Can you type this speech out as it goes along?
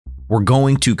we're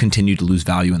going to continue to lose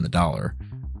value in the dollar.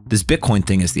 This Bitcoin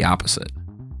thing is the opposite.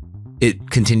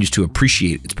 It continues to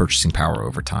appreciate its purchasing power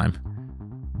over time.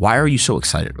 Why are you so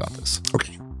excited about this?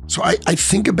 Okay, so I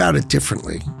think about it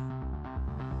differently,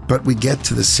 but we get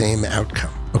to the same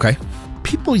outcome. Okay.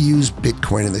 People use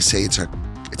Bitcoin and they say it's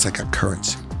like a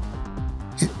currency.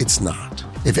 It's not.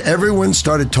 If everyone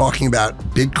started talking about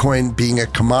Bitcoin being a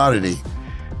commodity,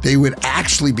 they would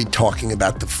actually be talking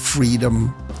about the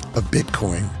freedom of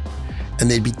Bitcoin, and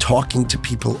they'd be talking to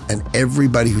people, and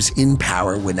everybody who's in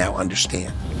power would now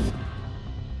understand.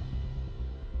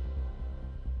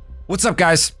 What's up,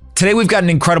 guys? Today we've got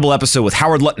an incredible episode with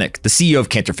Howard Lutnick, the CEO of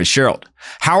Cantor Fitzgerald.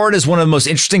 Howard is one of the most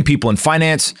interesting people in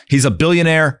finance. He's a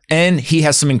billionaire, and he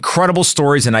has some incredible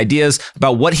stories and ideas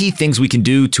about what he thinks we can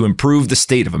do to improve the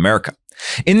state of America.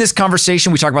 In this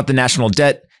conversation, we talk about the national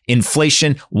debt,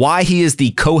 inflation, why he is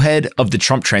the co-head of the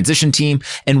Trump transition team,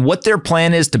 and what their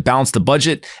plan is to balance the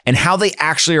budget, and how they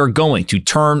actually are going to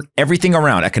turn everything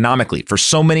around economically for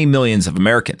so many millions of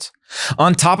Americans.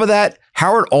 On top of that,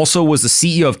 Howard also was the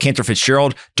CEO of Cantor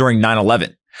Fitzgerald during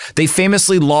 9/11. They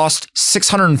famously lost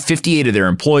 658 of their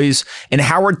employees, and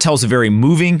Howard tells a very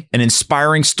moving and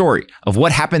inspiring story of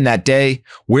what happened that day,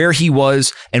 where he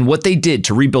was, and what they did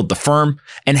to rebuild the firm,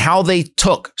 and how they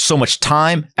took so much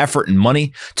time, effort, and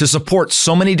money to support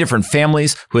so many different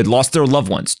families who had lost their loved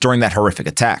ones during that horrific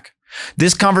attack.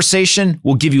 This conversation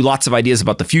will give you lots of ideas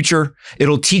about the future.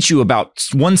 It'll teach you about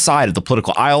one side of the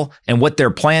political aisle and what their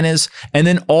plan is. And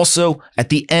then also at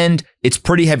the end, it's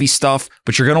pretty heavy stuff,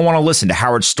 but you're going to want to listen to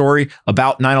Howard's story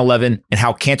about 9/11 and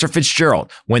how Cantor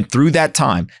Fitzgerald went through that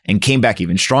time and came back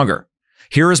even stronger.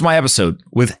 Here is my episode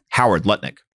with Howard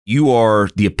Lutnick. You are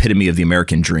the epitome of the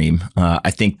American dream.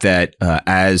 I think that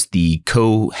as the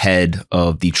co-head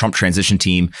of the Trump transition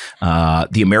team,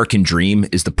 the American dream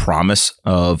is the promise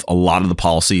of a lot of the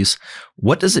policies.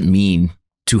 What does it mean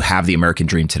to have the American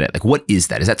dream today? Like, what is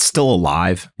that? Is that still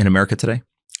alive in America today?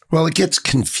 Well, it gets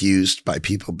confused by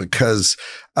people because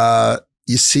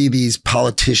you see these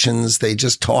politicians, they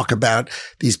just talk about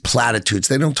these platitudes.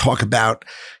 They don't talk about,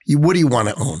 what do you want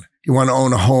to own? You want to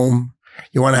own a home?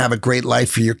 You want to have a great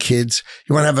life for your kids.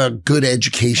 You want to have a good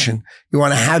education. You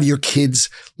want to have your kids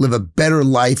live a better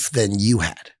life than you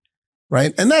had,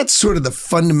 right? And that's sort of the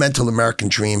fundamental American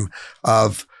dream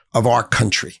of our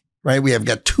country, right? We have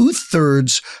got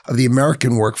 2/3 of the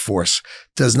American workforce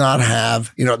does not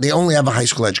have, they only have a high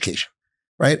school education,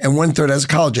 right? And 1/3 has a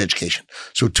college education.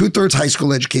 So 2/3 high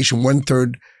school education,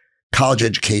 1/3 college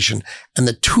education. And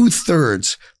the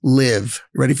 2/3 live,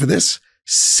 you ready for this?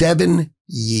 7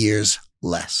 years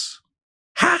less.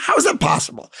 How is that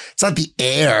possible? It's not the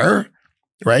air,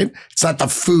 right? It's not the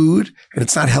food, and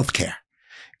it's not healthcare.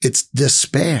 It's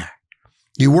despair.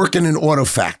 You work in an auto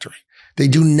factory. They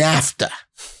do NAFTA,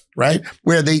 right?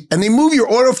 Where they move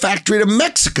your auto factory to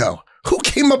Mexico. Who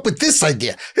came up with this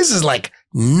idea? This is like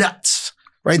nuts,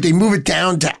 right? They move it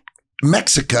down to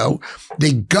Mexico.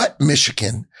 They gut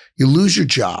Michigan. You lose your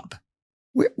job.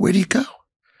 Where do you go?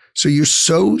 So you're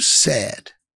so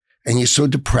sad and you're so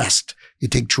depressed. You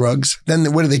take drugs.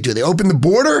 Then what do? They open the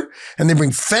border and they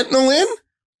bring fentanyl in,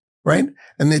 right?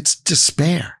 And it's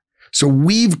despair. So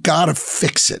we've got to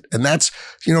fix it. And that's,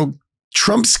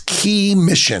 Trump's key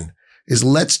mission is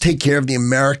let's take care of the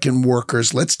American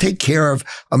workers. Let's take care of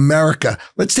America.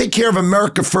 Let's take care of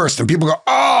America first. And people go,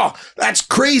 oh, that's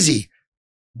crazy.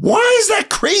 Why is that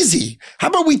crazy? How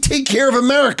about we take care of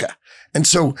America? And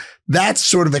so that's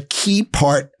sort of a key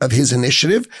part of his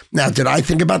initiative. Now, did I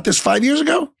think about this 5 years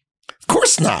ago? Of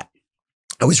course not.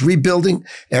 I was rebuilding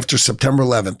after September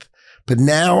 11th, but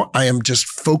now I am just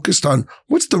focused on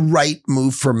what's the right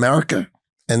move for America.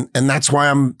 And that's why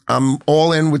I'm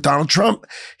all in with Donald Trump.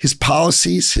 His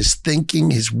policies, his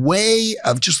thinking, his way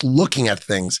of just looking at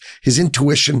things, his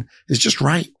intuition is just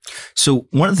right. So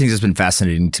one of the things that's been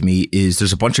fascinating to me is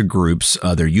there's a bunch of groups,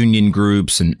 they're union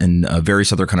groups and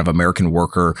various other kind of American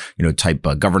worker, type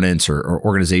governance or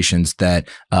organizations that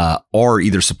are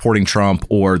either supporting Trump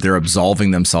or they're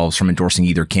absolving themselves from endorsing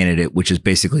either candidate, which is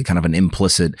basically kind of an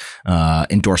implicit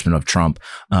endorsement of Trump.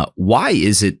 Why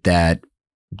is it that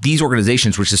these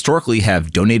organizations, which historically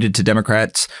have donated to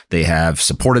Democrats, they have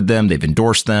supported them, they've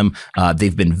endorsed them,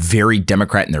 they've been very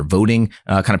Democrat in their voting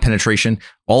kind of penetration,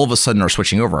 all of a sudden are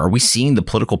switching over? Are we seeing the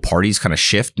political parties kind of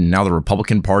shift and now the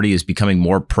Republican Party is becoming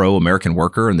more pro-American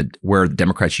worker and where the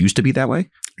Democrats used to be that way?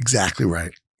 Exactly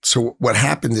right. So what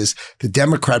happened is the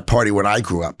Democrat Party, when I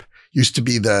grew up, used to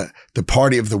be the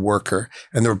party of the worker,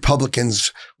 and the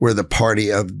Republicans were the party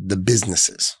of the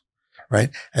businesses,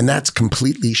 right? And that's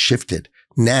completely shifted.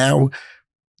 Now,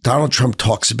 Donald Trump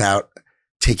talks about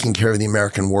taking care of the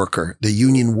American worker, the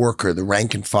union worker, the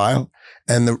rank and file.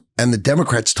 And the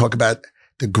Democrats talk about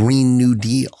the Green New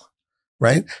Deal,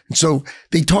 right? And so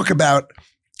they talk about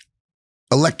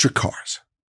electric cars.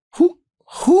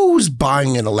 Who's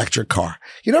buying an electric car?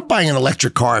 You're not buying an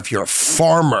electric car if you're a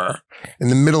farmer in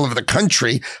the middle of the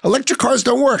country. Electric cars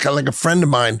don't work. Like a friend of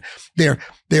mine,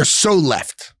 they're so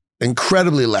left,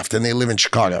 incredibly left, and they live in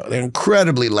Chicago. They're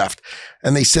incredibly left.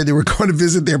 And they said they were going to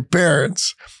visit their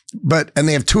parents, and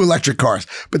they have 2 electric cars,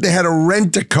 but they had to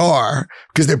rent a car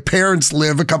because their parents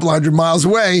live a couple hundred miles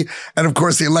away. And of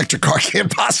course, the electric car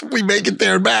can't possibly make it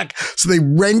there and back. So they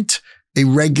rent a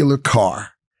regular car.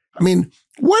 I mean,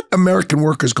 what American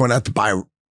worker is going out to buy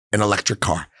an electric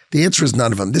car? The answer is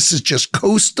none of them. This is just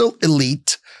coastal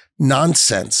elite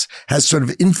nonsense, has sort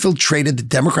of infiltrated the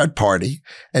Democrat Party.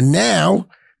 And now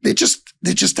they're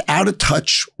just out of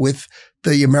touch with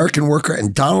the American worker.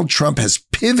 And Donald Trump has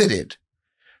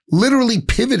literally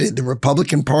pivoted the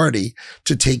Republican Party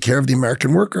to take care of the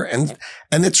American worker. And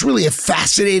it's really a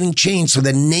fascinating change. So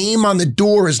the name on the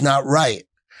door is not right.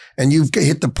 And you've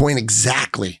hit the point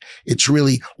exactly. It's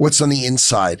really what's on the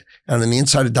inside. And on the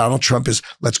inside of Donald Trump is,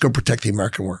 let's go protect the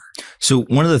American worker. So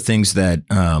one of the things that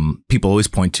people always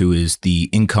point to is the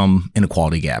income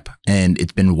inequality gap. And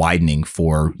it's been widening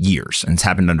for years. And it's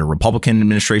happened under Republican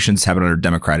administrations. It's happened under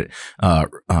Democratic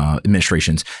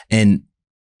administrations. And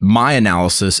my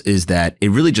analysis is that it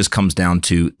really just comes down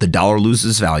to the dollar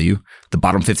loses value. The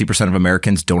bottom 50% of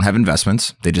Americans don't have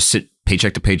investments. They just sit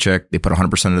paycheck to paycheck. They put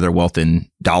 100% of their wealth in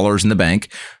dollars in the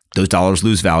bank. Those dollars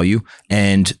lose value.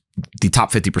 And the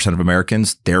top 50% of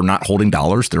Americans, they're not holding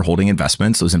dollars. They're holding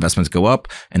investments. Those investments go up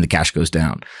and the cash goes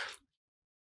down.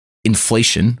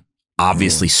 Inflation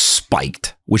obviously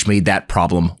spiked, which made that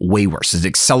problem way worse. It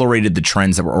accelerated the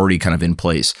trends that were already kind of in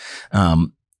place.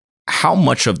 How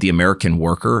much of the American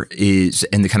worker is,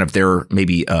 and the kind of their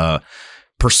maybe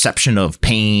perception of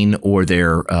pain or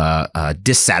their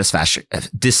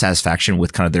dissatisfaction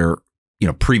with kind of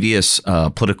their previous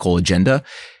political agenda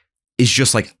is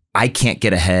just like, I can't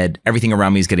get ahead. Everything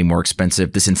around me is getting more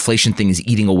expensive. This inflation thing is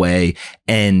eating away,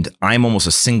 and I'm almost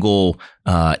a single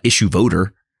issue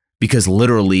voter. Because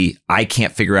literally, I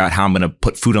can't figure out how I'm going to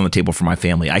put food on the table for my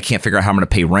family. I can't figure out how I'm going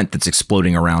to pay rent that's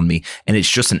exploding around me. And it's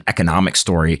just an economic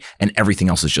story, and everything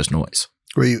else is just noise.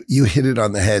 Well, you hit it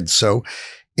on the head. So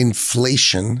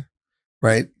inflation,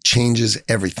 right, changes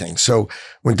everything. So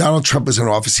when Donald Trump was in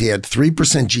office, he had 3%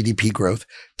 GDP growth,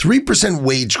 3%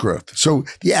 wage growth. So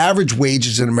the average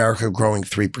wages in America are growing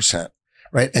 3%,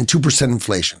 right? And 2%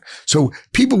 inflation. So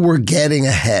people were getting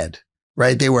ahead.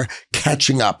 Right? They were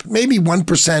catching up, maybe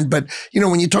 1%. But,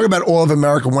 when you talk about all of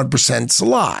America, 1%, it's a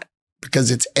lot because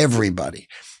it's everybody,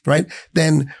 right?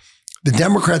 Then the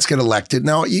Democrats get elected.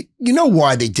 Now, you know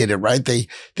why they did it, right?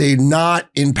 They're not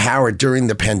in power during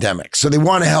the pandemic. So they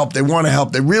want to help. They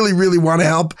really, really want to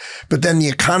help. But then the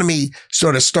economy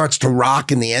sort of starts to rock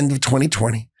in the end of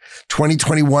 2020.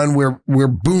 2021, we're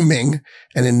booming.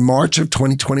 And in March of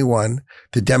 2021,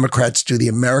 the Democrats do the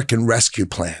American Rescue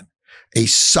Plan. A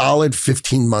solid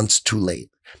 15 months too late.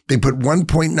 They put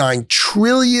 $1.9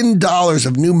 trillion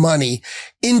of new money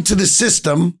into the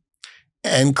system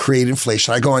and create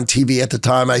inflation. I go on TV at the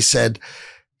time. I said,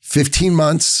 15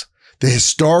 months, the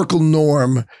historical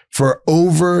norm for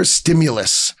over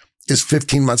stimulus is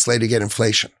 15 months later to get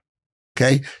inflation.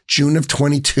 Okay. June of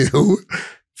 22,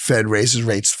 Fed raises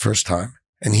rates the first time.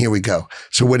 And here we go.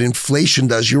 So what inflation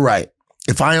does, you're right.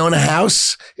 If I own a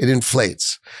house, it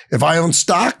inflates. If I own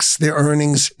stocks, their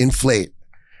earnings inflate,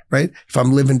 right? If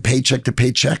I'm living paycheck to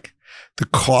paycheck, the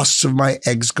costs of my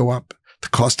eggs go up. The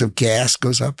cost of gas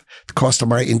goes up. The cost of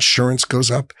my insurance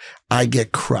goes up. I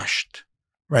get crushed,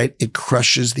 right? It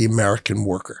crushes the American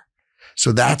worker.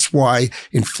 So that's why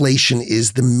inflation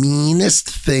is the meanest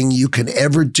thing you can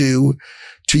ever do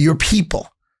to your people.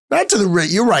 Not to the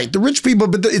rich. You're right. The rich people,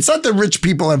 but it's not the rich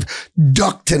people have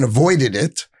ducked and avoided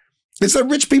it. It's that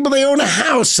rich people, they own a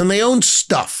house and they own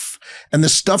stuff, and the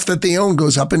stuff that they own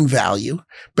goes up in value.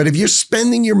 But if you're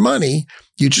spending your money,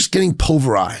 you're just getting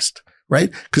pulverized,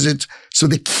 right? So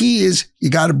the key is you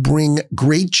got to bring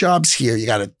great jobs here. You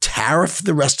got to tariff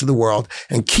the rest of the world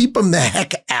and keep them the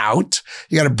heck out.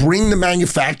 You got to bring the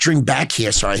manufacturing back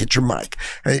here. Sorry, I hit your mic.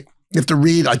 You have to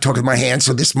read. I talk with my hands,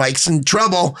 so this mic's in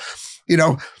trouble.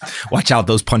 Watch out,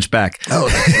 those punch back. Oh,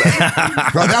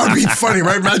 well, that would be funny,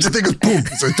 right? Imagine think of boom.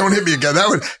 So don't hit me again.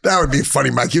 That would be funny,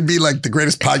 Mike. You'd be like the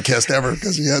greatest podcast ever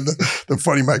because you had the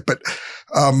funny mic. But,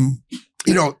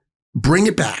 bring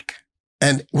it back.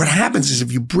 And what happens is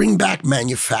if you bring back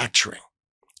manufacturing,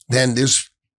 then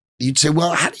you'd say,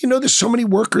 well, how do you know there's so many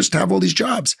workers to have all these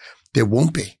jobs? There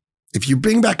won't be. If you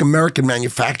bring back American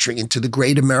manufacturing into the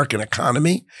great American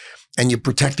economy and you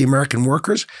protect the American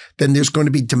workers, then there's going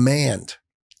to be demand,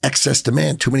 excess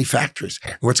demand, too many factories.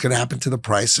 And what's going to happen to the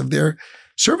price of their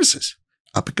services?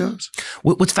 Up it goes.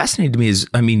 What's fascinating to me is,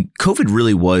 COVID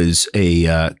really was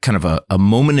a kind of a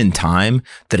moment in time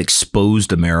that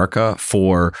exposed America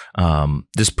for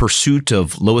this pursuit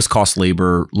of lowest cost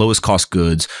labor, lowest cost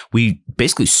goods. We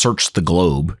basically searched the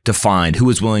globe to find who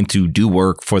was willing to do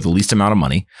work for the least amount of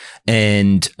money.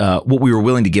 And what we were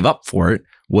willing to give up for it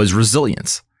was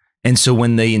resilience. And so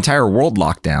when the entire world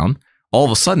locked down, all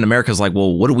of a sudden America's like,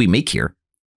 well, what do we make here?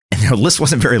 And their list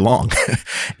wasn't very long.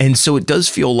 And so it does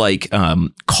feel like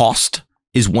cost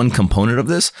is one component of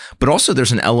this, but also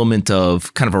there's an element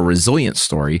of kind of a resilience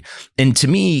story. And to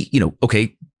me,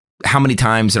 okay, how many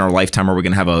times in our lifetime are we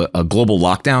going to have a global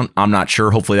lockdown? I'm not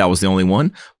sure. Hopefully that was the only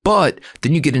one. But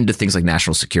then you get into things like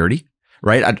national security,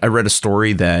 right? I read a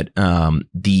story that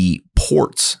the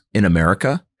ports in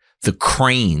America, the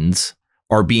cranes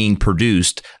are being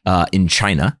produced in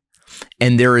China.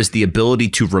 And there is the ability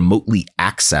to remotely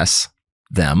access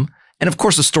them. And of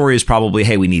course, the story is probably,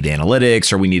 hey, we need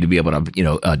analytics or we need to be able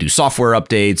to, do software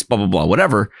updates, blah, blah, blah,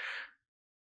 whatever.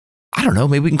 I don't know.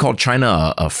 Maybe we can call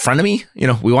China a frenemy.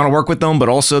 We want to work with them, but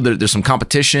also there's some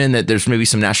competition, that there's maybe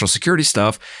some national security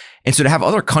stuff. And so to have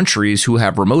other countries who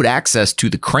have remote access to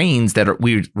the cranes that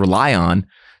we rely on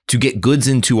to get goods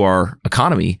into our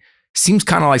economy seems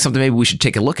kind of like something maybe we should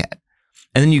take a look at.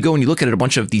 And then you go and you look at a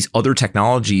bunch of these other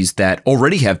technologies that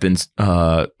already have been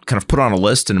kind of put on a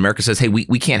list, and America says, hey,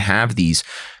 we can't have these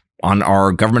on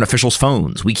our government officials'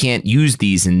 phones. We can't use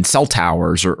these in cell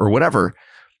towers or whatever.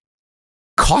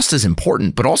 Cost is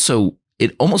important, but also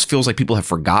it almost feels like people have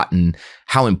forgotten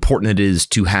how important it is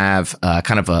to have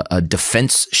kind of a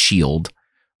defense shield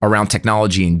around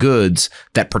technology and goods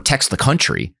that protects the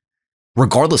country,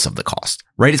 regardless of the cost,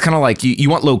 right? It's kind of like you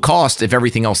want low cost if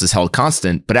everything else is held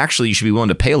constant, but actually you should be willing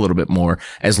to pay a little bit more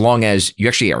as long as you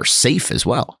actually are safe as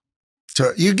well.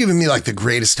 So you're giving me like the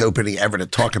greatest opening ever to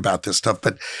talk about this stuff,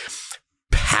 but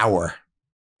power.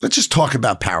 Let's just talk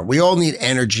about power. We all need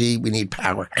energy. We need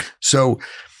power. So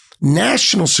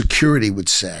national security would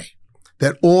say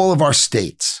that all of our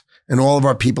states and all of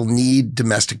our people need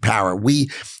domestic power. We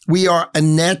are a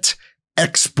net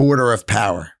exporter of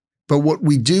power. But what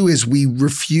we do is we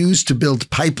refuse to build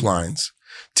pipelines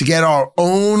to get our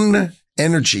own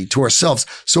energy to ourselves.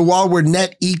 So while we're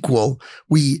net equal,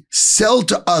 we sell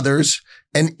to others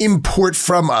and import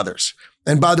from others.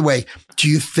 And by the way, do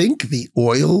you think the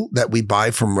oil that we buy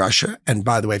from Russia, and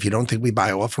by the way, if you don't think we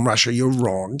buy oil from Russia, you're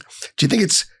wrong. Do you think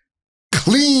it's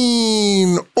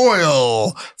clean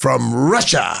oil from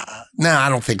Russia? No, I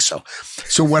don't think so.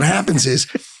 So what happens is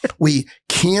we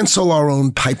cancel our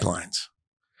own pipelines,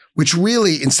 which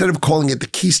really, instead of calling it the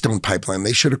Keystone Pipeline,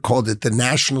 they should have called it the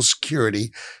National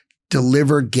Security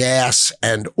Deliver Gas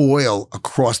and Oil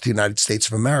Across the United States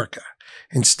of America.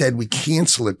 Instead, we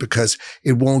cancel it because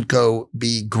it won't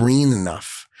be green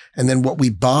enough. And then what we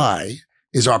buy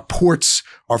is our ports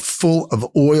are full of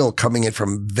oil coming in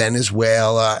from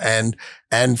Venezuela and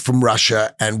from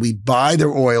Russia. And we buy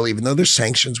their oil, even though there's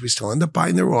sanctions, we still end up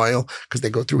buying their oil because they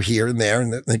go through here and there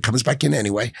and it comes back in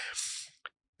anyway.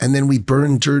 And then we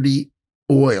burn dirty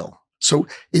oil. So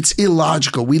it's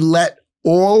illogical. We let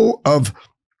all of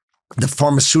the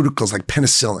pharmaceuticals like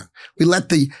penicillin, we let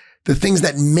the things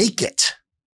that make it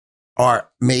are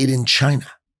made in China.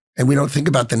 And we don't think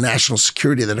about the national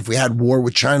security that if we had war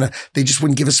with China, they just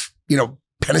wouldn't give us,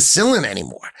 penicillin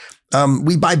anymore.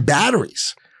 We buy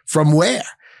batteries from where?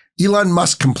 Elon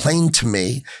Musk complained to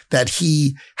me that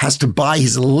he has to buy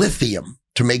his lithium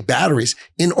to make batteries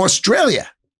in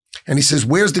Australia. And he says,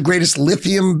 where's the greatest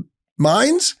lithium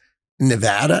mines?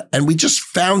 Nevada. And we just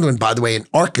found one, by the way, in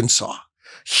Arkansas.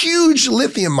 Huge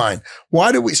lithium mine.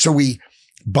 So we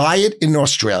buy it in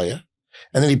Australia,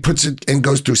 and then he puts it and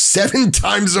goes through 7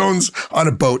 time zones on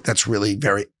a boat. That's really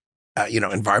very,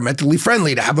 environmentally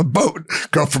friendly to have a boat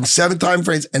go from 7 time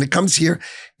frames, and it comes here.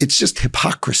 It's just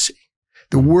hypocrisy.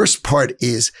 The worst part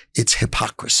is it's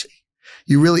hypocrisy.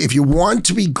 If you want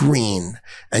to be green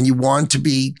and you want to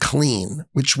be clean,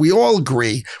 which we all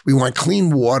agree, we want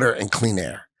clean water and clean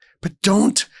air, but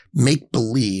don't make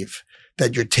believe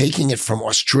that you're taking it from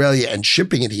Australia and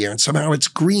shipping it here and somehow it's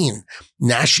green.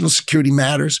 National security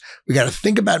matters. We got to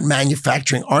think about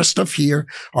manufacturing our stuff here,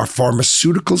 our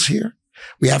pharmaceuticals here.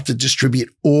 We have to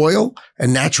distribute oil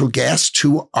and natural gas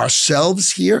to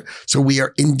ourselves here. So we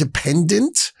are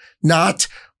independent, not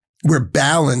we're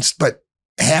balanced, but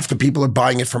half the people are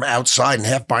buying it from outside and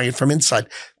half buying it from inside.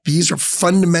 These are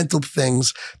fundamental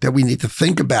things that we need to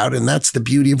think about. And that's the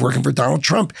beauty of working for Donald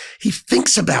Trump. He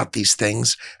thinks about these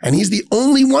things, and he's the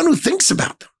only one who thinks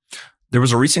about them. There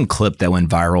was a recent clip that went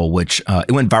viral, which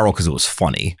it went viral because it was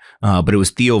funny, but it was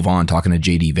Theo Von talking to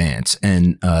JD Vance.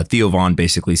 And Theo Von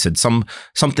basically said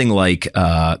something like,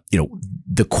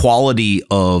 the quality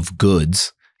of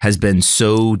goods has been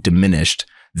so diminished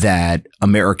that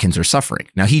Americans are suffering.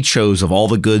 Now, he chose, of all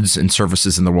the goods and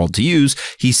services in the world to use,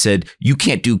 he said, you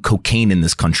can't do cocaine in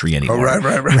this country anymore. Oh,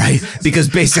 right. Because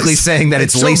basically saying that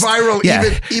it's laced. So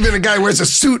viral, even a guy who wears a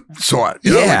suit saw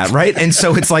it. Right. And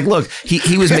so it's like, look,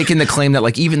 he was making the claim that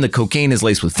like even the cocaine is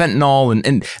laced with fentanyl,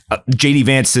 and JD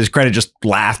Vance, to his credit, just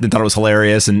laughed and thought it was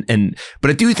hilarious. But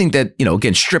I do think that,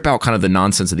 again, strip out kind of the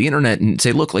nonsense of the internet and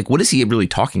say, look, like, what is he really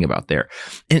talking about there?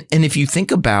 And if you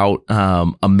think about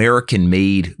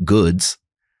American-made goods.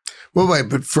 Well, wait,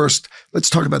 but first, let's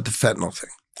talk about the fentanyl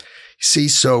thing. See,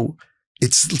 so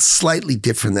it's slightly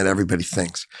different than everybody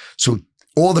thinks. So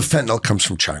all the fentanyl comes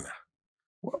from China.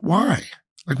 Why?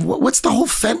 Like, what's the whole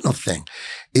fentanyl thing?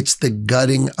 It's the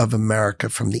gutting of America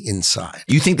from the inside.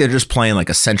 You think they're just playing like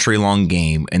a century-long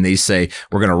game, and they say,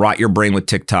 we're going to rot your brain with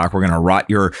TikTok, we're going to rot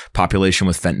your population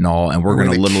with fentanyl, and we're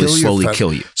going to literally slowly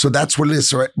kill you. So that's what it is.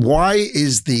 So why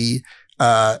is the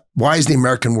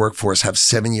American workforce have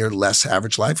 7-year less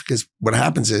average life? Because what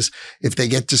happens is if they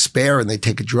get despair and they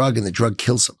take a drug and the drug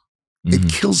kills them,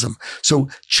 it kills them. So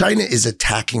China is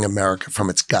attacking America from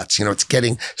its guts. It's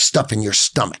getting stuff in your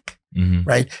stomach,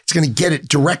 right? It's going to get it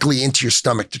directly into your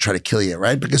stomach to try to kill you,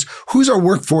 right? Because who's our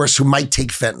workforce who might take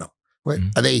fentanyl? Right?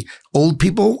 Are they old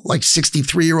people like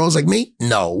 63-year-olds like me?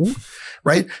 No,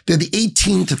 right? They're the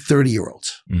 18 to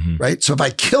 30-year-olds, right? So if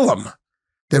I kill them,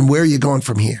 then where are you going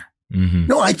from here?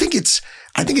 No, I think it's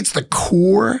the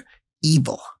core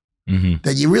evil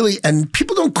that you really, and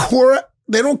people don't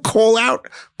call out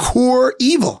core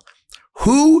evil.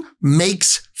 Who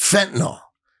makes fentanyl?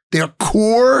 They're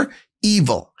core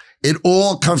evil. It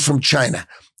all comes from China.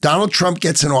 Donald Trump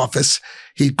gets in office.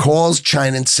 He calls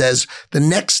China and says, the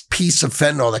next piece of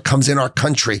fentanyl that comes in our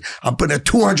country, I'm putting a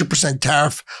 200%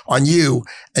 tariff on you,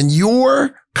 and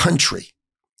your country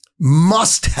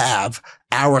must have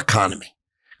our economy.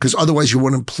 Because otherwise you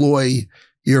won't employ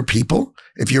your people.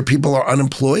 If your people are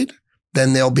unemployed,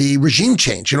 then there'll be regime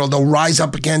change. They'll rise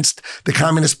up against the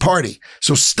Communist Party.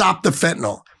 So stop the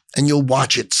fentanyl and you'll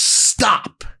watch it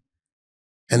stop.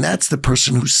 And that's the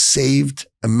person who saved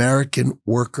American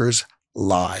workers'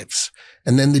 lives.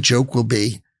 And then the joke will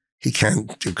be, he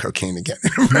can't do cocaine again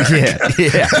in America.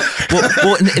 Yeah.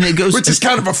 Well, and it goes, which is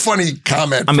kind of a funny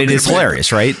comment. I mean, it's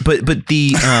hilarious, right? But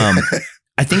the,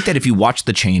 I think that if you watch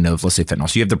the chain of, let's say, fentanyl,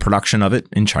 so you have the production of it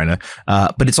in China,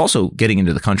 but it's also getting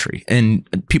into the country. And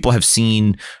people have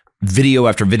seen video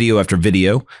after video after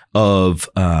video of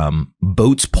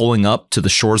boats pulling up to the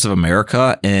shores of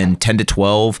America and 10 to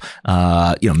 12,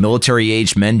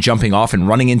 military-aged men jumping off and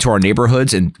running into our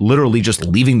neighborhoods and literally just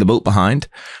leaving the boat behind.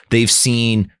 They've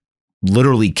seen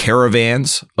literally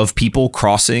caravans of people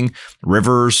crossing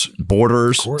rivers,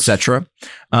 borders, etc.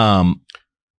 And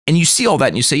you see all that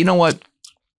and you say, you know what?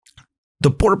 The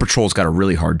Border Patrol's got a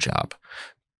really hard job.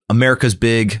 America's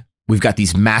big. We've got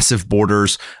these massive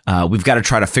borders. We've got to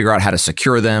try to figure out how to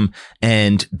secure them,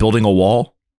 and building a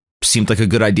wall seemed like a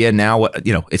good idea. Now,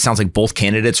 it sounds like both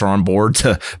candidates are on board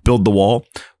to build the wall.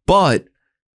 But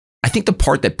I think the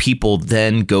part that people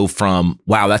then go from,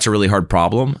 wow, that's a really hard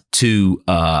problem, to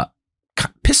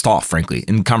pissed off, frankly,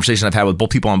 in conversations I've had with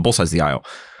both people on both sides of the aisle,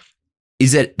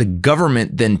 is that the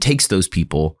government then takes those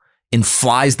people and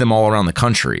flies them all around the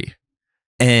country.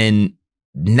 And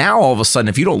now all of a sudden,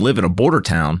 if you don't live in a border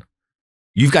town,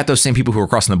 you've got those same people who are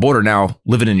crossing the border now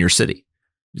living in your city,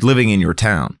 living in your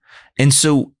town. And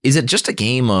so is it just a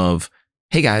game of,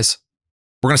 hey guys,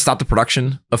 we're going to stop the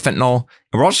production of fentanyl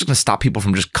and we're also just going to stop people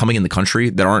from just coming in the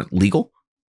country that aren't legal?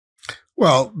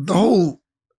 Well, the whole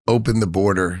open the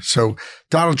border. So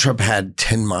Donald Trump had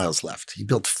 10 miles left. He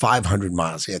built 500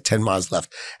 miles. He had 10 miles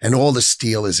left, and all the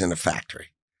steel is in a factory.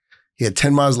 He had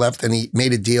 10 miles left, and he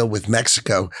made a deal with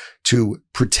Mexico to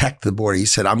protect the border. He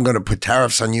said, I'm going to put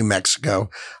tariffs on you,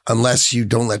 Mexico, unless you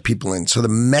don't let people in. So the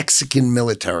Mexican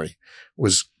military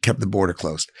kept the border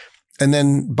closed. And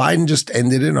then Biden just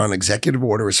ended it on executive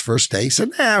order his first day. He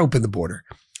said, open the border.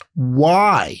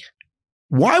 Why?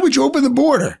 Why would you open the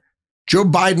border? Joe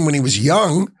Biden, when he was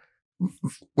young,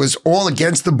 was all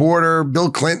against the border.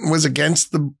 Bill Clinton was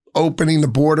against the opening the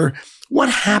border. What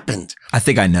happened? I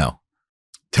think I know.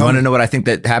 You want to know what I think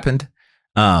that happened?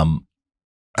 I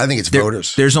think it's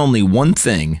voters. There's only one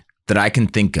thing that I can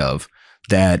think of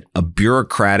that a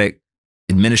bureaucratic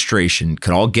administration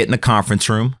could all get in a conference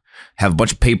room, have a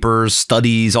bunch of papers,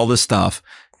 studies, all this stuff,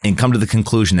 and come to the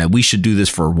conclusion that we should do this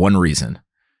for one reason.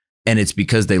 And it's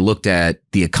because they looked at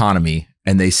the economy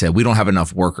and they said, we don't have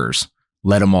enough workers.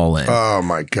 Let them all in. Oh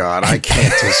my God. I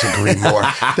can't disagree more.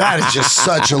 That is just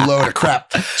such a load of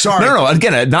crap. Sorry. No.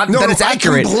 Again, not that it's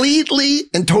accurate. I completely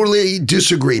and totally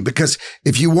disagree, because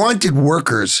if you wanted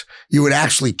workers, you would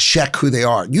actually check who they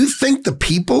are. You think the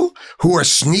people who are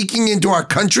sneaking into our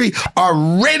country are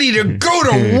ready to go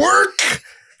to work?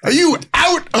 Are you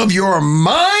out of your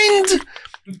mind?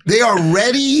 They are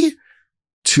ready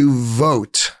to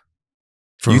vote.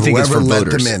 For whoever let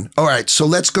them in. All right, so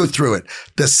let's go through it.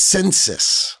 The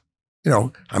census.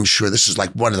 I'm sure this is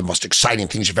like one of the most exciting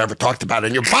things you've ever talked about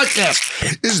in your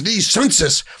podcast is the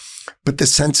census. But the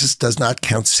census does not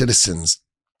count citizens.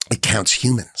 It counts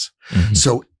humans. Mm-hmm.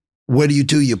 So what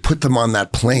do? You put them on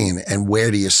that plane, and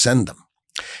where do you send them?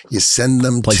 You send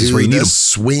them places to where you need the them.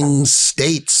 swing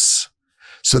states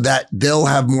so that they'll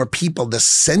have more people. The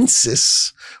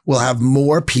census will have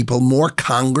more people, more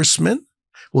congressmen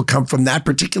will come from that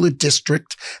particular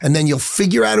district. And then you'll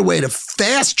figure out a way to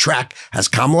fast track, as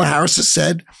Kamala Harris has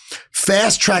said,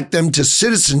 fast track them to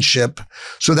citizenship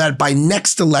so that by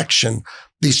next election,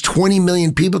 these 20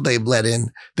 million people they let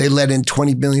in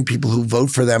 20 million people who vote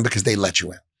for them because they let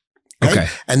you in. Okay.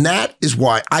 And that is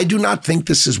why I do not think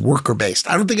this is worker based.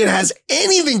 I don't think it has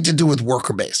anything to do with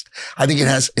worker based. I think it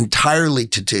has entirely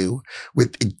to do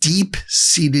with a deep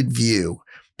seated view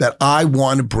that I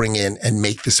want to bring in and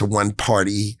make this a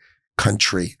one-party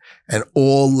country and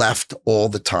all left all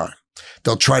the time.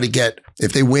 They'll try to get,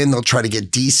 if they win, they'll try to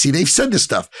get D.C. They've said this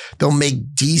stuff. They'll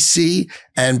make D.C.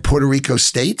 and Puerto Rico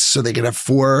states so they can have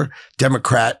 4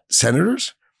 Democrat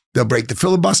senators. They'll break the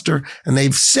filibuster. And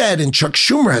they've said, and Chuck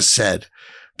Schumer has said,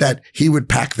 that he would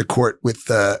pack the court with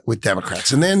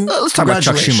Democrats. And then let's talk about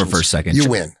Chuck Schumer for a second. You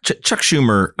win. Chuck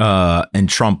Schumer and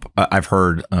Trump, I've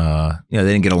heard, they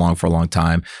didn't get along for a long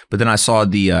time. But then I saw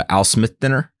the Al Smith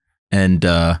dinner, and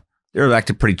they were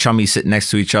acting pretty chummy, sitting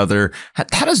next to each other.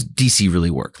 How does DC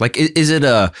really work? Like, is it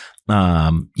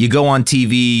you go on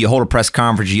TV, you hold a press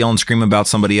conference, you yell and scream about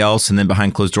somebody else, and then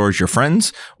behind closed doors, you're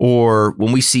friends? Or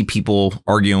when we see people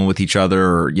arguing with each other,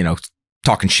 or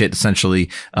talking shit,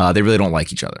 essentially, they really don't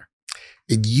like each other?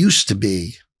 It used to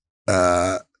be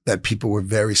that people were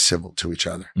very civil to each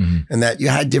other, and that you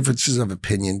had differences of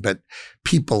opinion, but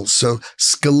people, so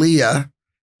Scalia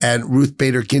and Ruth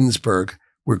Bader Ginsburg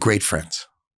were great friends,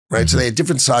 right? So they had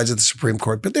different sides of the Supreme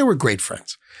Court, but they were great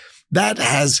friends. That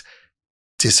has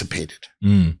dissipated.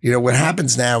 What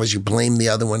happens now is you blame the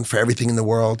other one for everything in the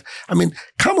world. I mean,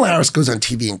 Kamala Harris goes on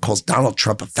TV and calls Donald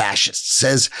Trump a fascist,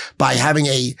 says by having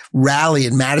a rally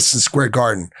in Madison Square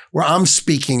Garden where I'm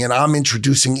speaking and I'm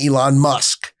introducing Elon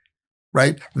Musk,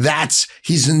 right?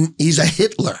 He's a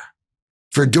Hitler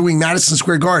for doing Madison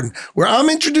Square Garden, where I'm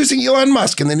introducing Elon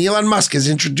Musk and then Elon Musk is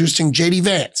introducing JD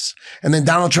Vance and then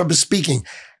Donald Trump is speaking.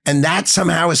 And that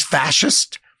somehow is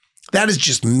fascist. That is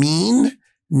just mean,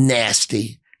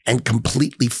 nasty, and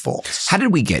completely false. How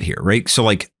did we get here, right? So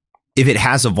like, if it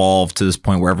has evolved to this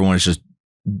point where everyone is just,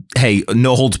 hey,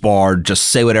 no holds barred, just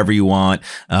say whatever you want,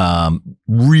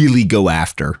 really go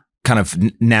after, kind of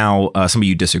now some of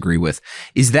you disagree with,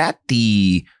 is that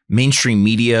the mainstream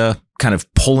media kind of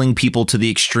pulling people to the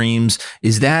extremes?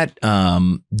 Is that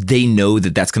they know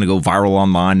that that's going to go viral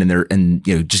online and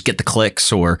just get the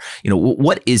clicks, or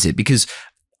what is it? Because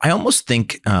I almost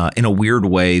think in a weird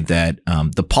way that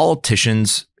the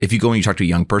politicians, if you go and you talk to a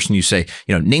young person, you say,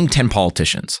 name 10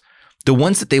 politicians. The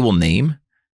ones that they will name,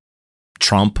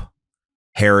 Trump,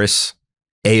 Harris,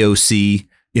 AOC,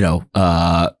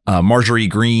 Marjorie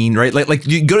Greene, right? Like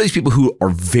you go to these people who are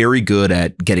very good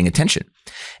at getting attention.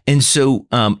 And so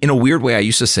in a weird way, I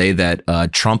used to say that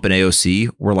Trump and AOC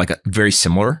were like very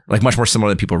similar, like much more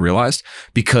similar than people realized,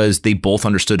 because they both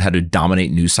understood how to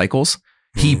dominate news cycles.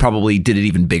 He probably did it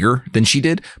even bigger than she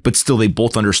did, but still they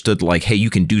both understood like, hey, you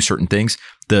can do certain things.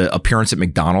 The appearance at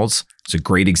McDonald's is a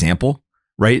great example,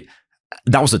 right?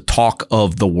 That was the talk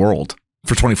of the world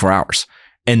for 24 hours.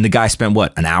 And the guy spent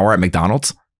an hour at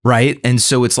McDonald's, right? And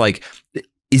so it's like,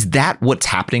 is that what's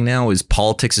happening now? Is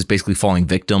politics is basically falling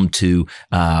victim to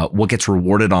what gets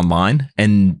rewarded online,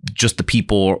 and just the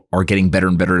people are getting better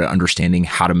and better at understanding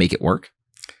how to make it work?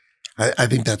 I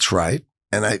think that's right.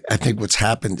 And I think what's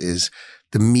happened is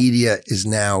the media is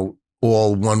now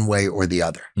all one way or the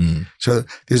other. So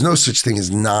there's no such thing as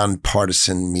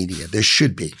nonpartisan media. There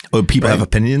should be. Oh, people have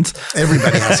opinions?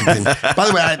 Everybody has opinions. By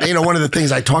the way, one of the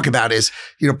things I talk about is,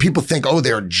 people think, oh,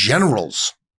 they're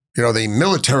generals. The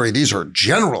military, these are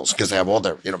generals because they have all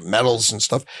their, medals and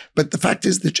stuff. But the fact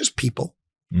is they're just people.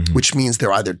 which means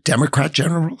they're either Democrat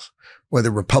generals or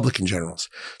they're Republican generals.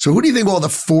 So who do you think all the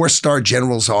 4-star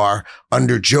generals are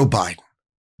under Joe Biden?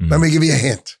 Let me give you a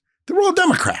hint. They're all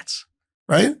Democrats,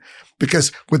 right?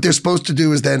 Because what they're supposed to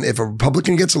do is then if a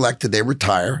Republican gets elected, they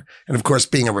retire. And of course,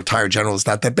 being a retired general is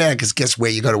not that bad because guess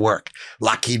where you go to work?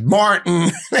 Lockheed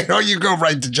Martin, you go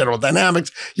right to General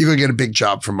Dynamics, you go get a big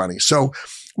job for money. So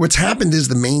what's happened is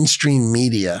the mainstream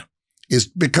media is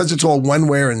because it's all one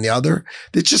way or the other,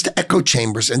 it's just echo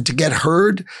chambers. And to get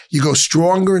heard, you go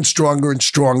stronger and stronger and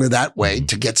stronger that way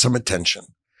to get some attention.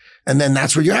 And then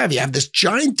that's what you have. You have this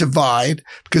giant divide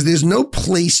because there's no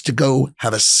place to go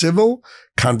have a civil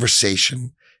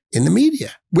conversation in the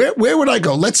media. Where would I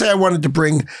go? Let's say I wanted to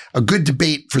bring a good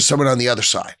debate for someone on the other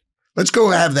side. Let's go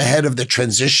have the head of the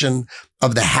transition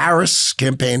of the Harris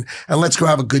campaign and let's go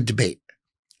have a good debate.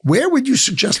 Where would you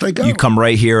suggest I go? You come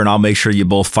right here and I'll make sure you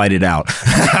both fight it out.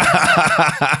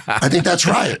 I think that's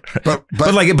right. But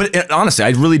honestly, I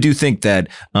really do think that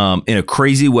in a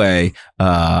crazy way,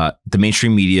 the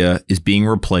mainstream media is being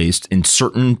replaced in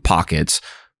certain pockets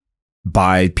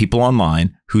by people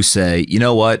online who say, you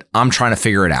know what, I'm trying to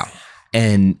figure it out.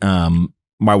 And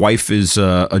my wife is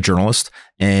a journalist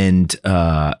and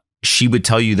she would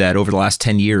tell you that over the last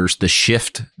 10 years, the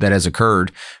shift that has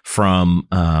occurred from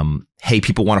hey,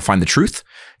 people want to find the truth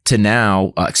to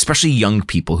now, especially young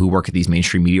people who work at these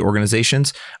mainstream media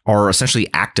organizations are essentially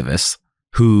activists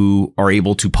who are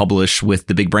able to publish with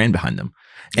the big brand behind them.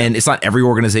 And it's not every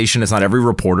organization, it's not every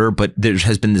reporter, but there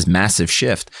has been this massive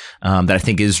shift that I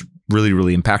think is really,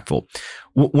 really impactful.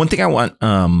 One thing I want,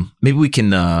 maybe we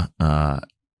can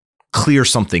clear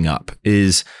something up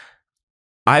is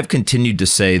I've continued to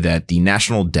say that the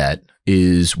national debt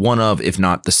is one of, if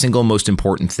not the single most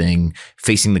important thing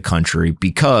facing the country,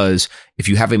 because if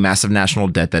you have a massive national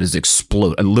debt that is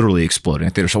literally exploding, I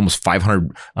think there's almost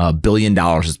 $500 billion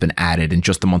that's been added in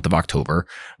just the month of October.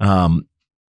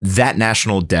 That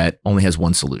national debt only has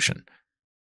one solution.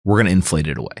 We're going to inflate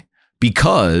it away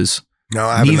because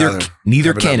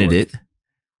neither candidate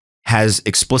has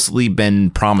explicitly been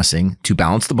promising to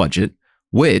balance the budget,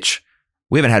 which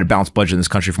we haven't had a balanced budget in this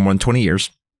country for more than 20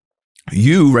 years.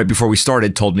 You, right before we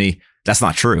started, told me that's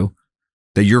not true,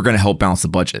 that you're going to help balance the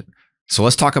budget. So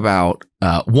let's talk about,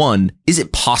 one, is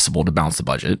it possible to balance the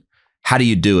budget? How do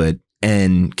you do it?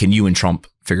 And can you and Trump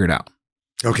figure it out?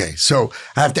 Okay, so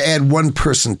I have to add one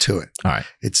person to it. All right.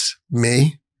 It's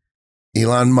me,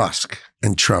 Elon Musk,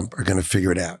 and Trump are going to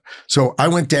figure it out. So I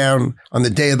went down on the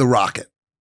day of the rocket,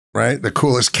 right? The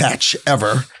coolest catch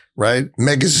ever, right?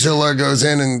 Megazilla goes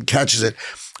in and catches it.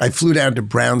 I flew down to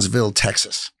Brownsville,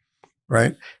 Texas.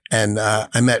 Right. And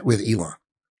I met with Elon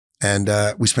and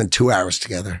we spent 2 hours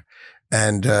together.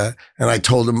 And I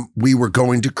told him we were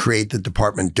going to create the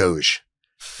department Doge.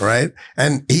 Right.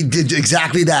 And he did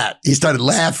exactly that. He started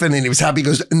laughing and he was happy. He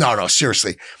goes, no,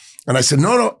 seriously. And I said,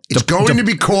 no, it's going to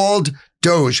be called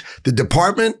Doge, the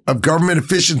Department of Government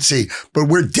Efficiency, but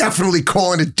we're definitely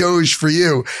calling it Doge for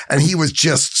you. And he was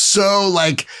just so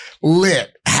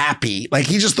lit, happy.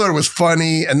 He just thought it was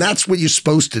funny. And that's what you're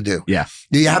supposed to do. Yeah.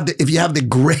 If you have the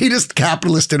greatest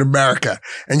capitalist in America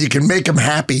and you can make him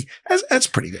happy, that's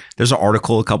pretty good. There's an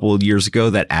article a couple of years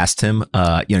ago that asked him,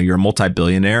 you're a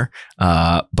multi-billionaire,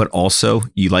 but also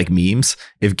you like memes.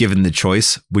 If given the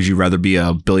choice, would you rather be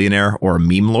a billionaire or a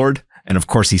meme lord? And of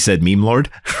course, he said meme lord.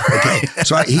 Okay.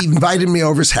 So he invited me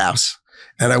over his house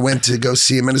and I went to go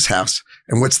see him in his house.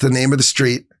 And what's the name of the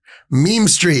street? Meme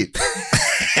Street.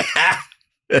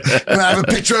 And I have a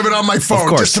picture of it on my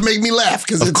phone just to make me laugh.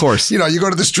 Because of course, you go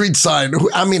to the street sign.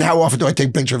 I mean, how often do I take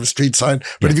a picture of a street sign?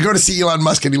 But if you go to see Elon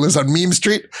Musk and he lives on Meme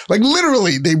Street,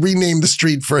 literally they renamed the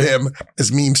street for him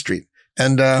as Meme Street.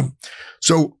 And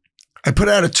so I put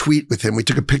out a tweet with him. We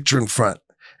took a picture in front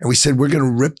and we said, we're going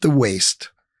to rip the waste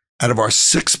out of our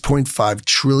 $6.5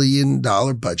 trillion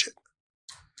budget,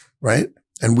 right?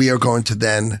 And we are going to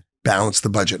then balance the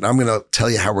budget. And I'm going to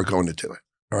tell you how we're going to do it.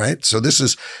 All right. So this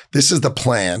is the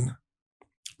plan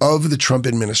of the Trump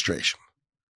administration.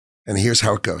 And here's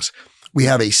how it goes. We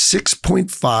have a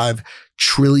 $6.5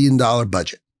 trillion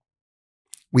budget.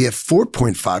 We have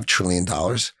 $4.5 trillion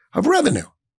of revenue,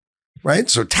 right?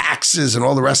 So taxes and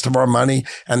all the rest of our money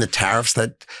and the tariffs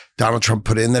that Donald Trump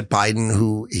put in that Biden,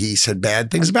 who he said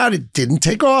bad things about it, didn't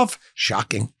take off.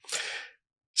 Shocking.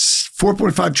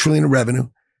 4.5 trillion in revenue,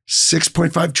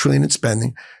 6.5 trillion in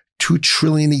spending, 2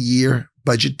 trillion a year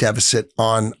budget deficit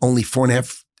on only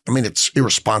 4.5. I mean, it's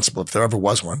irresponsible if there ever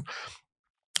was one.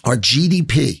 Our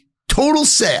GDP, total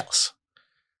sales,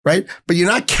 right? But you're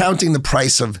not counting the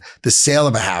price of the sale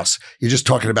of a house. You're just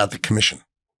talking about the commission.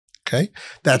 Okay.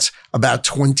 That's about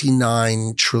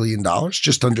 $29 trillion,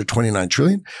 just under 29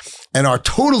 trillion. And our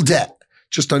total debt,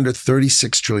 just under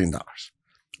 $36 trillion.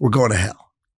 We're going to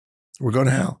hell. We're going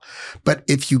to hell. But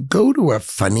if you go to a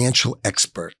financial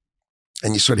expert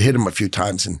and you sort of hit him a few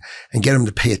times and get him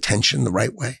to pay attention the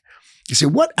right way, you say,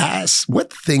 what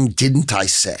thing didn't I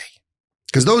say?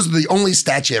 Because those are the only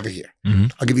stats you ever hear. Mm-hmm.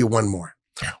 I'll give you one more.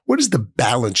 Yeah. What is the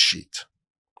balance sheet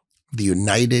of the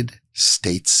United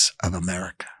States of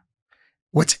America?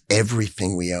 What's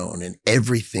everything we own and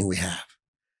everything we have?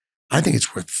 I think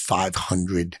it's worth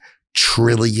 $500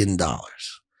 trillion.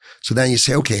 So then you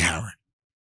say, okay, Howard,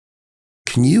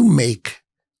 can you make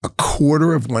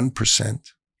 0.25%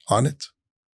 on it?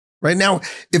 Right now,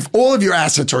 if all of your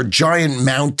assets are a giant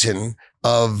mountain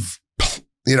of,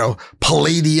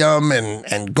 palladium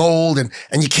and gold and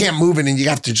you can't move it and you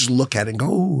have to just look at it and go,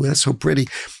 oh, that's so pretty.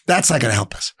 That's not going to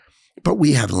help us. But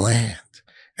we have land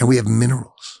and we have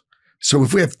minerals. So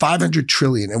if we have 500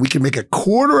 trillion and we can make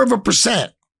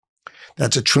 0.25%,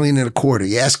 that's $1.25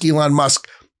 trillion. You ask Elon Musk,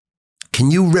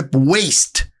 can you rip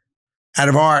waste out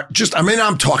of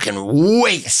I'm talking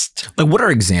waste. Like, what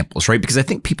are examples, right? Because I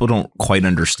think people don't quite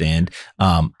understand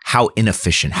how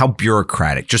inefficient, how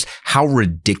bureaucratic, just how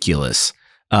ridiculous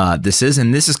this is.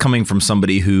 And this is coming from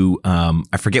somebody who,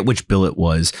 I forget which bill it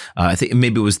was. I think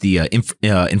maybe it was the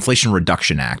Inflation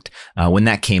Reduction Act. When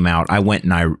that came out, I went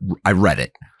and I read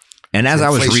it. And as I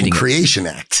was reading Creation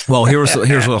Act. Well, here's what's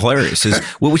hilarious is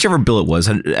whichever bill it was,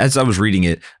 as I was reading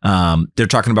it, they're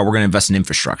talking about we're going to invest in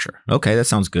infrastructure. Okay, that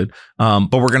sounds good.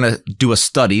 But we're going to do a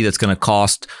study that's going to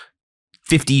cost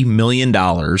 $50 million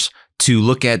to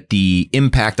look at the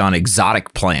impact on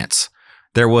exotic plants.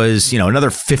 There was, another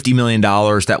 $50 million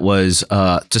that was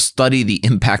to study the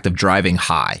impact of driving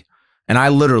high. And I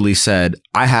literally said,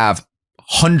 I have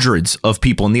hundreds of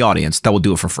people in the audience that will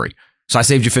do it for free. So I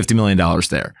saved you $50 million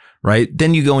there, right?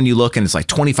 Then you go and you look and it's like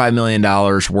 $25 million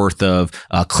worth of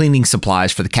cleaning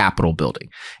supplies for the Capitol building.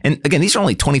 And again, these are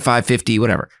only 25, 50,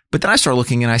 whatever. But then I start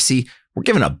looking and I see we're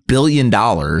giving $1 billion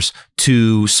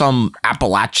to some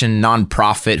Appalachian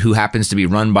nonprofit who happens to be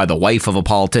run by the wife of a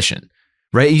politician,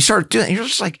 right? You start doing it, you're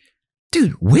just like,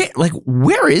 dude,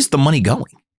 where is the money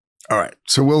going? All right.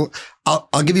 So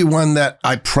I'll give you one that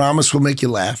I promise will make you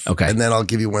laugh. Okay. And then I'll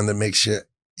give you one that makes you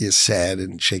sad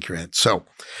and shake your head. So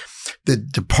the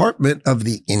Department of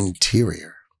the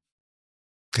Interior.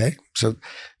 Okay. So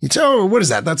you'd say, oh, what is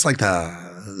that? That's like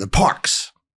the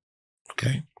parks.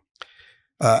 Okay.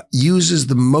 Uses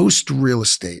the most real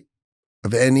estate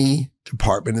of any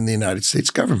department in the United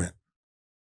States government.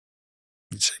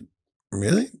 You'd say,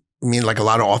 really? You mean like a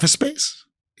lot of office space?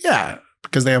 Yeah,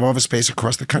 because they have office space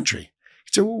across the country.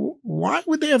 So why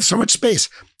would they have so much space?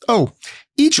 Oh,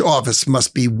 each office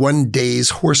must be 1 day's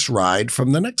horse ride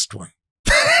from the next one.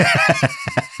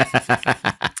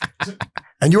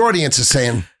 And your audience is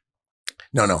saying,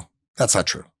 no, that's not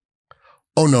true.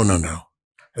 Oh, no.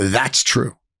 That's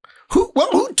true. Who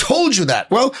told you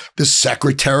that? Well, the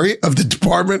Secretary of the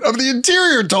Department of the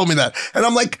Interior told me that. And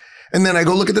I'm like, and then I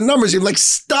go look at the numbers. You're like,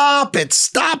 stop it.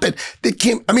 They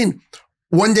came,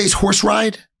 1 day's horse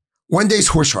ride.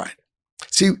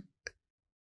 See,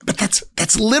 but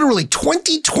that's literally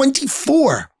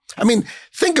 2024.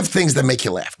 Think of things that make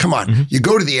you laugh. Come on. Mm-hmm. You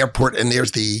go to the airport and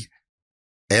there's the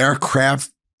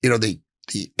aircraft, the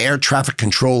air traffic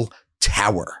control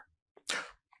tower.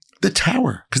 The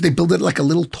tower, because they build it like a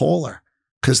little taller.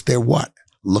 Because they're what?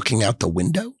 Looking out the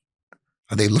window?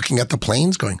 Are they looking at the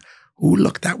planes going, oh,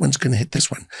 look, that one's going to hit this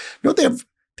one? No, they have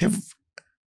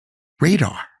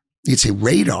radar. You'd say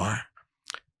radar.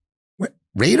 What?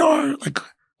 Radar? Like,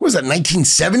 what was that,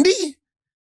 1970?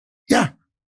 Yeah.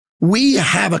 We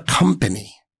have a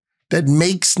company that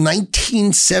makes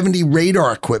 1970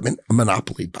 radar equipment, a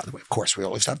monopoly, by the way. Of course, we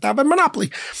always have to have a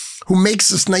monopoly, who makes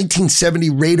this 1970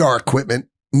 radar equipment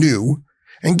new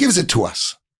and gives it to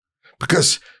us.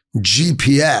 Because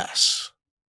GPS,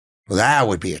 well, that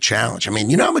would be a challenge.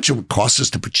 You know how much it would cost us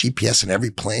to put GPS in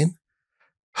every plane?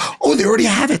 Oh, they already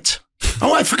have it.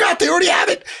 Oh, I forgot they already have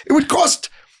it. It would cost,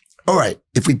 all right,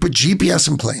 if we put GPS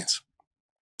in planes,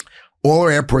 all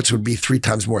our airports would be 3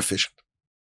 times more efficient.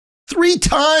 3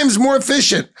 times more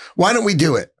efficient. Why don't we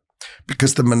do it?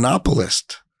 Because the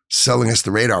monopolist selling us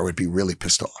the radar would be really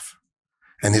pissed off.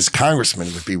 And his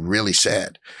congressman would be really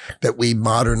sad that we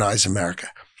modernize America.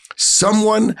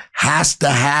 Someone has to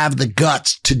have the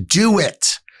guts to do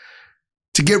it,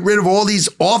 to get rid of all these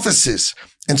offices.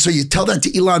 And so you tell that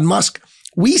to Elon Musk.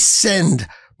 We send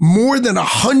more than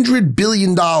 $100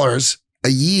 billion a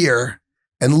year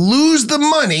and lose the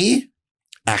money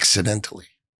accidentally.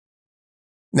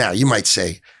 Now, you might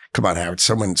say, come on, Howard,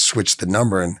 someone switched the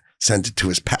number and sent it to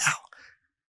his pal.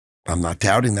 I'm not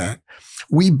doubting that.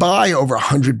 We buy over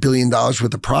 $100 billion worth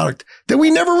of product that we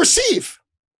never receive.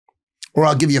 Or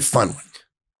I'll give you a fun one.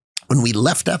 When we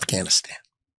left Afghanistan,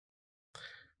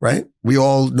 right? We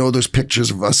all know those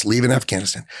pictures of us leaving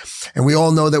Afghanistan. And we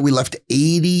all know that we left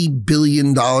 $80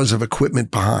 billion of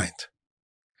equipment behind.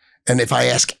 And if I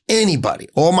ask anybody,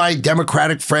 all my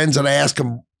Democratic friends, and I ask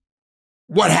them,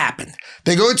 what happened?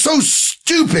 They go, it's so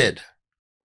stupid.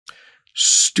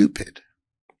 Stupid.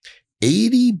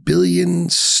 80 billion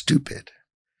stupid.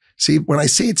 See, when I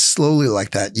say it slowly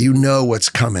like that, you know what's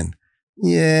coming.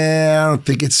 Yeah, I don't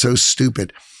think it's so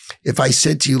stupid. If I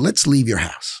said to you, let's leave your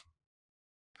house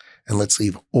and let's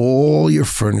leave all your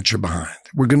furniture behind.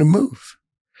 We're going to move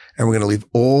and we're going to leave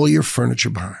all your furniture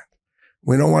behind.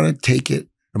 We don't want to take it,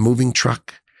 a moving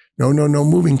truck. No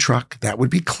moving truck. That would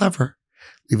be clever.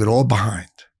 Leave it all behind.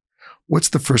 What's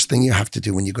the first thing you have to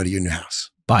do when you go to your new house?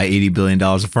 Buy $80 billion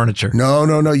of furniture.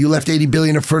 No. You left $80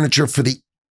 billion of furniture for the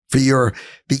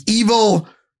evil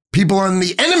people on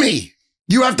the enemy.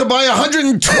 You have to buy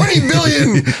 $120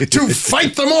 billion to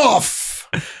fight them off.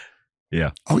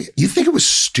 Yeah. Oh, you think it was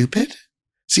stupid?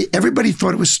 See, everybody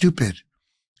thought it was stupid.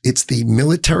 It's the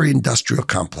military-industrial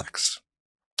complex.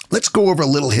 Let's go over a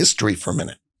little history for a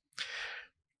minute.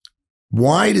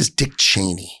 Why does Dick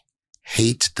Cheney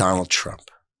hate Donald Trump?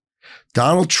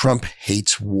 Donald Trump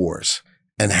hates wars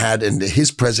and had in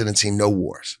his presidency no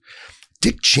wars.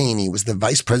 Dick Cheney was the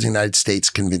vice president of the United States,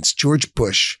 convinced George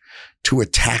Bush to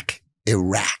attack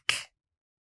Iraq,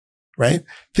 right?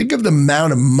 Think of the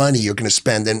amount of money you're going to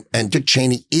spend. And Dick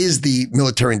Cheney is the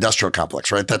military industrial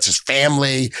complex, right? That's his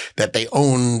family, that they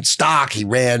own stock. He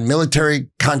ran military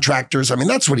contractors. I mean,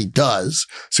 that's what he does.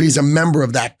 So he's a member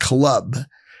of that club,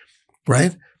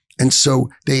 right? And so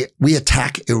we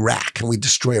attack Iraq and we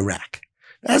destroy Iraq.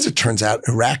 As it turns out,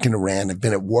 Iraq and Iran have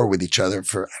been at war with each other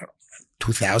for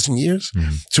 2,000 years.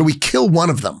 Mm-hmm. So we kill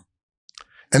one of them.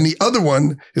 And the other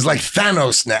one is like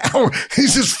Thanos now.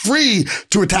 He's just free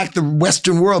to attack the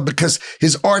Western world because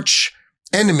his arch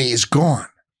enemy is gone.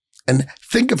 And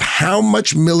think of how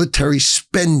much military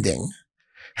spending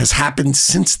has happened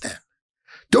since then.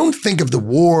 Don't think of the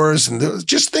wars and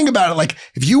just think about it like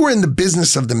if you were in the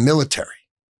business of the military,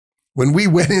 when we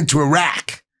went into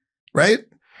Iraq, right?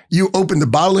 You opened a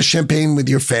bottle of champagne with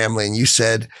your family and you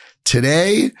said,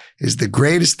 today is the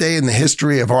greatest day in the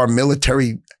history of our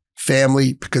military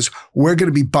family because we're going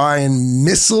to be buying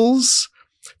missiles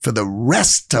for the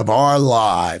rest of our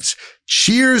lives.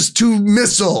 Cheers to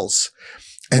missiles.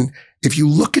 And if you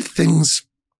look at things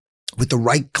with the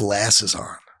right glasses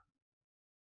on,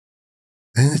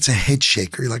 and it's a head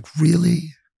shaker, you're like,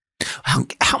 really?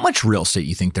 How much real estate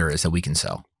you think there is that we can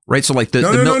sell? Right. So like the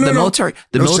military.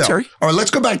 All right,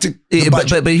 let's go back to the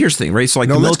budget. But here's the thing, right? So like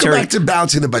the military. Let's go back to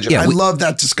balancing the budget. Yeah, I love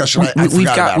that discussion. We've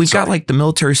got like the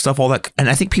military stuff, all that. And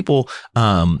I think people,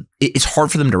 it's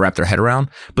hard for them to wrap their head around.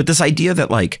 But this idea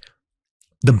that like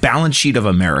the balance sheet of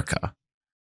America,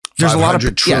 there's a lot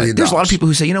of people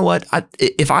who say, you know what?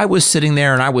 If I was sitting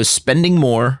there and I was spending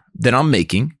more than I'm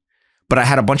making, but I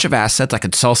had a bunch of assets, I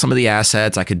could sell some of the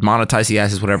assets, I could monetize the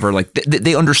assets, whatever. Like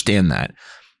they understand that.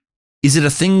 Is it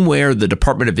a thing where the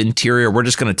Department of Interior, we're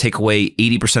just going to take away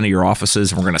 80% of your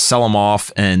offices and we're going to sell them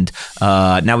off and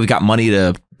now we've got money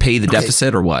to pay the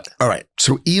deficit or what? All right.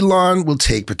 So Elon will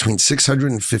take between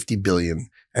 $650 billion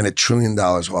and $1 trillion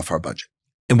off our budget.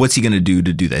 And what's he going to do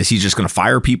that? Is he just going to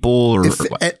fire people or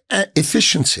what?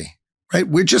 Efficiency, right?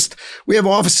 We have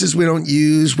offices we don't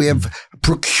use. We have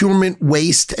procurement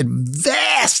waste at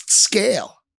vast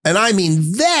scale. And I mean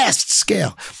vast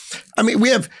scale. I mean, we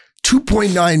have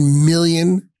 2.9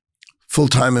 million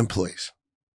full-time employees.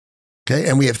 Okay.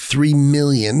 And we have 3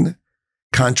 million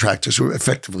contractors who are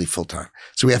effectively full-time.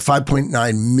 So we have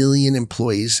 5.9 million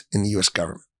employees in the US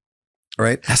government. All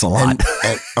right. That's a lot.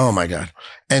 And oh my God.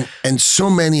 And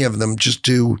so many of them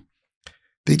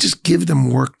they just give them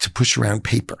work to push around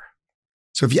paper.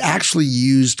 So if you actually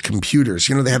used computers,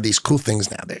 they have these cool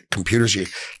things now. They're computers,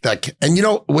 and you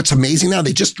know what's amazing now?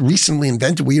 They just recently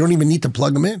invented where you don't even need to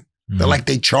plug them in. They're like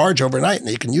they charge overnight and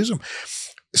you can use them.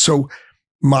 So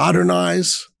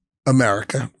modernize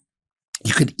America.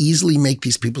 You could easily make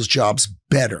these people's jobs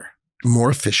better, more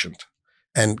efficient,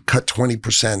 and cut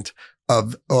 20%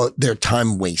 of their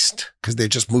time waste because they're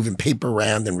just moving paper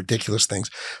around and ridiculous things.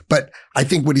 But I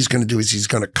think what he's going to do is he's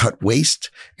going to cut waste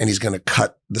and he's going to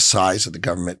cut the size of the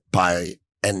government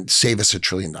and save us $1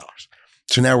 trillion.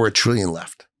 So now we're $1 trillion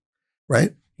left,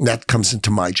 right? And that comes into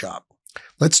my job.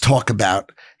 Let's talk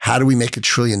about how do we make $1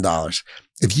 trillion?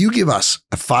 If you give us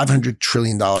a $500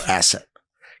 trillion asset,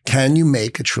 can you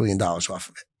make $1 trillion off of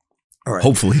it? All right.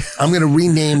 Hopefully. I'm going to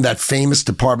rename that famous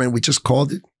department we just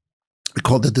called it We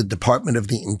called it the Department of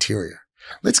the Interior.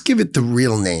 Let's give it the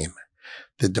real name.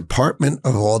 The Department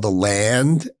of all the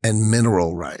Land and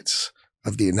Mineral Rights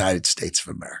of the United States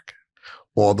of America.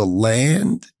 All the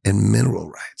land and mineral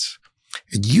rights.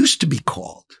 It used to be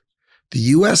called the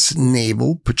U.S.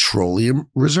 Naval Petroleum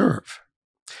Reserve.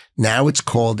 Now it's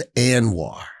called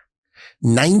ANWR.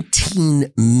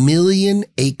 19 million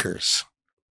acres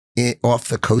off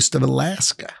the coast of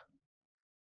Alaska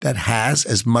that has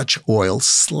as much oil,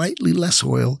 slightly less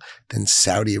oil than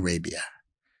Saudi Arabia.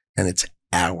 And it's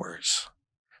ours.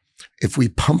 If we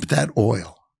pump that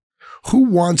oil, who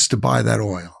wants to buy that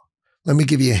oil? Let me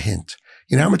give you a hint.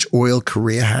 You know how much oil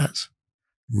Korea has?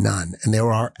 None. And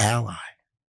they're our ally.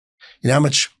 You know how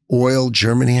much oil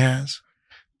Germany has?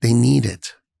 They need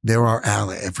it. They're our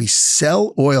ally. If we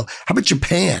sell oil, how about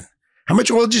Japan? How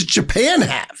much oil does Japan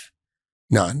have?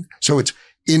 None. So it's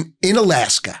in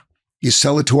Alaska. You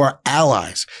sell it to our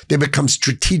allies. They become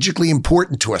strategically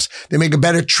important to us. They make a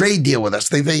better trade deal with us.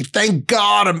 They thank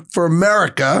God for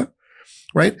America,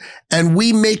 right? And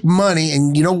we make money.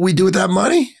 And you know what we do with that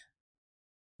money?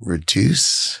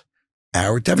 Reduce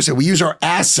our deficit. We use our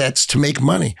assets to make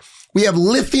money. We have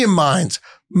lithium mines.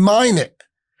 Mine it.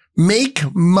 Make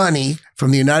money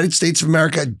from the United States of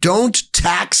America. Don't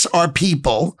tax our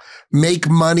people. Make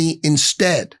money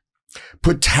instead.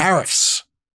 Put tariffs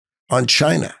on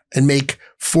China and make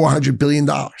 $400 billion.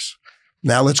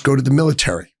 Now let's go to the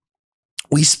military.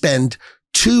 We spend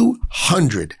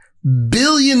 $200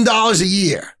 billion a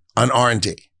year on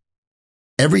R&D.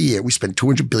 Every year we spend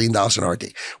 $200 billion on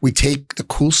R&D. We take the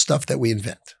cool stuff that we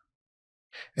invent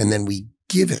and then we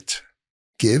give it.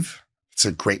 Give, it's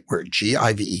a great word,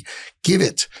 G-I-V-E. Give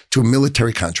it to a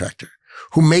military contractor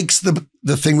who makes the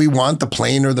thing we want, the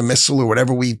plane or the missile or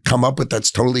whatever we come up with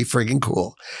that's totally friggin'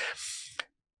 cool.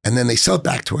 And then they sell it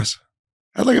back to us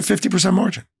at like a 50%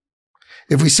 margin.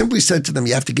 If we simply said to them,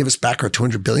 you have to give us back our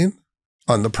 $200 billion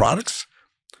on the products.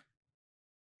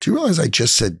 Do you realize I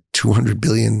just said $200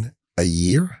 billion a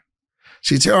year?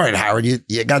 So you'd say, all right, Howard,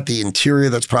 you got the interior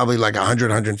that's probably like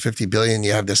 150 billion.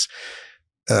 You have this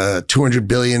 200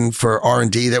 billion for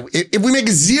R&D that if we make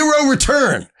a zero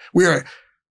return, we're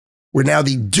now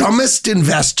the dumbest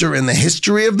investor in the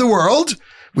history of the world.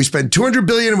 We spend 200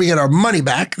 billion and we get our money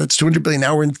back. That's 200 billion.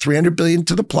 Now we're in 300 billion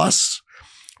to the plus,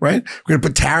 right? We're going to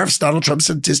put tariffs. Donald Trump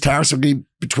said his tariffs will be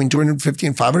between 250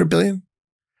 and 500 billion,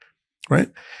 right?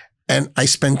 And I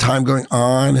spend time going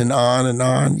on and on and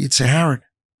on. You'd say, Howard,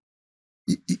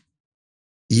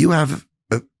 you have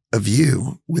a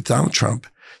view with Donald Trump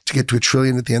to get to $1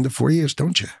 trillion at the end of 4 years,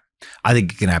 don't you? I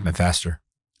think it can happen faster.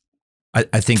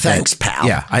 I think thanks, pal.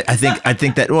 Yeah, I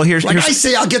think that. Well, here's I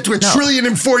say I'll get to $1 trillion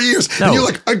in 4 years, and you're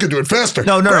like, I could do it faster.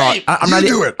 No. Great, I'm not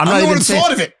do it. I'm not even saying,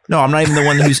 thought of it. No, I'm not even the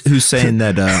one who's saying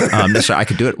that. I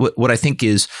could do it. What I think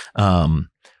is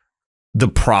the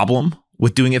problem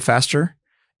with doing it faster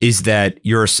is that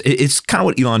it's kind of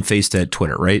what Elon faced at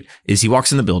Twitter, right? Is he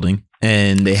walks in the building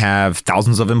and they have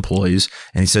thousands of employees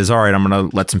and he says, all right, I'm going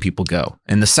to let some people go.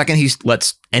 And the second he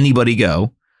lets anybody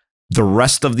go, the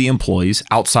rest of the employees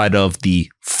outside of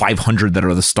the 500 that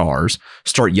are the stars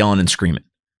start yelling and screaming.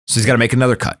 So he's got to make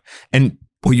another cut. And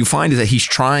what you find is that he's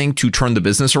trying to turn the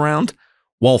business around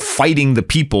while fighting the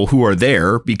people who are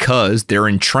there because they're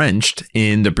entrenched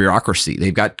in the bureaucracy.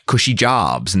 They've got cushy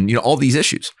jobs and all these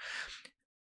issues.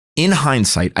 In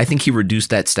hindsight, I think he reduced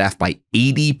that staff by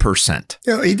 80%.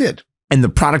 Yeah, he did. And the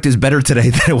product is better today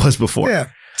than it was before. Yeah,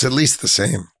 it's at least the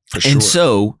same, for sure. And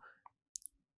so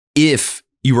if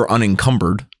you were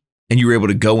unencumbered and you were able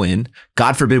to go in,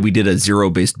 God forbid we did a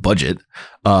zero-based budget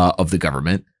of the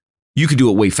government, you could do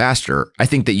it way faster. I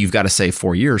think that you've got to say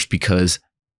 4 years because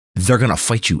they're going to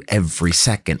fight you every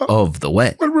second of the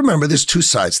way. Well, remember, there's two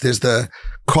sides. There's the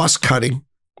cost cutting,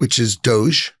 which is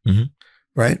Doge. Mm-hmm.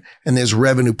 Right. And there's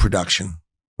revenue production,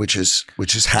 which is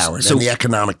Howard and the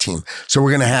economic team. So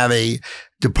we're going to have a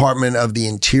Department of the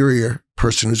Interior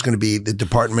person who's going to be the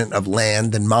Department of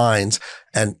Land and Mines.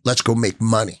 And let's go make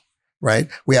money. Right.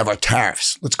 We have our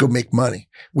tariffs. Let's go make money.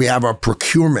 We have our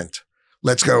procurement.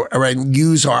 Let's go and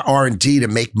use our R&D to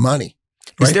make money.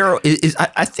 Right?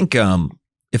 I think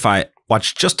if I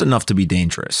watch just enough to be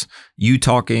dangerous, you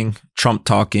talking, Trump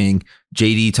talking,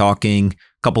 JD talking,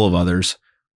 a couple of others.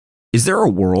 Is there a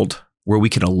world where we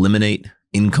can eliminate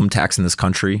income tax in this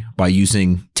country by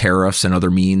using tariffs and other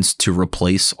means to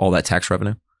replace all that tax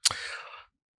revenue?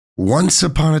 Once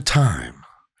upon a time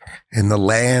in the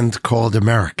land called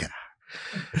America.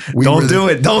 Don't do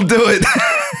it.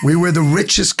 We were the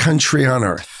richest country on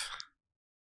earth,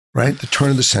 right? The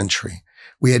turn of the century.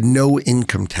 We had no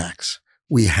income tax.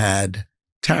 We had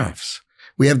tariffs.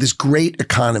 We have this great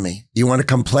economy. You want to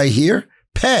come play here?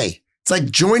 Pay. It's It's like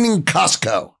joining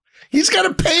Costco. He's got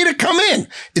to pay to come in.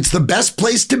 It's the best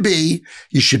place to be.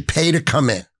 You should pay to come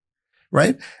in,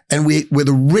 right? And we're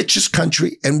the richest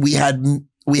country, and we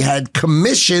had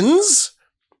commissions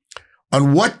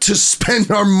on what to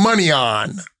spend our money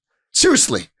on.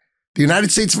 Seriously. The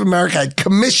United States of America had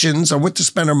commissions on what to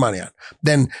spend our money on.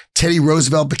 Then Teddy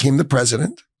Roosevelt became the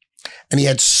president, and he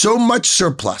had so much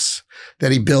surplus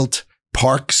that he built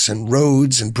parks and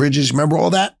roads and bridges. Remember all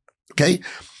that? Okay.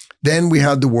 Then we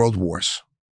had the world wars,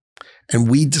 and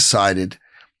we decided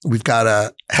we've got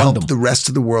to help the rest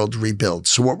of the world rebuild.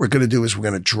 So what we're going to do is we're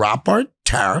going to drop our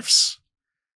tariffs.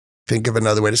 Think of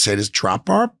another way to say it is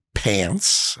drop our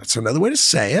pants. That's another way to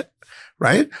say it,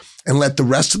 right? And let the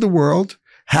rest of the world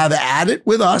have at it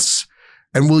with us,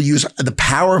 and we'll use the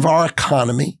power of our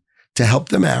economy to help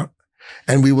them out.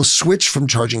 And we will switch from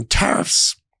charging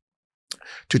tariffs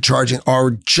to charging our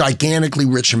gigantically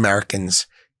rich Americans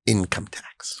income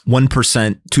tax.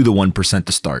 1% to the 1%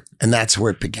 to start. And that's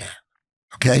where it began.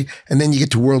 Okay. And then you get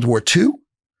to World War II,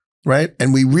 right?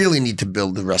 And we really need to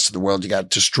build the rest of the world. You got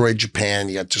destroyed Japan.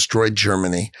 You got destroyed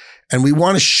Germany. And we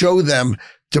want to show them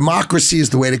democracy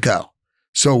is the way to go.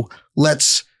 So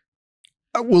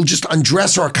we'll just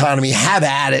undress our economy, have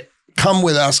at it, come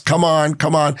with us, come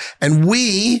on. And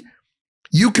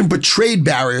you can put trade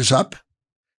barriers up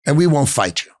and we won't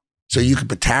fight you. So you can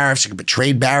put tariffs, you can put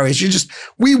trade barriers.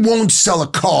 We won't sell a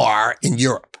car in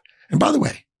Europe. And by the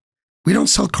way, we don't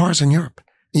sell cars in Europe.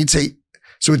 And you'd say,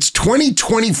 so it's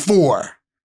 2024.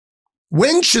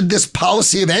 When should this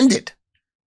policy have ended?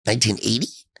 1980?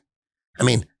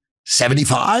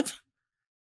 75?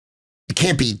 It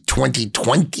can't be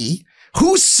 2020.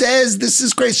 Who says this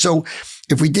is great? So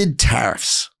if we did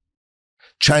tariffs,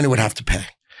 China would have to pay,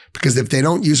 because if they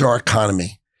don't use our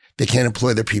economy, they can't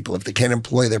employ their people. If they can't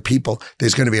employ their people,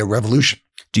 there's going to be a revolution.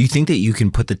 Do you think that you can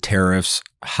put the tariffs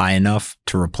high enough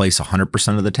to replace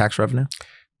 100% of the tax revenue?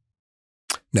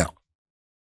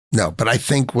 No, but I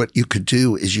think what you could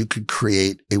do is you could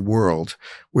create a world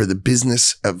where the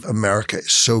business of America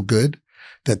is so good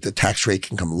that the tax rate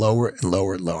can come lower and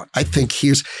lower and lower. I think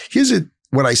here's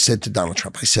what I said to Donald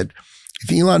Trump. I said,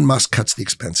 if Elon Musk cuts the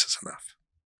expenses enough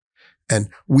and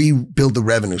we build the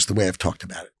revenues the way I've talked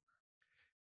about it,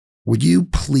 would you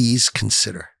please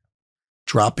consider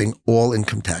dropping all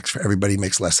income tax for everybody who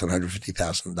makes less than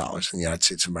 $150,000 in the United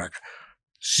States of America?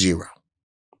 Zero.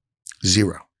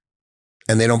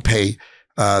 And they don't pay,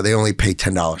 they only pay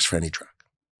 $10 for any drug,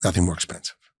 nothing more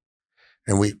expensive.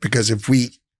 Because if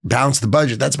we balance the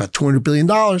budget, that's about $200 billion.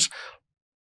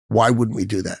 Why wouldn't we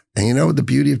do that? And you know what the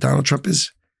beauty of Donald Trump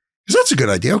is that's a good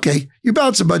idea. Okay, you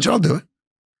balance the budget, I'll do it.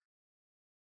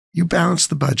 You balance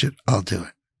the budget, I'll do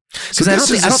it. Because I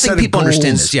don't think people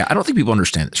understand this. Yeah, I don't think people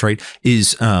understand this, right?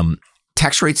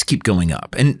 Tax rates keep going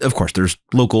up. And of course, there's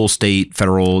local, state,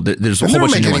 federal, there's a whole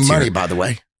bunch of nuance money, here. by the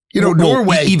way.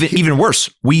 Norway. Even worse,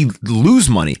 we lose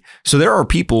money. So there are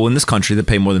people in this country that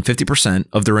pay more than 50%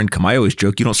 of their income. I always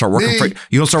joke, you don't start working for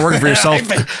yourself.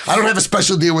 I don't have a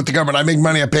special deal with the government. I make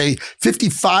money. I pay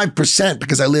 55%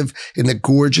 because I live in the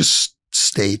gorgeous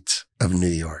state of New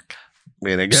York.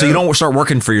 So you don't start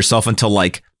working for yourself until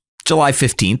like July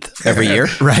 15th every year,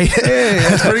 right? Hey,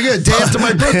 that's pretty good. Day after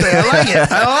my birthday.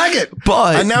 I like it.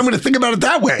 But now I'm going to think about it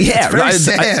that way. Yeah, it's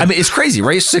sad. it's crazy,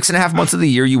 right? 6.5 months of the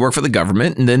year you work for the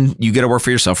government, and then you get to work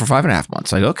for yourself for 5.5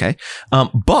 months. Like, okay.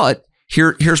 But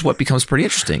here's what becomes pretty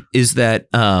interesting is that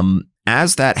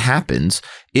as that happens,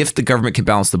 if the government can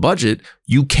balance the budget,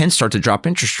 you can start to drop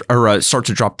interest or start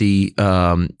to drop the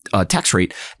tax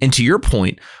rate. And to your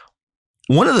point,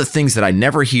 one of the things that I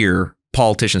never hear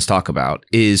politicians talk about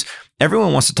is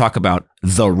everyone wants to talk about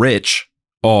the rich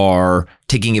are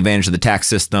taking advantage of the tax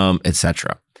system,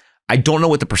 etc. I don't know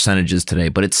what the percentage is today,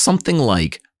 but it's something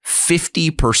like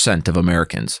 50% of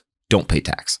Americans don't pay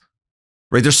tax.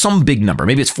 Right? There's some big number.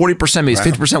 Maybe it's 40%, maybe it's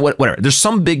 50%, whatever. There's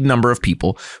some big number of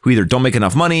people who either don't make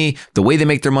enough money, the way they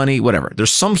make their money, whatever.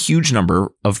 There's some huge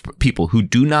number of people who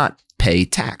do not pay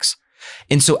tax.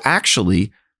 And so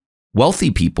actually,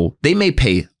 wealthy people, they may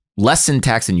pay less in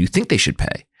tax than you think they should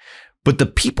pay. But the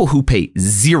people who pay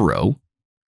zero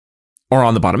are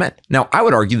on the bottom end. Now, I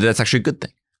would argue that that's actually a good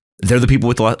thing. They're the people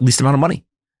with the least amount of money,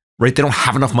 right? They don't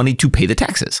have enough money to pay the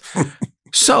taxes.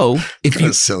 So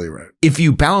if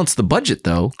you balance the budget,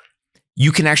 though,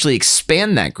 you can actually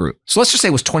expand that group. So let's just say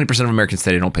it was 20% of Americans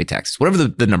today don't pay taxes, whatever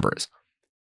the number is.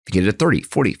 If you get it at 30,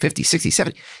 40, 50, 60,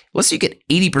 70, let's say you get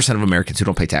 80% of Americans who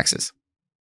don't pay taxes.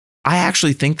 I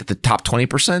actually think that the top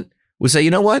 20% would say,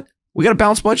 you know what? We got a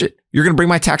balanced budget. You're going to bring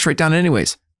my tax rate down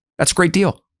anyways. That's a great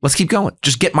deal. Let's keep going.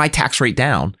 Just get my tax rate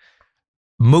down.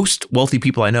 Most wealthy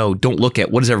people I know don't look at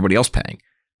what is everybody else paying.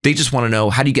 They just want to know,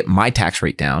 how do you get my tax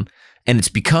rate down? And it's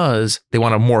because they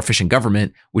want a more efficient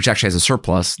government, which actually has a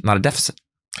surplus, not a deficit.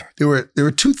 There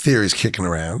were two theories kicking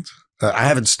around. I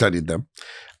haven't studied them.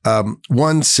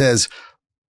 One says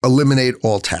eliminate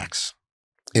all tax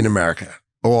in America,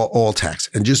 all tax,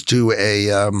 and just do a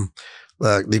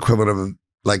the equivalent of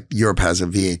like Europe has a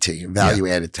VAT, value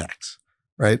added tax,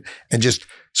 right? And just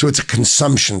so it's a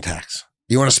consumption tax.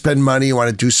 You want to spend money, you want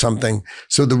to do something.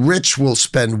 So the rich will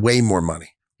spend way more money.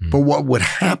 But what would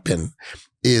happen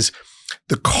is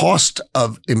the cost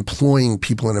of employing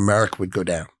people in America would go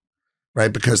down,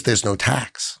 right? Because there's no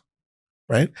tax,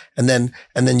 right? And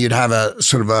then you'd have a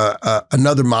sort of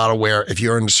another model where if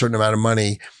you earn a certain amount of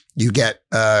money, you get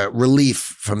relief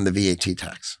from the VAT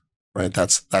tax, right?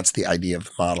 That's the idea of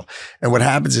the model. And what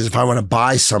happens is if I want to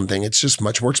buy something, it's just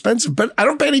much more expensive, but I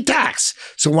don't pay any tax.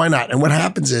 So why not? And what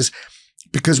happens is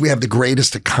because we have the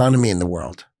greatest economy in the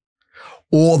world,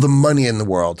 all the money in the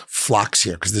world flocks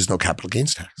here because there's no capital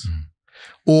gains tax.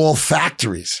 All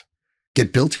factories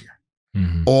get built here.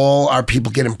 All our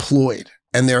people get employed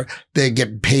and they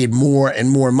get paid more and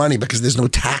more money because there's no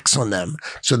tax on them.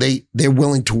 So they're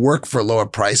willing to work for a lower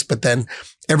price, but then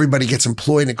everybody gets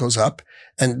employed and it goes up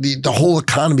and the whole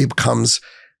economy becomes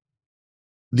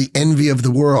the envy of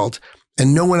the world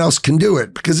and no one else can do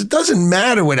it because it doesn't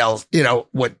matter what else,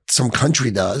 what some country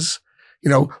does,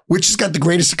 which has got the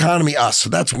greatest economy, us. So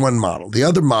that's one model. The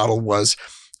other model was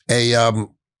a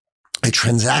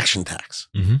transaction tax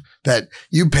that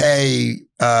you pay,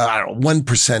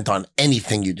 1% on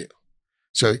anything you do.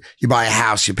 So you buy a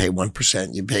house, you pay 1%,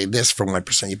 you pay this for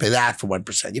 1%, you pay that for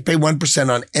 1%, you pay 1%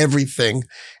 on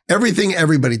everything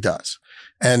everybody does.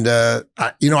 And,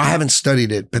 I haven't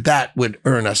studied it, but that would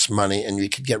earn us money and we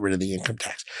could get rid of the income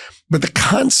tax. But the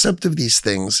concept of these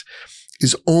things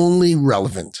is only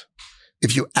relevant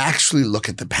if you actually look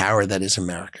at the power that is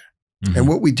America. And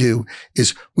what we do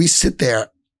is we sit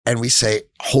there and we say,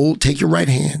 take your right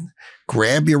hand,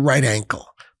 grab your right ankle,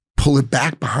 pull it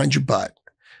back behind your butt,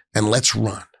 and let's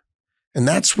run. And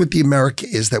that's what the America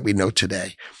is that we know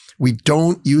today. We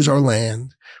don't use our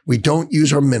land. We don't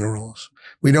use our minerals.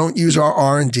 We don't use our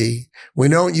R&D. We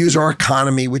don't use our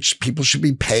economy, which people should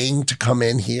be paying to come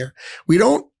in here. We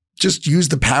don't just use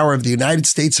the power of the United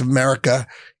States of America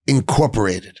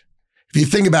Incorporated. If you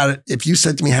think about it, if you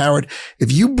said to me, Howard,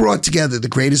 if you brought together the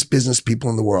greatest business people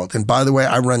in the world, and by the way,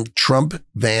 I run Trump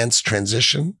Vance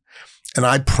transition, and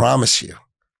I promise you,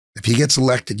 if he gets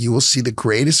elected, you will see the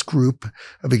greatest group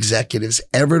of executives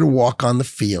ever to walk on the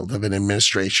field of an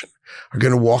administration are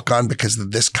going to walk on because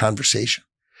of this conversation.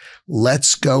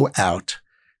 Let's go out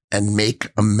and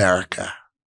make America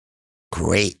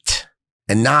great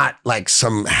and not like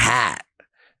some hat.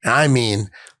 I mean,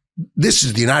 this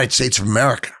is the United States of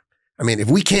America. I mean,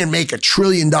 if we can't make $1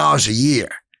 trillion a year,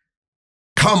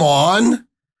 come on,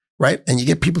 right? And you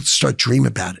get people to start dreaming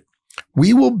about it.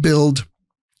 We will build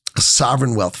a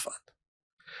sovereign wealth fund.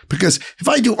 Because if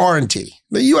I do R&D,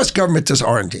 the US government does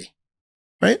R&D,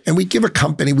 right? And we give a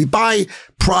company, we buy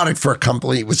product for a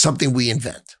company with something we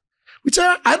invent. We'd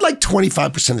say, I'd like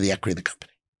 25% of the equity of the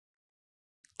company.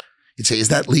 You'd say, is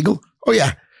that legal? Oh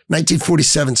yeah,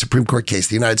 1947 Supreme Court case,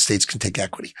 the United States can take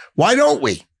equity. Why don't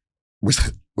we?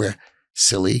 We're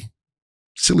silly.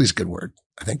 Silly is a good word,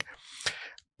 I think.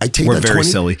 We're very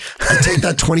silly. I take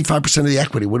that 25% of the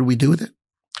equity. What do we do with it?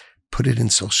 Put it in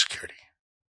Social Security.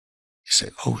 You say,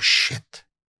 oh shit.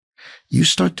 You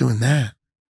start doing that,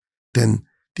 then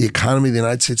the economy of the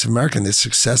United States of America and the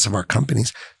success of our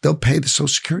companies, they'll pay the Social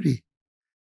Security,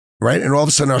 right? And all of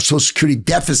a sudden our Social Security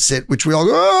deficit, which we all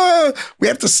go, we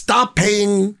have to stop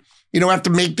paying, we have to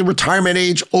make the retirement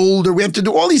age older. We have to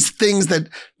do all these things that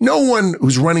no one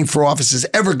who's running for office is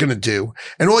ever going to do.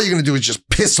 And all you're going to do is just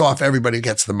piss off everybody who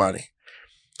gets the money.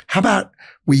 How about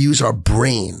we use our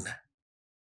brain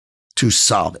to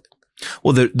solve it?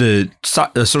 Well, the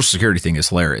Social Security thing is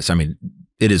hilarious. I mean,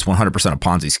 it is 100% a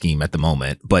Ponzi scheme at the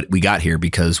moment, but we got here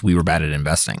because we were bad at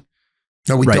investing.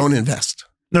 No, we don't invest.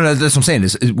 No, that's what I'm saying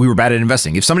is we were bad at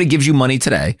investing. If somebody gives you money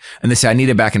today and they say, I need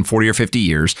it back in 40 or 50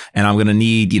 years and I'm going to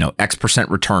need, X%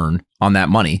 return on that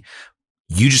money,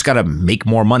 you just got to make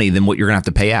more money than what you're going to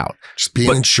have to pay out. Just be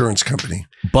an insurance company.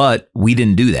 But we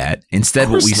didn't do that. Instead,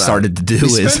 what we started to do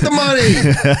is spend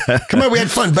the money. Come on, we had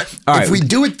fun. But if we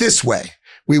do it this way,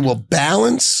 we will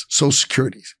balance Social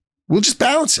Securities. We'll just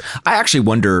balance it. I actually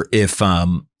wonder if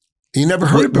you never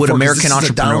heard it before. Would American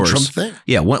entrepreneurs? Donald Trump thing.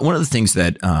 Yeah, one of the things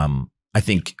that I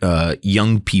think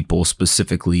young people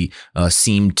specifically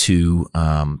seem to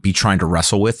be trying to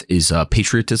wrestle with is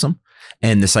patriotism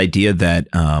and this idea that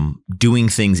doing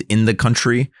things in the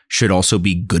country should also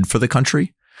be good for the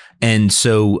country. And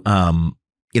so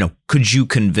could you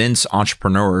convince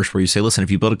entrepreneurs where you say, listen,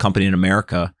 if you build a company in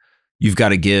America, you've got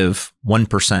to give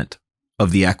 1%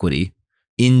 of the equity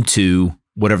into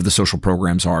whatever the social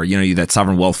programs are, that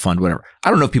sovereign wealth fund, whatever. I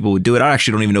don't know if people would do it. I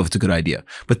actually don't even know if it's a good idea.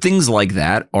 But things like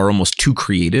that are almost too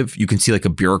creative. You can see like a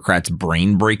bureaucrat's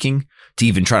brain breaking to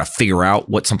even try to figure out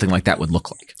what something like that would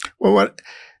look like. Well,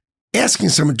 asking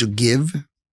someone to give,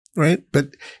 right?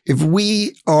 But if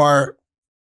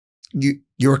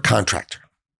you're a contractor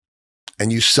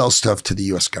and you sell stuff to the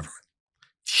U.S. government,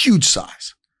 huge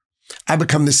size. I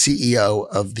become the CEO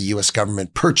of the U.S.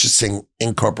 government purchasing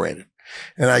incorporated.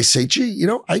 And I say, gee,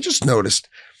 I just noticed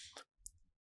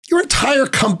your entire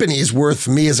company is worth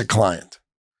me as a client.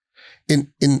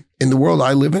 In the world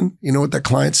I live in, you know what that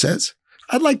client says?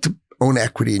 I'd like to own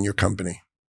equity in your company,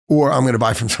 or I'm going to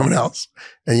buy from someone else.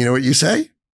 And you know what you say?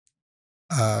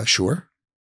 Sure.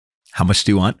 How much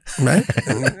do you want? Right?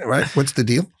 Right. What's the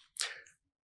deal?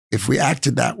 If we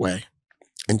acted that way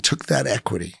and took that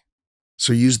equity,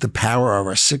 so use the power of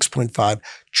our $6.5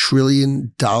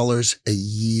 trillion a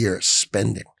year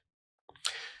spending,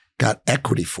 got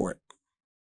equity for it,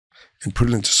 and put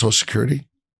it into Social Security,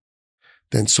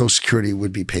 then Social Security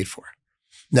would be paid for.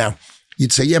 Now,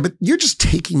 you'd say, yeah, but you're just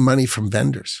taking money from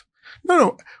vendors.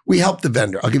 No, we help the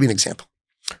vendor. I'll give you an example.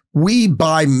 We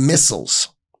buy missiles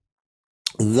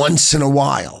once in a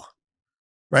while,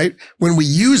 right? When we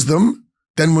use them,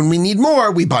 then when we need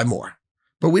more, we buy more.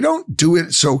 But we don't do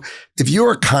it. So if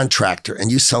you're a contractor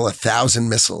and you sell 1,000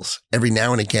 missiles every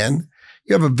now and again,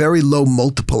 you have a very low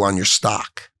multiple on your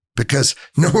stock because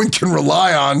no one can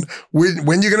rely on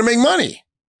when you're going to make money.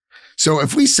 So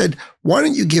if we said, why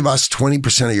don't you give us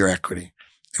 20% of your equity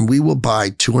and we will buy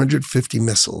 250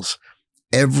 missiles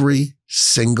every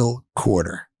single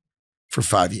quarter for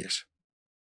 5 years,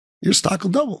 your stock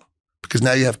will double because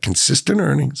now you have consistent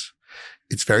earnings.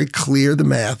 It's very clear the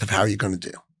math of how you're going to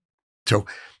do. So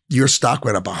your stock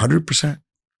went up 100%.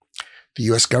 The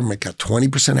U.S. government got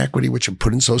 20% equity, which are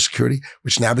put in Social Security,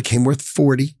 which now became worth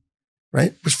 40,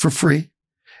 right? It was for free.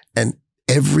 And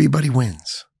everybody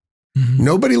wins. Mm-hmm.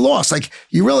 Nobody lost. Like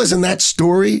you realize in that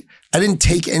story, I didn't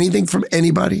take anything from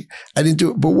anybody. I didn't do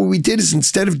it. But what we did is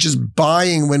instead of just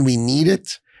buying when we need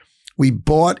it, we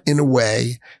bought in a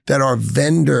way that our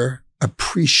vendor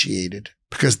appreciated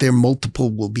because their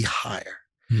multiple will be higher.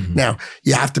 Mm-hmm. Now,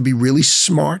 you have to be really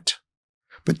smart.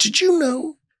 But did you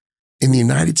know in the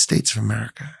United States of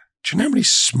America, do you know how many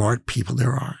smart people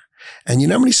there are? And you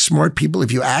know how many smart people,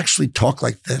 if you actually talk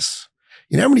like this,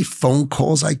 you know how many phone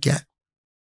calls I get,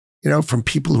 from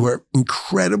people who are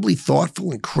incredibly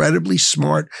thoughtful, incredibly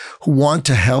smart, who want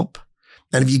to help.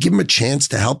 And if you give them a chance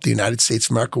to help the United States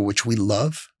of America, which we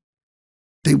love,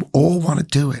 they all want to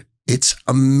do it. It's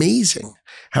amazing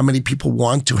how many people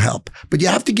want to help, but you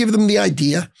have to give them the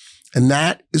idea. And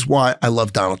that is why I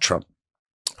love Donald Trump.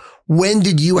 When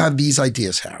did you have these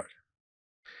ideas, Howard?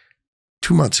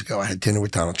 2 months ago, I had dinner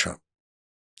with Donald Trump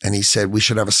and he said, we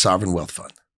should have a sovereign wealth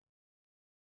fund.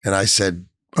 And I said,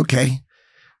 okay,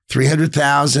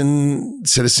 300,000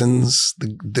 citizens,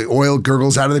 the oil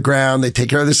gurgles out of the ground. They take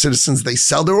care of their citizens. They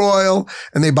sell their oil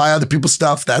and they buy other people's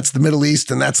stuff. That's the Middle East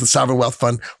and that's the sovereign wealth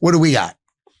fund. What do we got?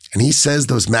 And he says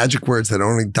those magic words that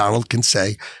only Donald can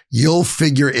say, you'll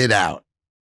figure it out.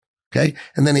 Okay.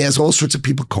 And then he has all sorts of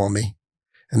people call me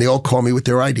and they all call me with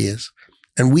their ideas.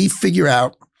 And we figure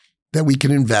out that we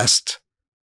can invest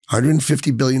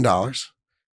 $150 billion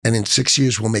and in 6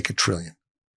 years, we'll make $1 trillion.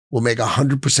 We'll make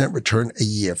 100% return a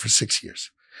year for 6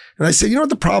 years. And I said, you know what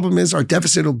the problem is? Our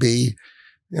deficit will be,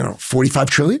 45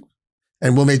 trillion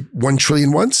and we'll make 1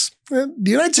 trillion once. The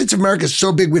United States of America is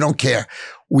so big, we don't care.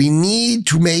 We need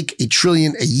to make $1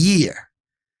 trillion a year.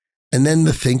 And then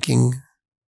the thinking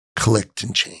clicked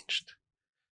and changed.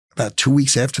 About 2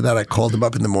 weeks after that, I called him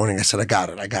up in the morning. I said, I got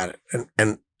it.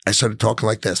 And I started talking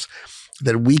like this,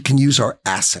 that we can use our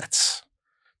assets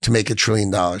to make $1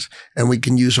 trillion. And we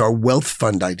can use our wealth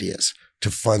fund ideas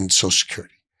to fund Social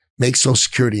Security. Make Social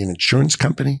Security an insurance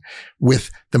company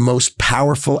with the most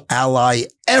powerful ally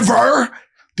ever,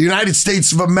 the United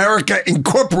States of America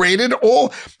Incorporated.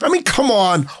 Come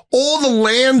on, all the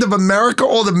land of America,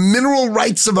 all the mineral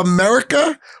rights of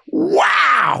America.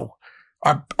 Wow.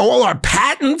 All our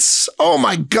patents. Oh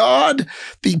my God.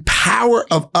 The power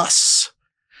of us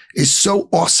is so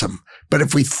awesome. But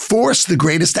if we force the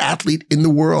greatest athlete in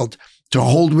the world to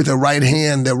hold with their right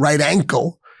hand, their right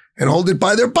ankle, and hold it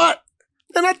by their butt,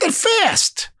 they're not that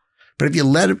fast. But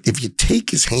if you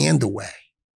take his hand away,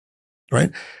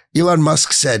 right? Elon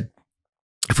Musk said,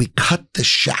 if we cut the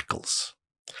shackles.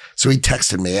 So he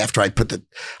texted me after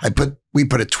we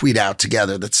put a tweet out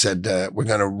together that said, we're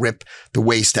going to rip the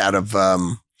waste out of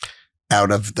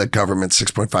out of the government,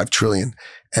 6.5 trillion.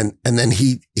 And then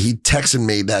he texted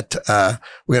me that,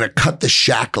 we're going to cut the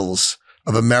shackles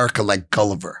of America like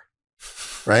Gulliver.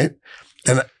 Right.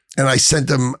 And I sent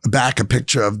him back a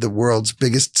picture of the world's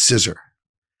biggest scissor.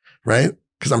 Right.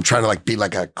 Cause I'm trying to like be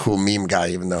like a cool meme guy,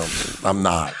 even though I'm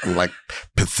not. I'm like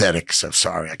pathetic. So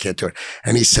sorry, I can't do it.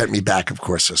 And he sent me back, of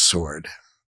course, a sword,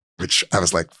 which I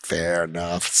was like, fair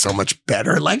enough. So much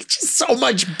better. Like just so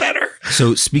much better.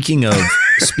 So speaking of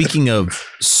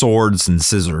swords and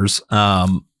scissors,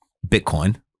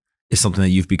 Bitcoin is something that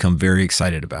you've become very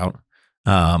excited about.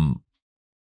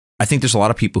 I think there's a lot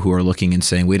of people who are looking and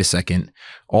saying, wait a second,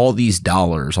 all these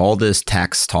dollars, all this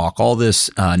tax talk, all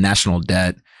this national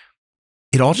debt,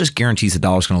 it all just guarantees the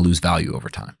dollar is going to lose value over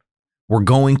time. We're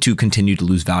going to continue to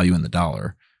lose value in the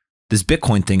dollar. This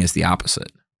Bitcoin thing is the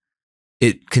opposite.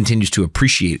 It continues to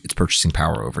appreciate its purchasing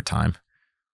power over time.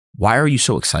 Why are you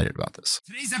so excited about this?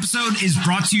 Today's episode is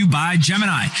brought to you by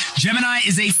Gemini. Gemini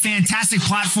is a fantastic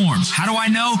platform. How do I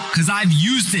know? Because I've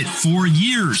used it for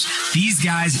years. These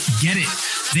guys get it.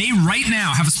 They right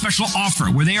now have a special offer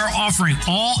where they are offering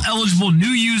all eligible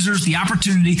new users the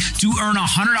opportunity to earn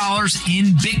 $100 in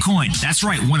Bitcoin. That's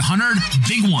right, 100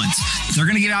 big ones. They're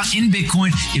going to give out in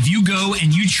Bitcoin if you go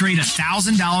and you trade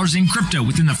 $1,000 in crypto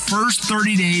within the first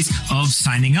 30 days of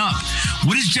signing up.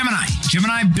 What is Gemini?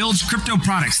 Gemini builds crypto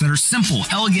products that are simple,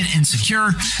 elegant, and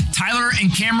secure. Tyler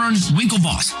and Cameron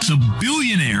Winklevoss, the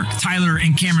billionaire Tyler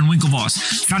and Cameron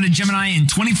Winklevoss, founded Gemini in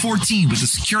 2014 with a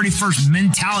security-first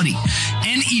mentality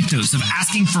and ethos of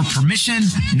asking for permission,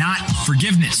 not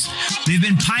forgiveness. They've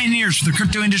been pioneers for the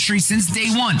crypto industry since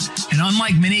day one, and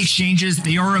unlike many exchanges,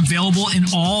 they are available in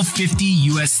all 50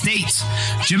 U.S. states.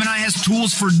 Gemini has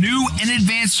tools for new and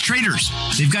advanced traders.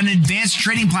 They've got an advanced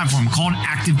trading platform called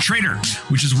Active Trader,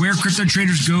 which is where crypto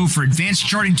traders go for advanced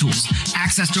charting tools,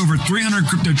 access to over 300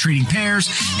 crypto trading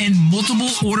pairs, and multiple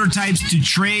order types to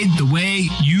trade the way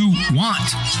you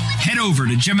want. Head over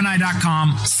to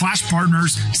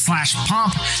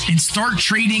Gemini.com/partners/pomp and start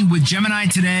trading with Gemini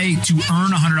today to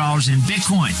earn $100 in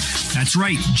Bitcoin. That's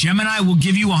right. Gemini will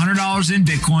give you $100 in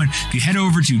Bitcoin if you head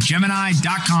over to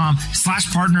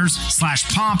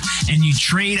Gemini.com/partners/pomp and you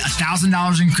trade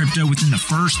 $1,000 in crypto within the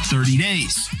first 30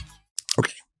 days.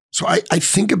 Okay. So I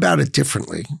think about it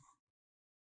differently,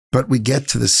 but we get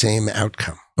to the same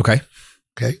outcome. Okay.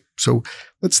 Okay. So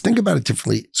let's think about it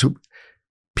differently. So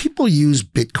people use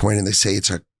Bitcoin and they say it's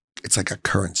like a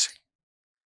currency.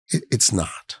 It's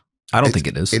not. I don't think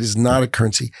it is. It is not a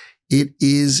currency. It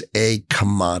is a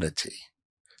commodity,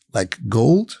 like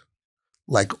gold,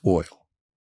 like oil,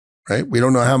 right? We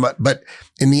don't know how much, but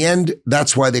in the end,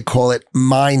 that's why they call it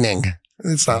mining.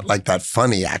 It's not like that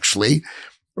funny, actually,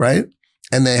 right?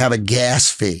 And they have a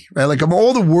gas fee, right? Like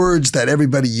all the words that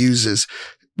everybody uses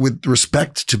with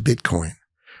respect to Bitcoin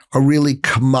are really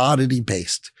commodity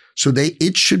based. So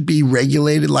it should be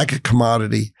regulated like a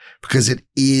commodity because it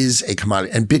is a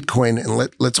commodity. And Bitcoin, and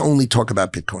let's only talk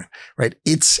about Bitcoin, right?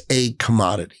 It's a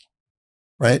commodity,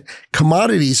 right?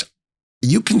 Commodities,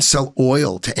 you can sell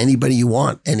oil to anybody you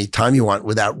want, anytime you want,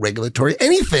 without regulatory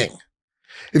anything.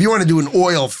 If you want to do an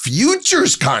oil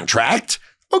futures contract,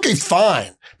 okay,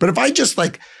 fine. But if I just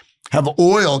like have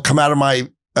oil come out of my,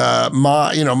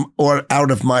 or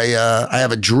out of my, I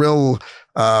have a drill,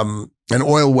 an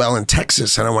oil well in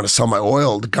Texas and I want to sell my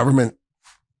oil, the government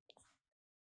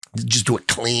just do it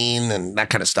clean and that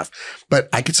kind of stuff. But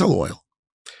I could sell oil.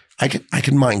 I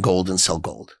can mine gold and sell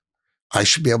gold. I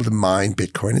should be able to mine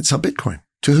Bitcoin and sell Bitcoin.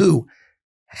 To who?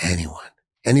 Anyone.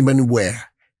 Anyone where?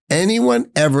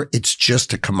 Anyone ever. It's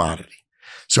just a commodity.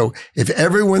 So if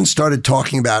everyone started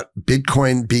talking about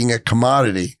Bitcoin being a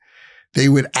commodity, they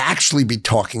would actually be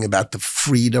talking about the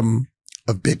freedom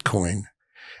of Bitcoin.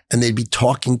 And they'd be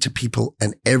talking to people,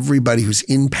 and everybody who's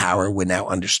in power would now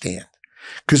understand.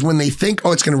 Because when they think,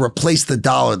 oh, it's going to replace the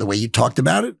dollar the way you talked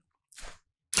about it.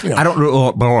 You know. I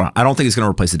don't think it's going to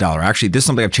replace the dollar. Actually, this is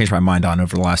something I've changed my mind on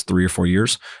over the last 3 or 4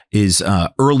 years is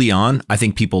early on, I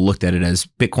think people looked at it as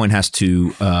Bitcoin has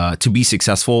to be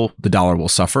successful, the dollar will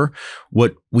suffer.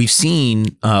 What we've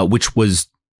seen, which was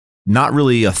not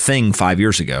really a thing 5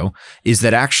 years ago, is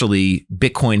that actually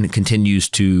Bitcoin continues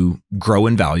to grow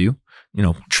in value.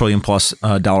 $1 trillion+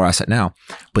 dollar asset now,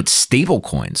 but stable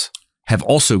coins have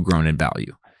also grown in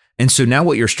value. And so now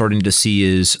what you're starting to see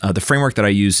is the framework that I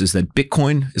use is that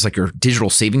Bitcoin is like your digital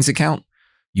savings account.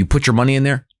 You put your money in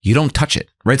there, you don't touch it,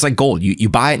 right? It's like gold. You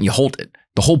buy it and you hold it.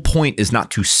 The whole point is not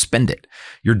to spend it.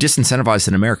 You're disincentivized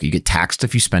in America. You get taxed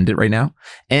if you spend it right now,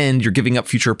 and you're giving up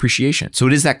future appreciation. So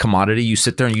it is that commodity. You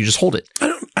sit there and you just hold it.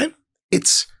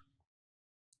 It's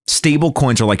stable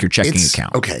coins are like your checking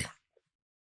account. Okay.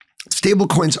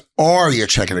 Stablecoins are your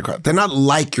checking account. They're not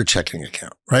like your checking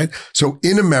account, right? So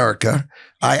in America,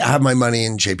 I have my money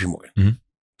in JP Morgan. Mm-hmm.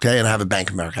 Okay. And I have a Bank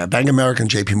of America. I have Bank of America and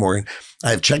JP Morgan.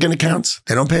 I have checking accounts.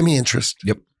 They don't pay me interest.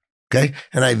 Yep. Okay.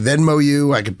 And I Venmo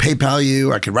you. I could PayPal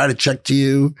you. I could write a check to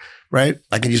you, right?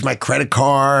 I can use my credit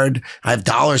card. I have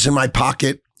dollars in my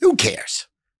pocket. Who cares?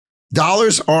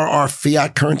 Dollars are our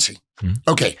fiat currency. Mm-hmm.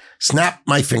 Okay. Snap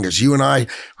my fingers. You and I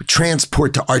would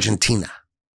transport to Argentina.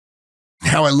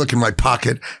 Now I look in my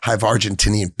pocket. I have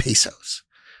Argentinian pesos.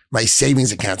 My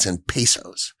savings account's in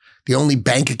pesos. The only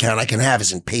bank account I can have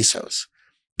is in pesos.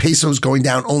 Pesos going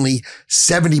down only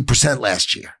 70%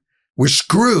 last year. We're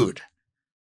screwed.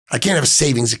 I can't have a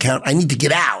savings account. I need to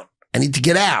get out.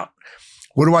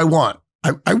 What do I want?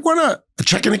 I want a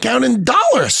checking account in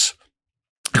dollars.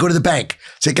 I go to the bank.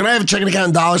 Say, can I have a checking account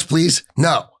in dollars, please?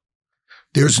 No.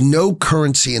 There's no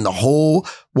currency in the whole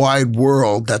wide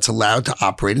world that's allowed to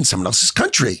operate in someone else's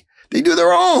country. They do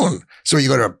their own. So you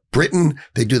go to Britain,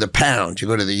 they do the pound. You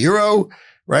go to the euro,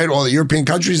 right? All the European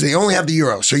countries, they only have the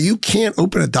euro. So you can't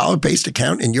open a dollar-based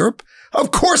account in Europe?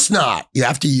 Of course not. You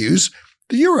have to use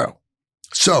the euro.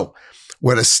 So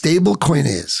what a stable coin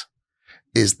is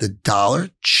the dollar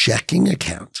checking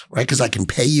account, right? Because I can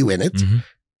pay you in it,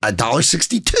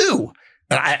 $1.62.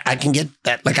 And I can get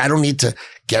that. Like, I don't need to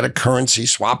get a currency,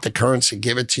 swap the currency,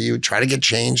 give it to you, try to get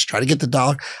change, try to get the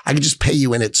dollar. I can just pay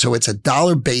you in it. So it's a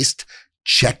dollar-based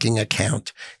checking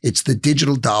account. It's the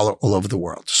digital dollar all over the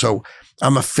world. So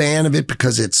I'm a fan of it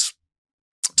because it's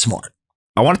smart.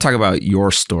 I want to talk about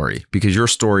your story because your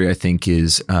story, I think,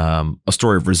 is a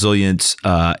story of resilience.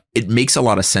 It makes a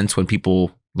lot of sense when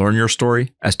people learn your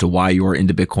story as to why you're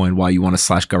into Bitcoin, why you want to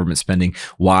slash government spending,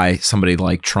 why somebody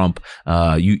like Trump,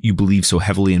 you believe so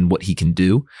heavily in what he can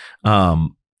do.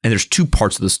 And there's two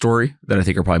parts of the story that I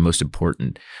think are probably most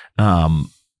important.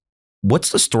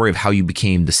 What's the story of how you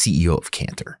became the CEO of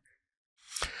Cantor?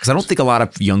 Because I don't think a lot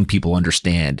of young people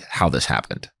understand how this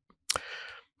happened.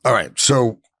 All right.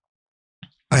 So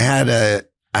I had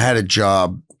a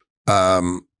job.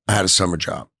 I had a summer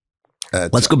job.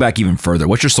 Let's go back even further.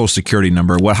 What's your social security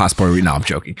number? What hospital are you? No, I'm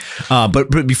joking.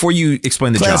 But before you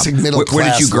explain the classic job, middle where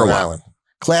class did you grow Long up? Island.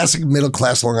 Classic middle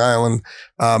class Long Island.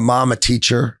 Mom, a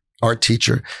teacher, art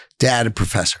teacher. Dad, a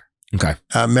professor. Okay.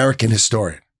 American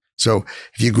historian. So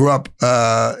if you grew up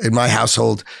in my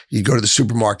household, you go to the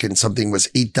supermarket and something was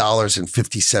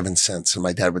 $8.57. And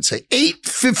my dad would say,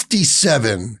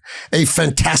 $8.57, a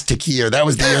fantastic year. That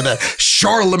was the year that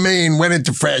Charlemagne went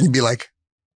into France. And you'd be like,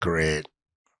 great.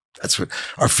 That's what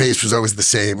our face was always the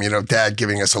same, dad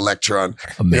giving us a lecture on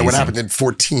what happened in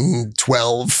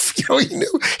 1412.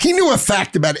 He knew a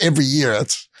fact about every year.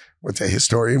 That's what a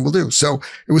historian will do. So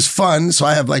it was fun. So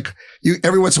I have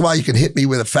every once in a while you can hit me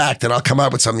with a fact and I'll come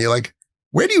up with something. You're like,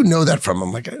 where do you know that from?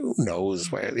 I'm like, who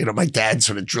knows? My dad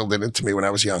sort of drilled it into me when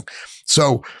I was young.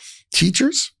 So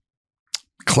teachers,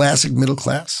 classic middle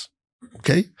class.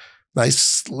 Okay.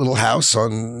 Nice little house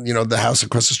on, the house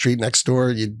across the street next door.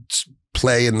 You'd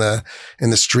play in the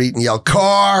street and yell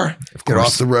car, get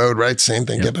off the road, right? Same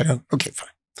thing. Yep. Get back on. Okay, fine.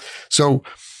 So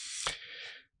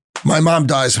my mom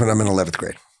dies when I'm in 11th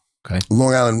grade. Okay.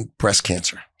 Long Island breast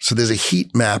cancer. So there's a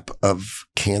heat map of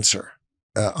cancer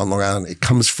on Long Island. It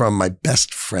comes from my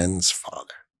best friend's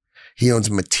father. He owns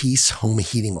Matisse Home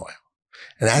Heating Oil.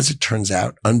 And as it turns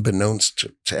out, unbeknownst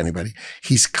to anybody,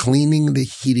 he's cleaning the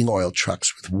heating oil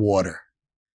trucks with water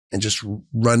and just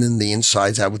running the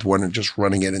insides out with water and just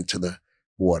running it into the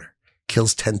water.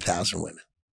 Kills 10,000 women.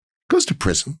 Goes to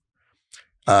prison.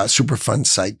 Super fun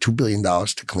site, $2 billion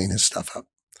to clean his stuff up.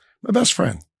 My best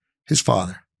friend, his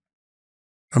father.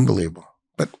 Unbelievable.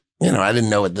 But, I didn't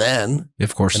know it then.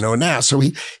 Of course. I know it now. So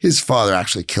his father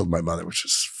actually killed my mother, which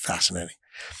is fascinating.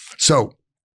 So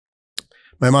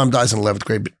my mom dies in 11th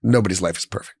grade, but nobody's life is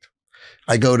perfect.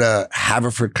 I go to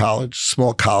Haverford College,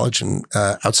 small college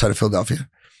outside of Philadelphia.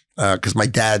 Because my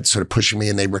dad's sort of pushing me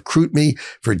and they recruit me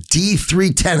for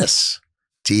D3 tennis.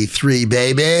 D3,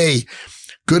 baby.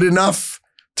 Good enough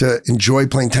to enjoy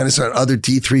playing tennis on other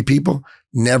D3 people.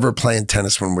 Never playing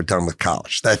tennis when we're done with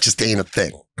college. That just ain't a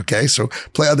thing. Okay. So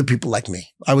play other people like me.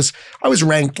 I was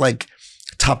ranked like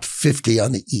top 50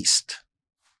 on the East.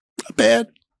 Not bad,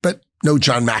 but no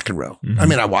John McEnroe. Mm-hmm. I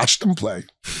mean, I watched him play.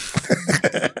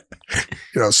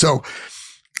 So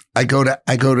I go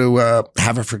to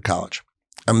Haverford College.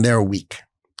 I'm there a week.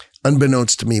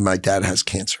 Unbeknownst to me, my dad has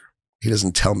cancer. He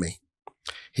doesn't tell me.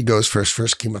 He goes for his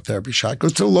first chemotherapy shot,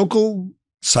 goes to a local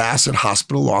Syosset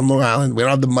hospital on Long Island. We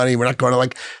don't have the money. We're not going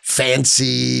to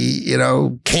fancy,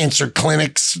 cancer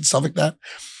clinics and stuff like that.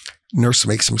 Nurse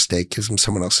makes a mistake, gives him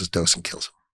someone else's dose and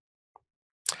kills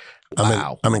him.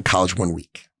 Wow. I'm in college 1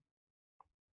 week.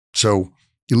 So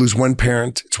you lose one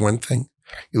parent, it's one thing.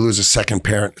 You lose a second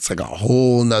parent, it's like a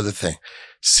whole nother thing.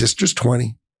 Sister's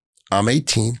 20, I'm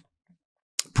 18,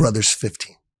 brother's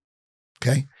 15.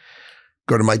 Okay?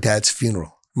 Go to my dad's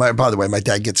funeral. By the way, my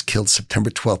dad gets killed September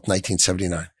 12th,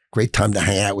 1979. Great time to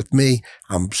hang out with me.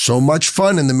 I'm so much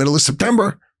fun in the middle of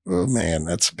September. Oh man,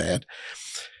 that's bad.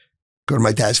 Go to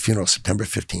my dad's funeral, September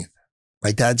 15th.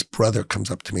 My dad's brother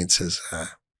comes up to me and says,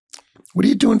 what are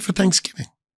you doing for Thanksgiving?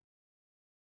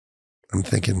 I'm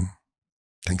thinking,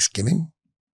 Thanksgiving?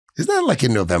 Isn't that like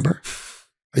in November?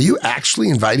 Are you actually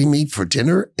inviting me for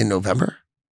dinner in November?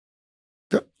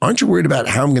 Aren't you worried about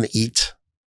how I'm going to eat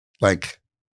like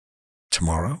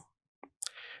tomorrow?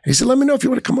 And he said, let me know if you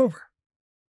want to come over.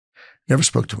 Never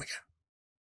spoke to him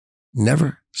again.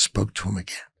 Never spoke to him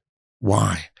again.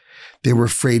 Why? They were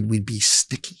afraid we'd be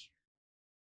sticky.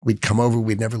 We'd come over,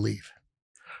 we'd never leave.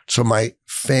 So my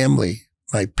family,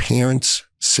 my parents'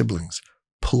 siblings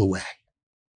pull away.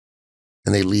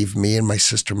 And they leave me and my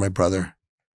sister, my brother,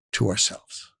 to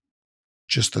ourselves.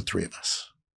 Just the three of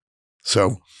us.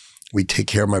 So we take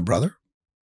care of my brother.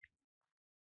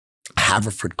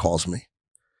 Haverford calls me.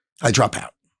 I drop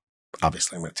out.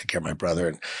 Obviously, I'm going to take care of my brother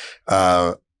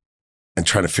and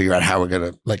try to figure out how we're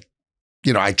going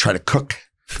to, I try to cook.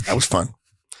 That was fun.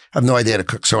 I have no idea how to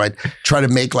cook. So I'd try to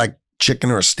make like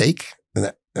chicken or a steak,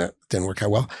 and that didn't work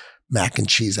out well. Mac and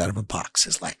cheese out of a box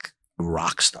is like a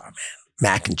rock star, man.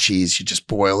 Mac and cheese, you just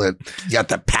boil it. You got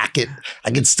the packet.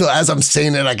 I can still, as I'm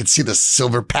saying it, I can see the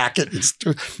silver packet. It's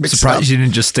surprised you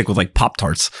didn't just stick with like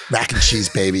Pop-Tarts. Mac and cheese,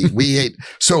 baby. We ate.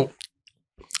 So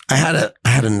I had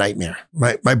a nightmare.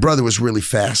 My brother was really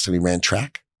fast and he ran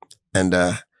track, and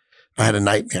I had a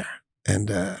nightmare. And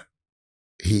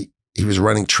he was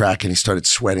running track and he started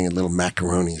sweating and little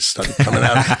macaronis started coming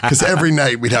out because every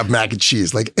night we'd have mac and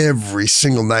cheese, like every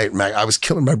single night. I was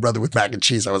killing my brother with mac and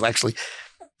cheese. I was actually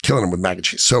killing him with mac and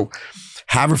cheese. So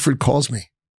Haverford calls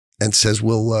me and says,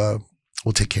 we'll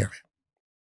take care of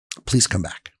it. Please come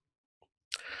back.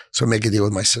 So I make a deal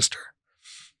with my sister.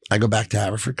 I go back to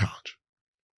Haverford College.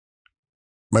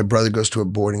 My brother goes to a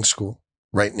boarding school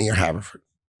right near Haverford.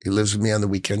 He lives with me on the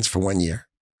weekends for 1 year.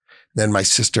 Then my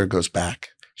sister goes back.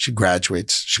 She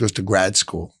graduates. She goes to grad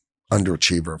school.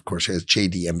 Underachiever, of course. She has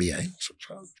JD MBA, so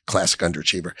classic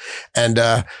underachiever. And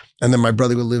then my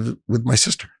brother will live with my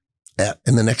sister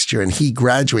in the next year. And he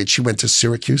graduates. She went to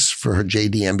Syracuse for her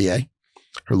JD MBA,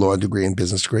 her law degree and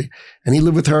business degree. And he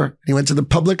lived with her. He went to the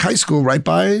public high school right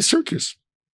by Syracuse.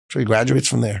 So he graduates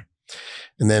from there.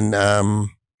 And then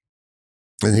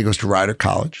he goes to Rider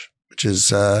College, which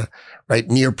is right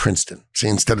near Princeton. See,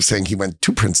 instead of saying he went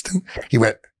to Princeton, he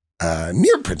went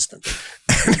near Princeton.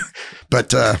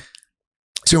 But so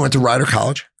he went to Rider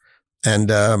College, and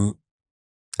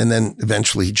then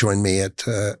eventually he joined me at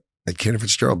Cantor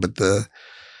Fitzgerald. But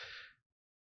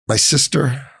my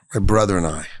sister, my brother, and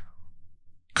I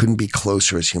couldn't be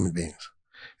closer as human beings,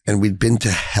 and we'd been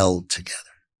to hell together.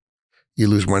 You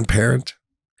lose one parent,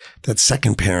 that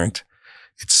second parent,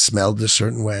 it smelled a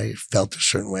certain way, it felt a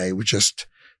certain way, with just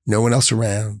no one else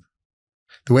around.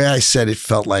 The way I said it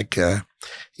felt like, the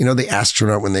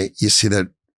astronaut when you see that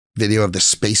video of the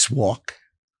spacewalk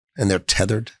and they're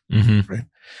tethered, right?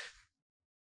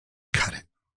 Cut it.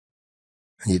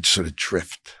 And you'd sort of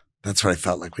drift. That's what I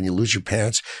felt like. When you lose your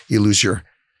parents, you lose your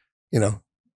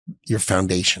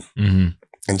foundation. Mm-hmm.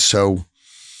 And so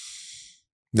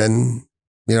then,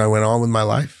 I went on with my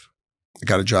life. I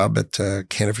got a job at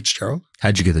Cantor Fitzgerald.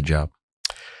 How'd you get the job?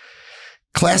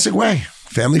 Classic way.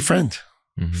 Family friend.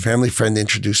 Mm-hmm. Family friend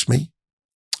introduced me.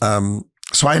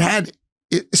 So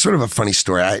it's sort of a funny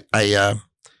story. I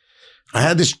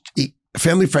had this, a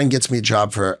family friend gets me a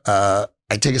job for,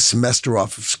 I take a semester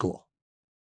off of school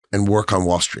and work on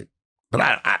Wall Street. But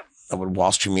I know what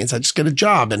Wall Street means. I just get a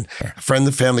job, and a friend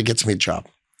of the family gets me a job.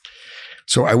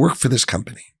 So I work for this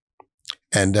company,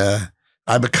 and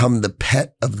I become the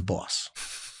pet of the boss.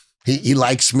 He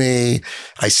likes me.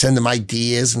 I send him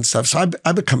ideas and stuff. So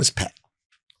I become his pet.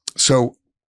 So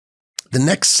the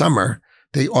next summer,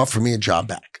 they offer me a job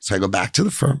back. So I go back to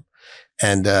the firm,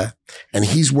 and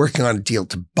he's working on a deal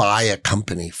to buy a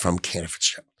company from Cantor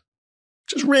Fitzgerald.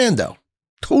 Just rando,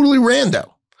 totally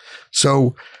rando.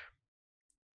 So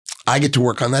I get to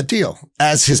work on that deal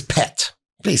as his pet,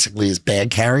 basically his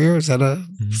bag carrier. Is that a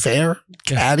fair?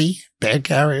 Caddy, bag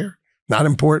carrier, not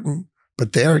important,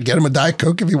 but there, get him a Diet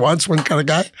Coke if he wants one kind of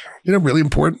guy, really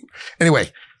important.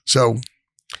 Anyway, so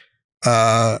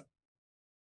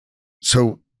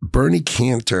Bernie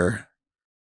Cantor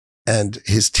and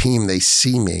his team, they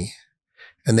see me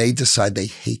and they decide they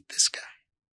hate this guy.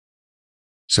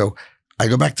 So I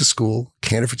go back to school.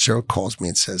 Cantor Fitzgerald calls me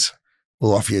and says,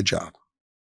 we'll offer you a job.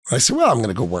 I said, well, I'm going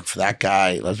to go work for that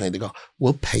guy. They go,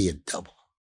 we'll pay you double.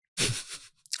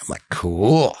 I'm like,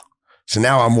 cool. So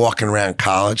now I'm walking around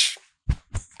college.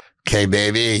 Okay,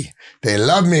 baby. They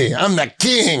love me. I'm the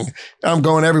king. I'm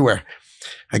going everywhere.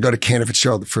 I go to Cantor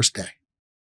Fitzgerald the first day.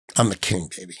 I'm the king,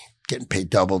 baby. Getting paid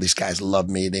double. These guys love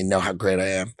me. They know how great I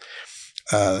am.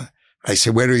 I say,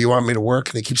 where do you want me to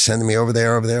work? They keep sending me over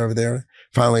there.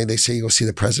 Finally, they say, you go see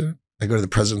the president. I go to the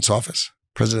president's office.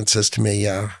 President says to me,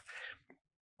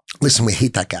 listen, we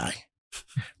hate that guy.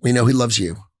 We know he loves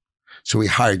you. So we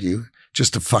hired you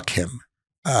just to fuck him.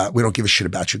 We don't give a shit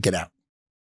about you. Get out.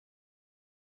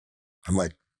 I'm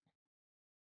like,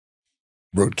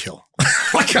 roadkill.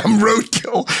 Like I'm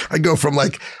roadkill. I go from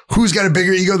like, who's got a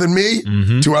bigger ego than me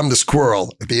to I'm the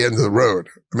squirrel at the end of the road.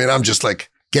 I mean, I'm just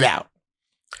like, get out.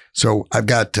 So I've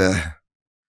got,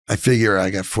 I figure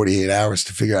I got 48 hours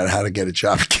to figure out how to get a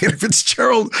job at Cantor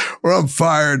Fitzgerald or I'm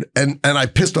fired. And I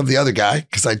pissed off the other guy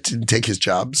because I didn't take his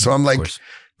job. So I'm like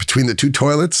between the two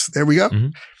toilets, there we go.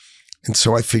 And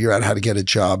so I figure out how to get a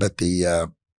job at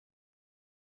the,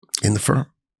 in the firm.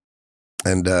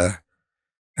 And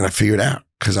I figure it out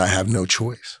because I have no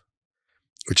choice,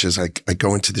 which is like I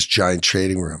go into this giant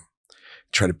trading room,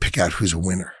 try to pick out who's a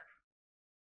winner.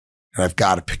 And I've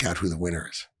got to pick out who the winner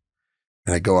is.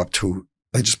 And I go up to,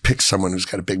 I just pick someone who's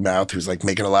got a big mouth, who's like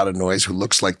making a lot of noise, who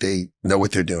looks like they know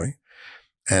what they're doing.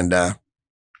 And I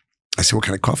said, what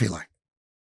kind of coffee you like?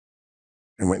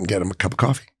 And went and get him a cup of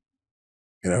coffee.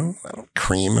 You know, I don't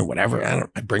cream or whatever.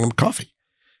 I bring him coffee.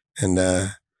 And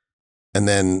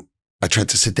then I tried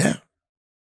to sit down.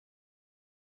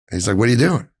 He's like, what are you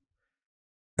doing?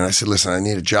 And I said, listen, I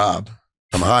need a job.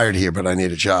 I'm hired here, but I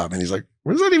need a job. And he's like,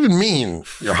 what does that even mean?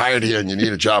 You're hired here and you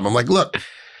need a job. I'm like, look,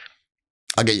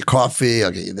 I'll get you coffee.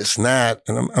 I'll get you this and that.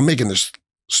 And I'm making this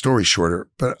story shorter.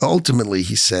 But ultimately,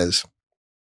 he says,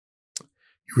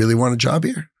 you really want a job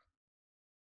here?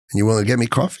 And you willing to get me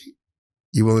coffee?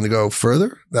 You willing to go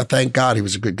further? Now, thank God he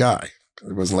was a good guy.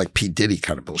 It wasn't like P. Diddy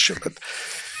kind of bullshit.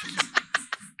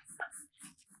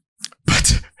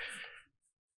 But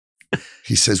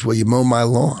he says, will you mow my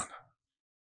lawn?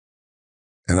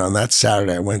 And on that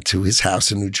Saturday, I went to his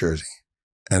house in New Jersey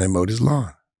and I mowed his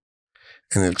lawn.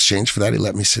 And in exchange for that, he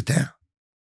let me sit down.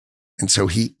 And so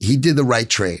he did the right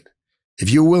trade. If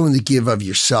you're willing to give of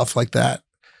yourself like that,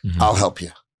 I'll help you.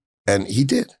 And he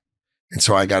did. And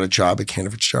so I got a job at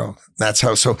Cantor Fitzgerald. That's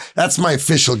how, so that's my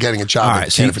official getting a job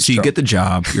at Cantor Fitzgerald. So you get the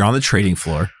job, you're on the trading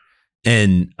floor,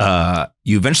 and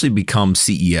you eventually become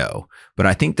CEO. But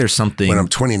I think there's something. When I'm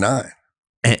 29.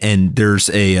 And there's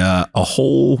a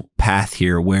whole path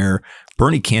here where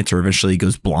Bernie Cantor eventually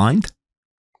goes blind.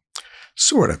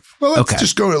 Sort of. Well, let's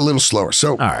just go a little slower.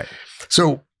 So, all right.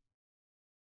 So,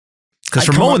 because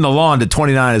from mowing the lawn to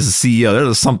 29 as a CEO,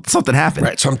 there's something happened.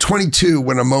 Right. So I'm 22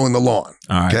 when I'm mowing the lawn.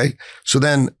 All right. Okay. So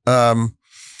then, I'm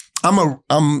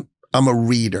a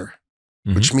reader,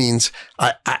 which means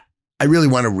I really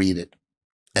want to read it.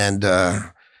 And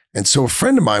so a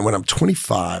friend of mine, when I'm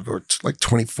 25 or like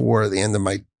 24, at the end of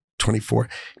my 24,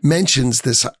 mentions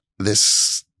this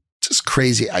just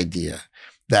crazy idea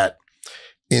that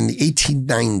in the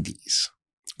 1890s,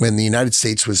 when the United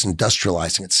States was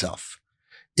industrializing itself,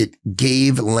 it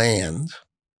gave land,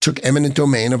 took eminent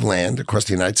domain of land across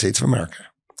the United States of America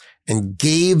and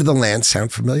gave the land,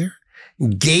 sound familiar?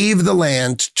 Gave the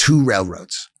land to two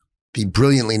railroads, the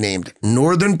brilliantly named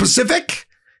Northern Pacific.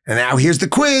 And now here's the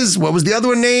quiz. What was the other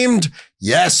one named?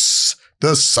 Yes,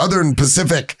 the Southern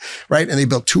Pacific, right? And they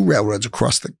built two railroads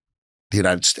across the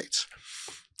United States.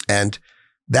 And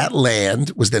that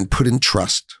land was then put in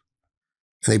trust.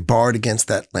 And they borrowed against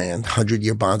that land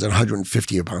 100-year bonds and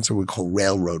 150-year bonds, what we call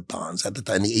railroad bonds at the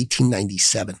time, in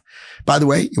 1897. By the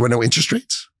way, you want to know interest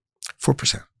rates?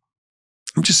 4%.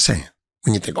 I'm just saying.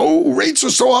 When you think, oh, rates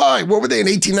are so high. What were they in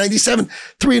 1897?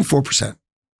 3 and 4%.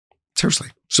 Seriously.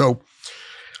 So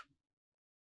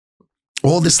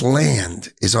all this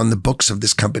land is on the books of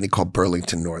this company called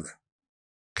Burlington Northern.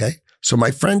 Okay. So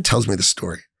my friend tells me the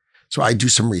story. So I do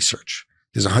some research.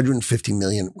 There's 150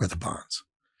 million worth of bonds.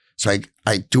 So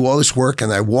I do all this work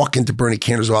and I walk into Bernie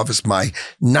Cantor's office, my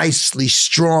nicely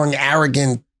strong,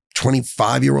 arrogant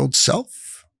 25-year-old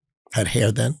self. Had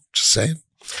hair then, just saying.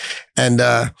 And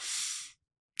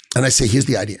I say, here's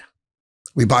the idea.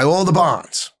 We buy all the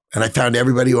bonds. And I found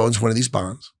everybody who owns one of these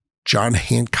bonds. John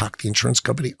Hancock, the insurance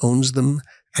company, owns them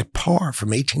at par from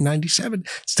 1897.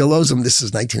 Still owes them. This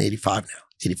is 1985 now,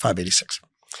 85, 86.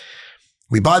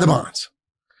 We buy the bonds.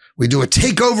 We do a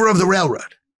takeover of the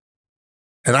railroad.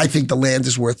 And I think the land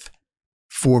is worth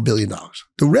 $4 billion.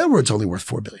 The railroad's only worth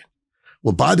 $4 billion.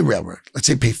 We'll buy the railroad. Let's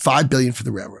say pay $5 billion for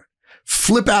the railroad.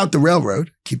 Flip out the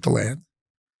railroad, keep the land.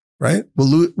 right? We'll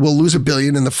lose $1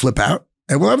 billion in the flip out,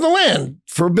 and we'll have the land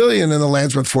for $1 billion, and the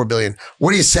land's worth $4 billion.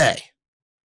 What do you say?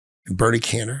 And Bernie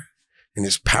Cantor, in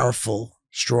his powerful,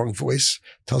 strong voice,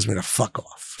 tells me to fuck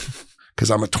off because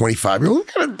I'm a 25-year-old. What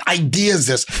kind of idea is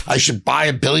this? I should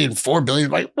buy $1 billion, $4 billion.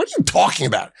 Like, what are you talking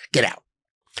about? Get out.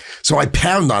 So I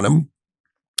pound on him,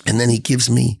 and then he gives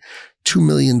me $2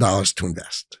 million to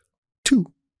invest.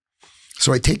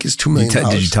 So I take his $2 million.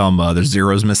 Did you tell him there's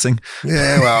zeros missing?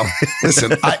 Yeah, well,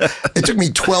 listen, it took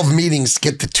me 12 meetings to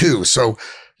get to 2. So,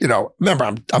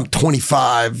 remember, I'm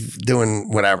 25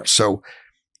 doing whatever. So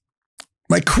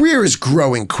my career is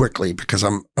growing quickly because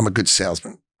I'm a good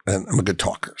salesman and I'm a good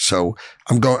talker. So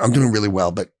I'm doing really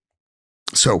well. But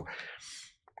so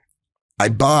I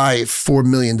buy $4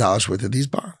 million worth of these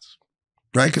bonds,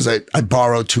 right? Because I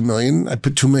borrow $2 million. I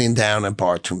put $2 million down. I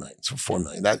borrow $2 million. So $4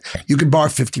 million. That you can borrow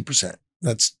 50%.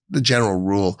 That's the general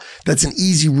rule. That's an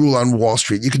easy rule on Wall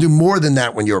Street. You can do more than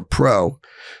that when you're a pro.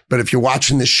 But if you're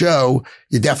watching the show,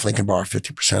 you definitely can borrow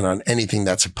 50% on anything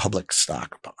that's a public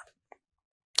stock bond.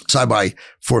 So I buy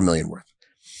 $4 million worth.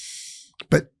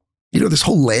 But, this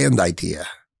whole land idea,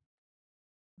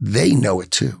 they know it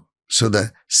too. So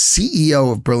the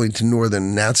CEO of Burlington Northern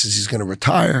announces he's going to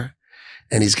retire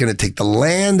and he's going to take the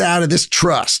land out of this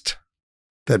trust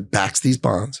that backs these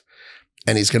bonds.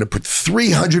 And he's going to put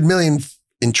 $300 million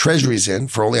in treasuries in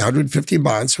for only 150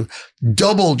 bonds. So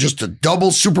just a double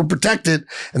super protected.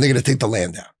 And they're going to take the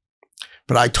land out.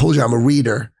 But I told you I'm a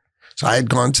reader. So I had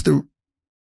gone to the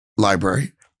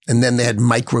library and then they had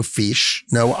microfiche,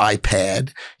 no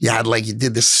iPad. You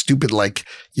did this stupid,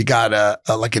 you got a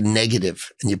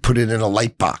negative and you put it in a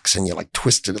light box and you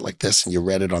twisted it like this and you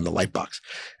read it on the light box.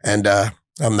 And,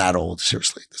 I'm that old.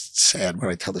 Seriously. It's sad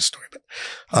when I tell this story, but,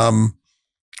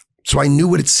 so I knew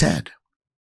what it said.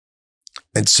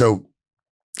 And so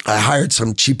I hired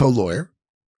some cheapo lawyer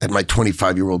at my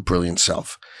 25-year-old brilliant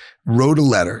self, wrote a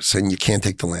letter saying you can't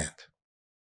take the land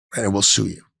and we'll sue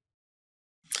you.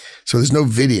 So there's no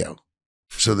video.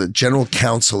 So the general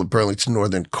counsel of Burlington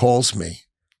Northern calls me,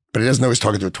 but he doesn't know he's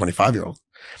talking to a 25-year-old.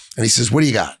 And he says, what do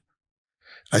you got?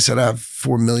 I said, I have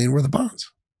 $4 million worth of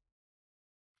bonds.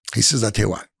 He says, I'll tell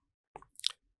you what.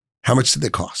 How much did they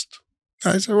cost?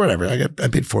 I said, whatever. I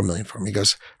paid $4 million for him. He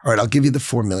goes, all right, I'll give you the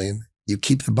 $4 million. You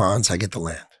keep the bonds. I get the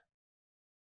land.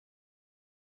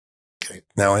 Okay.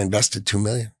 Now I invested $2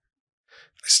 million.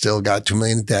 I still got $2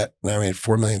 million in debt. Now I made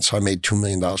 $4 million. So I made $2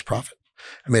 million profit.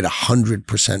 I made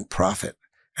 100% profit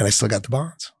and I still got the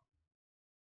bonds.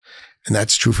 And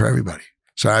that's true for everybody.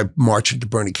 So I marched into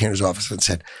Bernie Cantor's office and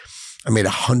said, I made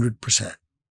 100%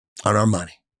 on our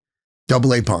money.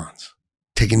 AA bonds,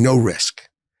 taking no risk.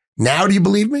 Now do you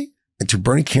believe me? And to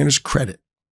Bernie Cantor's credit,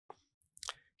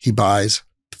 he buys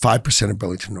 5% of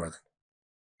Burlington Northern.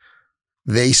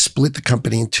 They split the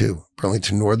company in two,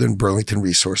 Burlington Northern, Burlington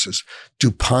Resources.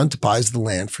 DuPont buys the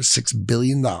land for $6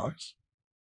 billion,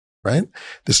 right?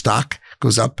 The stock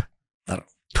goes up,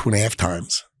 2.5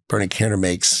 times. Bernie Cantor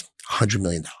makes $100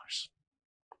 million.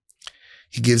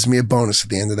 He gives me a bonus at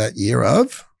the end of that year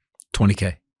of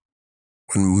 $20K.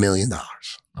 $1 million.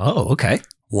 Oh, okay.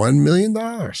 $1 million.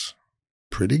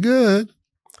 Pretty good.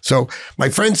 So my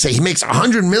friends say he makes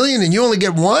 $100 million and you only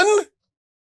get one.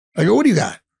 I go, what do you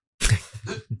got?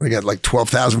 I got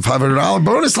 $12,500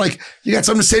 bonus. You got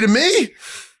something to say to me?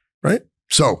 Right?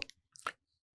 So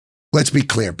let's be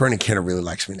clear. Bernie Cantor really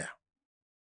likes me now.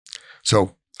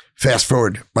 So fast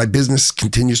forward, my business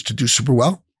continues to do super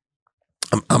well.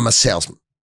 I'm a salesman.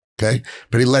 Okay.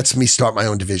 But he lets me start my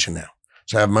own division now.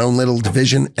 So I have my own little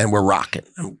division and we're rocking.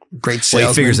 I'm great salesman.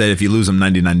 Well, he figures that if you lose him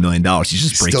 $99 million, you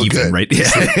just break even, good. Right?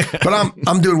 Yeah. But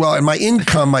I'm doing well. And my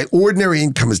income, my ordinary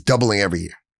income is doubling every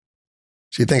year.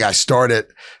 So you think I start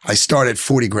at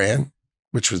 40 grand,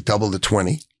 which was double to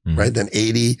 20, right? Then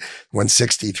 80,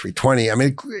 160, 320. I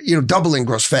mean, doubling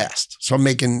grows fast. So I'm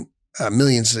making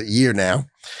millions a year now.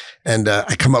 And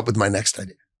I come up with my next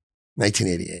idea,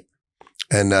 1988.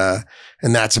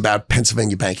 And that's about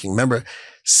Pennsylvania banking. Remember,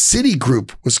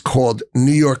 Citigroup was called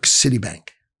New York City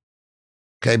Bank,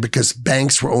 okay, because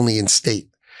banks were only in state.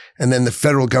 And then the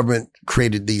federal government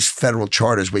created these federal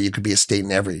charters where you could be a state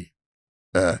in every.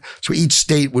 So each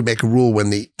state would make a rule when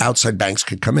the outside banks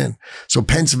could come in. So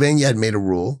Pennsylvania had made a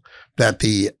rule that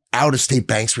the out-of-state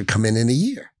banks would come in a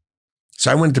year.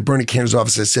 So I went to Bernie Cantor's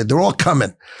office and said, they're all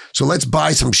coming. So let's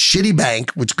buy some shitty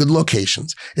bank with good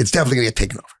locations. It's definitely going to get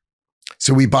taken over.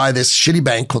 So we buy this shitty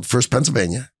bank called First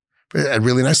Pennsylvania at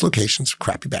really nice locations,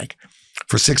 crappy bank,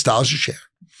 for $6 a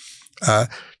share.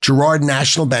 Girard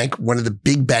National Bank, one of the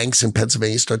big banks in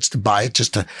Pennsylvania, starts to buy it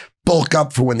just to bulk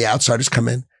up for when the outsiders come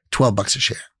in, $12 a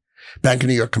share. Bank of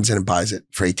New York comes in and buys it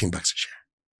for $18 a share.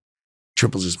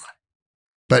 triples his money.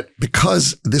 But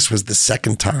because this was the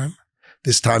second time,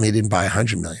 this time he didn't buy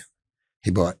 100 million.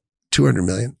 He bought 200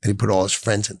 million and he put all his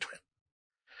friends into it.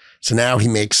 So now he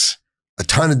makes a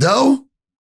ton of dough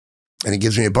and he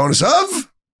gives me a bonus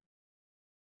of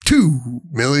 $2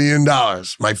 million.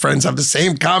 My friends have the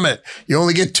same comment. You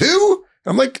only get 2?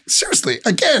 I'm like, seriously,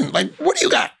 again, like, what do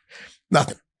you got?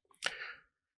 Nothing.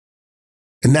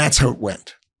 And that's how it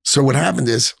went. So what happened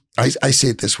is, I say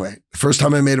it this way. The first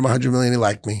time I made him 100 million, he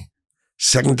liked me.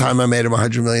 Second time I made him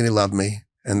 100 million, he loved me.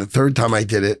 And the third time I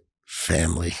did it,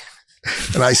 family.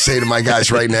 And I say to my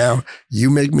guys right now, you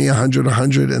make me 100,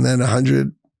 and then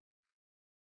 100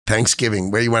 Thanksgiving.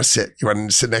 Where do you want to sit? You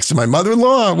want to sit next to my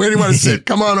mother-in-law? Where do you want to sit?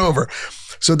 Come on over.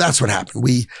 So that's what happened.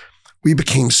 We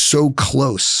became so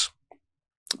close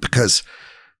because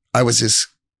I was his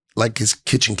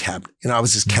kitchen cabinet. I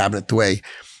was his cabinet the way,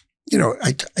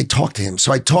 I talked to him.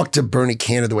 So I talked to Bernie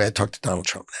Cantor the way I talk to Donald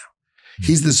Trump now.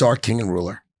 He's the czar, king, and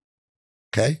ruler.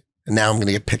 Okay? And now I'm going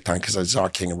to get picked on because I'm czar,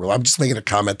 king, and ruler. I'm just making a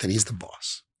comment that he's the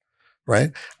boss,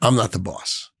 right? I'm not the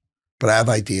boss, but I have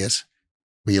ideas.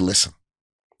 Will you listen?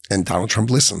 And Donald Trump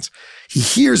listens. He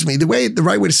hears me. The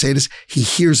right way to say it is he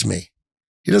hears me.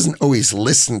 He doesn't always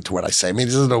listen to what I say. I mean,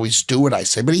 he doesn't always do what I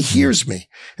say, but he hears me.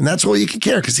 And that's all you can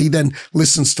care because he then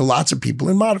listens to lots of people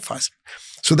and modifies it.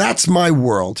 So that's my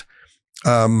world.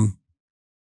 So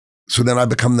then I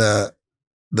become the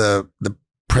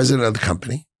president of the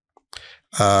company.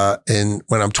 And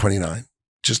when I'm 29,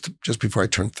 just before I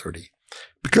turn 30,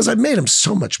 because I've made him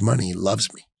so much money, he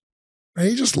loves me, right?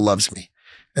 He just loves me.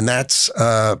 And that's,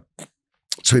 so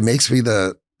he makes me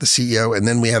the CEO. And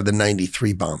then we have the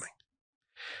 93 bombing.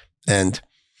 And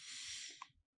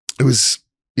it was,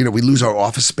 we lose our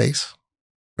office space,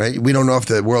 right? We don't know if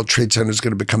the World Trade Center is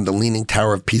going to become the Leaning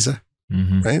Tower of Pisa,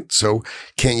 right? So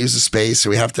can't use the space. So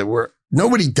we have to,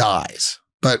 nobody dies,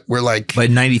 but we're like. But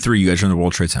in 93, you guys are in the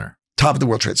World Trade Center. Top of the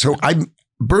World Trade. So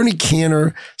Bernie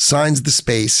Cantor signs the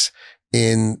space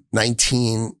in the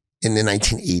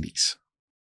 1980s,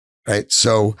 right?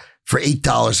 So for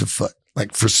 $8 a foot,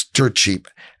 like for dirt cheap.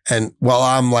 And while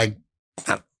I'm like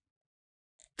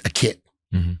a kid,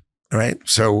 all right?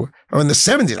 So in the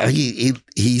 70s,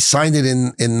 he signed it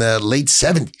in the late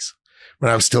 70s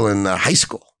when I was still in high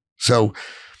school. So,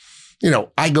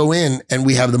 I go in and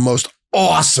we have the most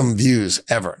awesome views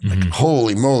ever. Like,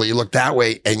 holy moly, you look that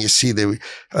way and you see the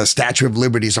Statue of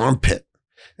Liberty's armpit.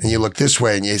 And you look this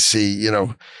way and you see,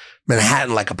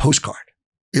 Manhattan like a postcard.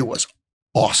 It was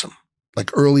awesome. Like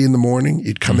early in the morning,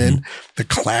 you'd come in, the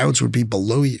clouds would be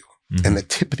below you and the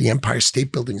tip of the Empire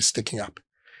State Building is sticking up.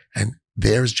 And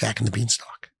there's Jack and the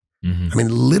Beanstalk. I mean,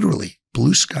 literally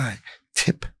blue sky,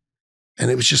 tip.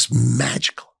 And it was just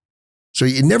magical. So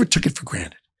you never took it for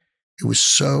granted. It was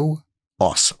so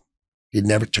awesome. You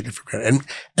never took it for granted.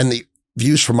 And the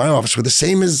views from my office were the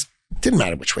same as, didn't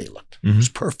matter which way you looked. It was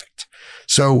perfect.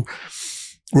 So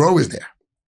we're always there.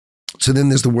 So then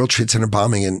there's the World Trade Center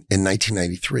bombing in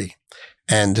 1993.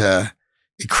 And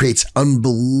it creates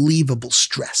unbelievable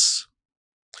stress.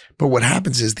 But what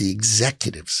happens is the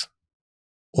executives,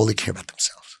 all they care about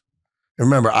themselves. And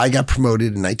remember, I got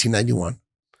promoted in 1991.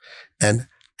 And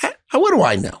what do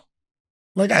I know?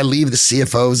 Like I leave the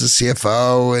CFO as the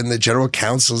CFO and the general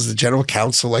counsel as the general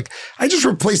counsel. Like I just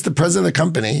replaced the president of the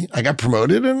company. I got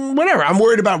promoted and whatever. I'm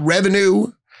worried about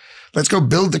revenue. Let's go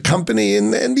build the company.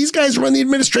 And these guys run the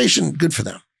administration. Good for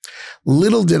them.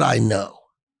 Little did I know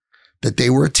that they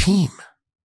were a team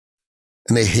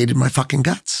and they hated my fucking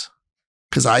guts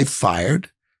because I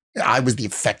was the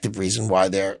effective reason why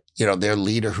their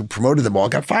leader who promoted them all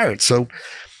got fired. So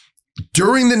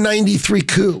during the 93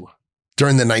 coup,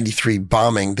 during the 93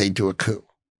 bombing, they do a coup.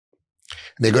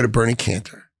 And they go to Bernie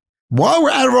Cantor. While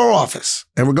we're out of our office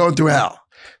and we're going through hell,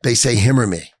 they say him or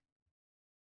me.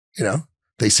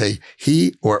 They say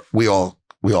he or we all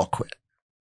quit.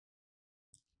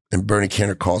 And Bernie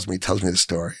Cantor calls me, tells me the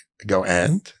story. I go,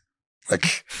 and?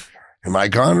 Like, am I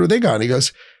gone or are they gone? He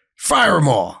goes, fire them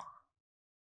all.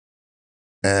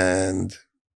 And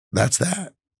that's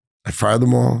that. I fire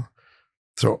them all.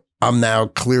 So I'm now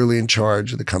clearly in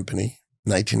charge of the company.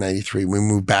 1993, we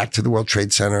moved back to the World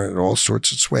Trade Center and all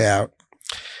sorts its way out.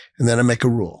 And then I make a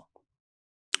rule.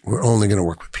 We're only going to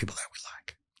work with people that we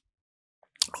like.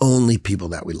 Only people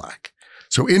that we like.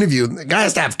 So interview, the guy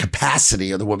has to have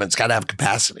capacity or the woman's got to have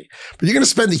capacity. But you're going to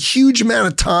spend a huge amount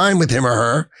of time with him or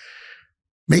her.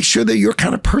 Make sure they're your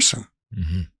kind of person.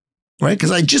 Right?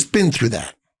 Because I just been through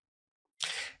that.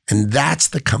 And that's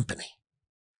the company.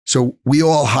 So we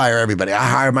all hire everybody. I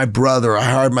hire my brother. I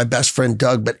hired my best friend,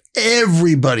 Doug, but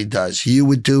everybody does. You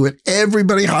would do it.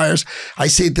 Everybody hires. I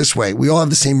say it this way. We all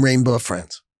have the same rainbow of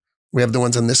friends. We have the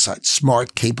ones on this side,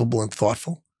 smart, capable, and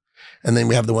thoughtful. And then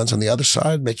we have the ones on the other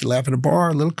side, make you laugh at a bar,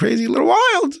 a little crazy, a little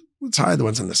wild. Let's hire the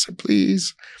ones on this side,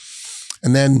 please.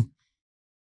 And then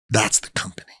that's the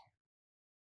company,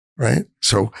 right?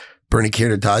 So Bernie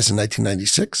Cantor dies in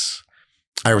 1996.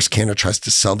 Iris Cantor tries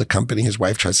to sell the company. His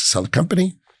wife tries to sell the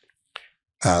company.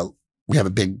 We have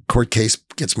a big court case,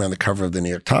 gets me on the cover of the New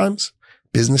York Times,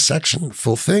 business section,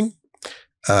 full thing,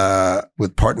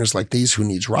 with partners like these, who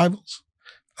needs rivals?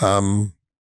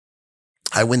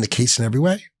 I win the case in every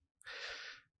way.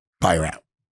 Buy her out.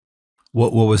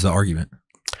 What was the argument?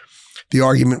 The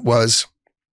argument was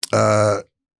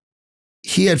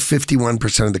he had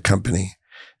 51% of the company.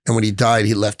 And when he died,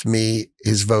 he left me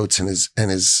his votes and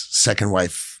his second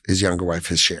wife, his younger wife,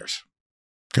 his shares.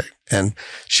 Okay. And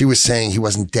she was saying he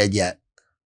wasn't dead yet.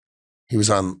 He was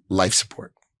on life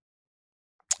support.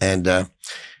 And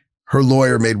her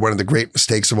lawyer made one of the great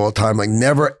mistakes of all time. Like,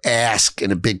 never ask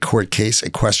in a big court case a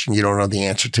question you don't know the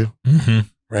answer to. Mm-hmm.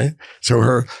 Right? So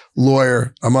her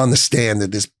lawyer, I'm on the stand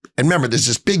at this, and remember, there's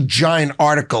this big giant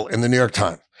article in the New York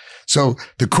Times. So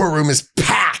the courtroom is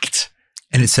packed.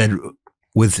 And it said,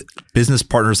 with business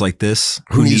partners like this,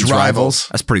 who needs rivals?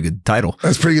 That's a pretty good title.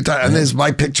 That's a pretty good title. And there's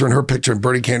my picture and her picture and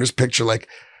Bernie Cantor's picture. Like,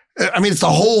 I mean, it's the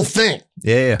whole thing.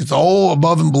 Yeah. It's the whole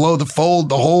above and below the fold,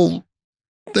 the whole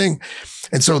thing.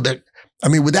 And so that, I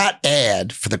mean, with that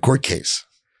ad for the court case,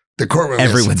 the courtroom,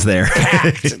 everyone's there.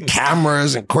 Packed, and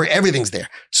cameras and court, everything's there.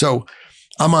 So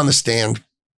I'm on the stand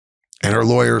and her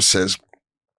lawyer says,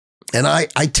 and I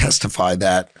testify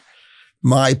that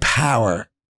my power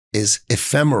is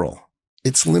ephemeral.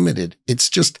 It's limited. It's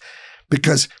just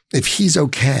because if he's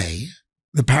okay,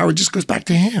 the power just goes back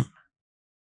to him.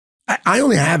 I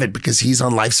only have it because he's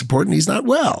on life support and he's not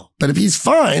well. But if he's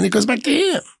fine, it goes back to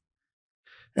him.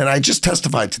 And I just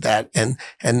testified to that.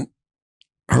 And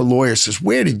her lawyer says,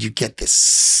 where did you get this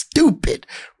stupid,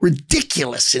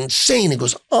 ridiculous, insane? It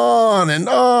goes on and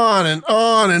on and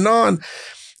on and on.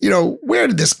 You know, where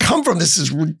did this come from? This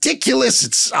is ridiculous.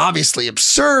 It's obviously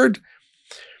absurd.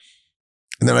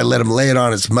 And then I let him lay it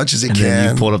on as much as he can. And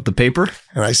then you pulled up the paper?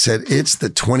 And I said, it's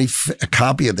a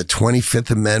copy of the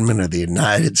 25th Amendment of the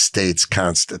United States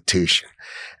Constitution.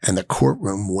 And the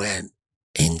courtroom went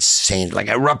insane, like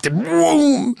erupted,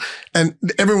 boom. And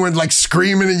everyone like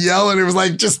screaming and yelling. It was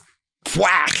like just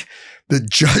whack. The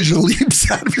judge leaps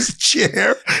out of his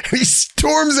chair and he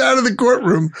storms out of the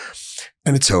courtroom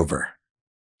and it's over.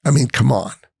 I mean, come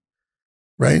on.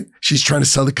 Right? She's trying to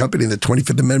sell the company. The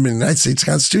 25th Amendment of the United States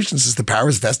Constitution says the power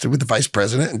is vested with the vice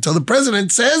president until the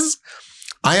president says,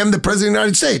 I am the president of the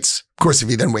United States. Of course, if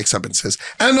he then wakes up and says,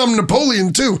 and I'm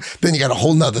Napoleon too, then you got a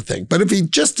whole nother thing. But if he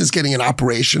just is getting an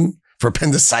operation for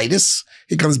appendicitis,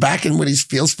 he comes back and when he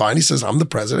feels fine, he says, I'm the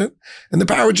president. And the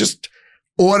power just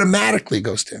automatically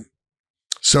goes to him.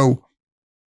 So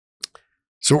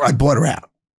I bought her out.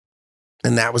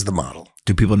 And that was the model.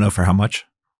 Do people know for how much?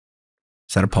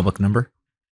 Is that a public number?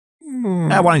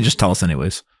 Why don't you just tell us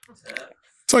anyways?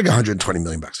 It's like $120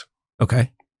 million.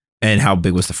 Okay. And how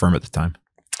big was the firm at the time?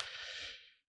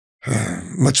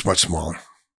 Much, much smaller.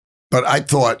 But I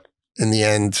thought in the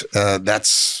end,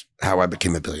 that's how I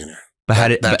became a billionaire.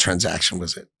 But that transaction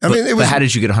was it. I mean, it was. But how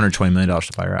did you get $120 million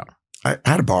to buy her out? I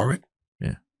had to borrow it.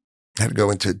 Yeah. I had to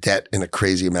go into debt in a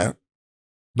crazy amount.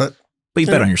 But you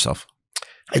bet on yourself.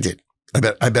 I did.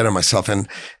 I bet on myself. And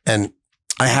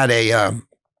I had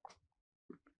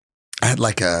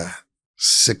like a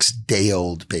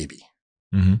 6-day-old baby,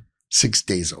 6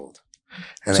 days old.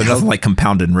 And so nothing like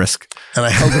compounded risk. And I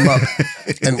held him up.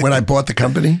 And when I bought the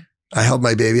company, I held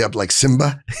my baby up like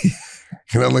Simba.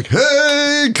 And I'm like,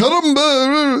 hey,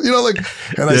 Caramba, you know, like,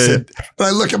 and I said, and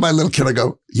I look at my little kid, I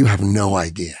go, you have no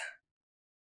idea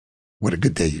what a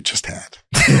good day you just had.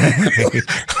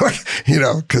 You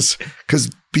know, because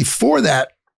before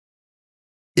that,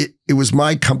 it was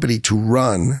my company to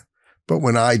run. But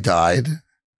when I died,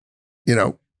 you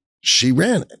know, she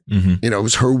ran it. Mm-hmm. You know, it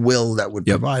was her will that would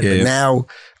provide. But now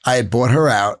I had bought her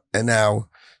out and now,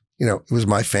 you know, it was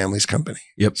my family's company.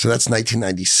 Yep. So that's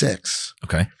 1996.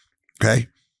 Okay. Okay.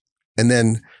 And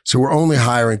then, so we're only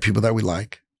hiring people that we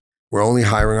like. We're only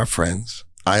hiring our friends.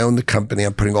 I own the company.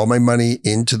 I'm putting all my money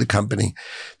into the company.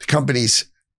 The company's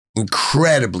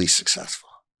incredibly successful.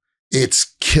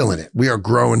 It's killing it. We are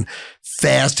growing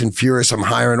fast and furious. I'm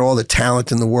hiring all the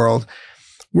talent in the world.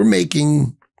 We're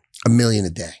making $1 million a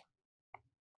day.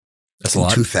 That's a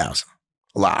lot. 2000.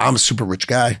 A lot. I'm a super rich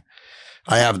guy.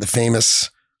 I have the famous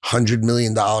 $100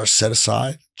 million set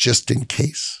aside just in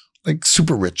case. Like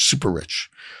super rich, super rich.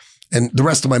 And the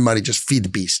rest of my money, just feed the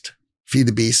beast. Feed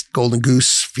the beast, golden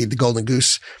goose, feed the golden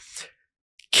goose.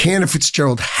 Cantor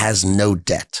Fitzgerald has no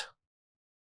debt.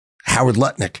 Howard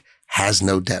Lutnick has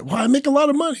no debt. Well, I make a lot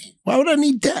of money. Why would I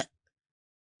need debt?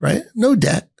 Right? No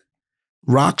debt.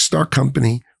 Rock star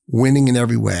company, winning in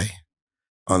every way,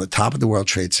 on the top of the World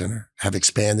Trade Center, have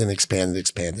expanded.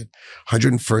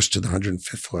 101st to the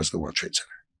 105th floors of the World Trade Center.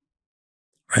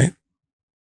 Right?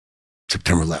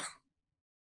 September 11th.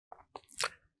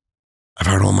 I've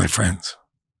hired all my friends.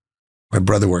 My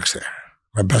brother works there.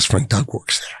 My best friend Doug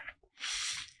works there.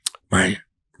 My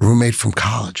roommate from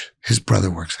college, his brother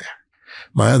works there.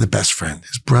 My other best friend,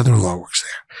 his brother-in-law works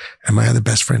there. And my other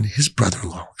best friend, his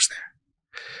brother-in-law works there.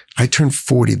 I turned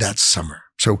 40 that summer.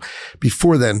 So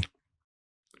before then,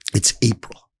 it's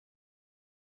April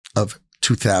of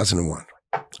 2001.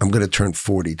 I'm going to turn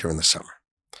 40 during the summer.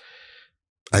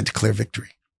 I declare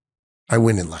victory. I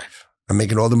win in life. I'm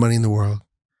making all the money in the world.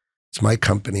 It's my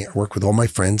company. I work with all my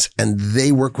friends and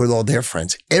they work with all their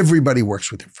friends. Everybody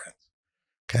works with their friends.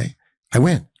 Okay. I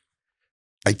win.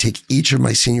 I take each of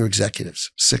my senior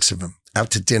executives, 6 of them,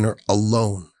 out to dinner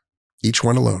alone, each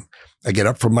one alone. I get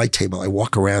up from my table. I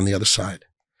walk around the other side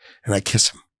and I kiss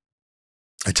them.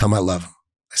 I tell them I love them.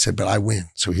 I said, but I win.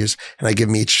 So and I give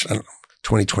them each, I don't know,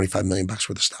 20, 25 million bucks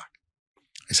worth of stock.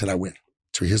 I said, I win.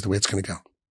 So here's the way it's going to go.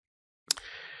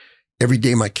 Every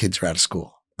day my kids are out of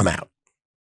school, I'm out.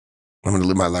 I'm going to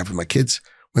live my life with my kids.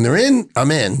 When they're in,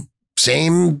 I'm in.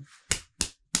 Same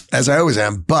as I always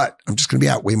am, but I'm just going to be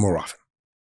out way more often.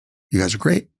 You guys are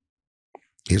great.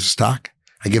 Here's a stock.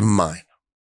 I give them mine.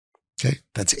 Okay,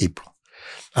 that's April.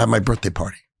 I have my birthday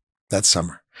party that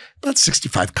summer. About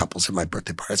 65 couples at my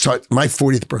birthday party. So my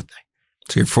 40th birthday.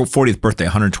 So your 40th birthday,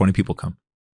 120 people come.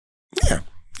 Yeah,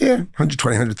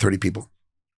 120, 130 people.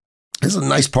 It's a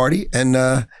nice party. And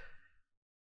then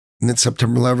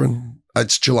September 11th,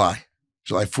 it's July.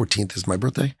 July 14th is my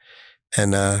birthday.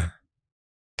 And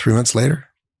 3 months later,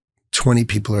 20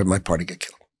 people at my party get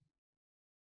killed.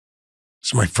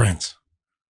 So my friends.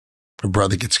 My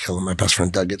brother gets killed. My best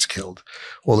friend Doug gets killed.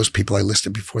 All those people I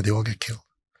listed before, they all get killed.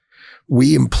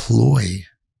 We employ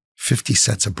 50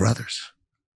 sets of brothers.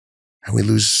 And we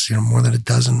lose, more than a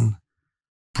dozen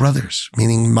brothers,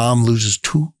 meaning mom loses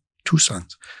two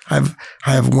sons. I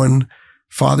have one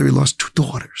father, he lost 2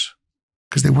 daughters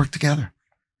because they work together.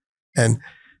 And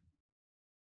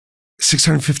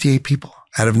 658 people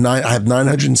out of I have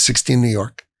 960 in New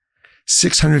York.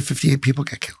 658 people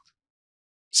get killed.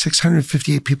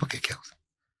 658 people get killed.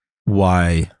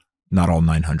 Why not all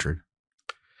 900?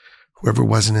 Whoever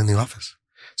wasn't in the office.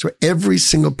 So every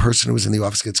single person who was in the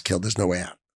office gets killed. There's no way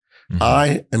out. Mm-hmm.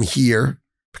 I am here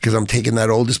because I'm taking that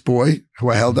oldest boy who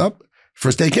I held up,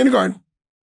 first day of kindergarten,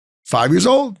 5 years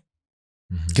old,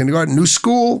 kindergarten, new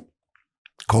school,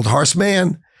 called Horse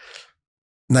Man,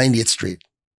 90th Street.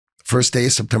 First day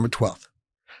is September 12th.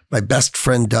 My best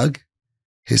friend, Doug,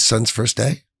 his son's first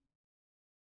day.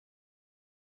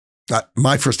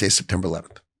 My first day is September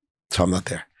 11th. So I'm not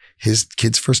there. His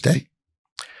kid's first day,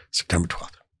 September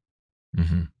 12th.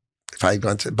 Mm-hmm. If I had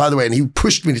gone to, by the way, and he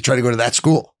pushed me to try to go to that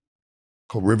school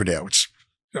called Riverdale, which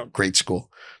is great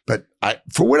school. But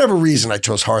for whatever reason, I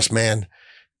chose Horse Man.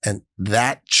 And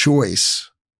that choice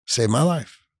saved my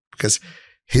life because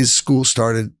his school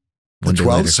started the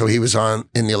 12th. So he was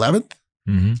in the 11th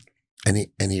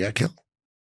and he got killed.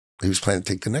 He was planning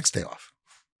to take the next day off.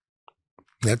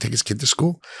 He had to take his kid to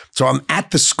school. So I'm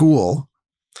at the school.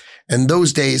 And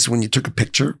those days when you took a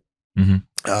picture,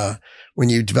 when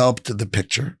you developed the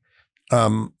picture,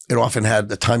 it often had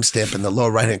the timestamp in the lower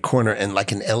right-hand corner and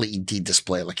like an LED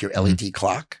display, like your LED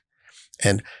clock.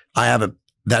 And I have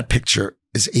that picture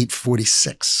is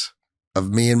 8:46 of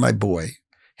me and my boy,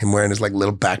 him wearing his like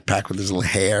little backpack with his little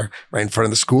hair right in front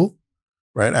of the school,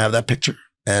 right? I have that picture.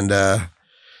 And then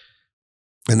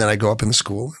I go up in the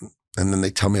school and then they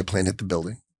tell me a plane hit the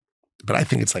building. But I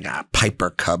think it's like a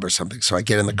Piper Cub or something. So I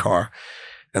get in the car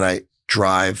and I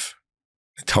drive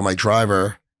and tell my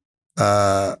driver,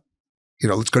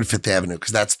 let's go to Fifth Avenue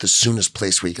because that's the soonest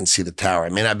place where you can see the tower. I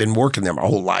mean, I've been working there my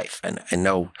whole life and I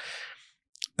know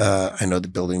the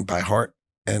building by heart.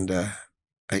 And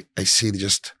I see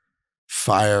just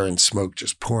fire and smoke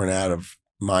just pouring out of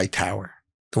my tower,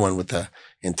 the one with the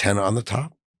antenna on the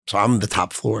top. So I'm the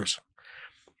top floors.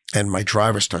 And my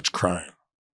driver starts crying.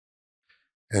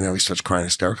 And he starts crying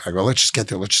hysterically. I go, let's just get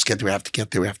there. We have to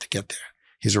get there.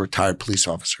 He's a retired police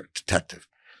officer, detective.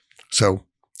 So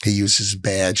he uses his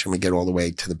badge and we get all the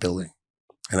way to the building.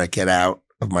 And I get out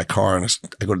of my car and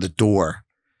I go to the door.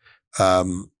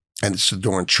 And it's the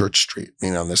door on Church Street,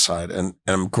 on this side. And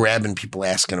I'm grabbing people,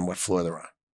 asking them what floor they're on.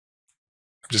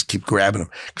 I just keep grabbing them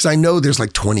because I know there's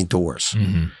like 20 doors.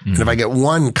 And if I get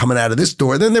one coming out of this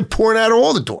door, then they're pouring out of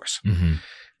all the doors.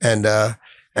 And I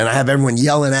have everyone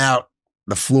yelling out,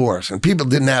 the floors, and people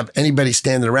didn't have anybody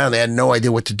standing around. They had no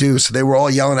idea what to do. So they were all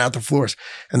yelling out the floors.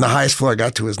 And the highest floor I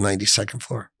got to was 92nd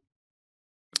floor.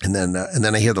 And then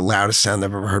I hear the loudest sound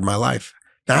I've ever heard in my life.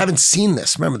 Now I haven't seen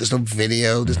this. Remember, there's no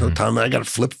video. There's no time. I got a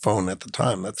flip phone at the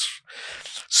time.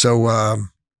 So I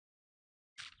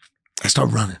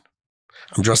start running.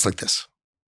 I'm dressed like this.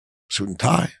 Suit and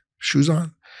tie, shoes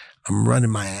on. I'm running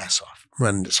my ass off. I'm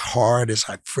running as hard as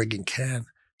I friggin' can.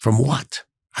 From what?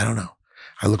 I don't know.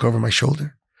 I look over my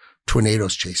shoulder.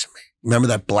 Tornadoes chasing me. Remember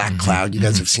that black cloud? You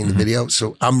guys have seen the video?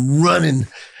 So I'm running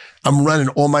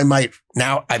all my might.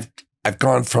 Now I've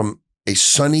gone from a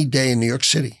sunny day in New York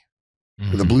City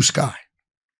with a blue sky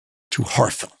to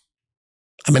horror film.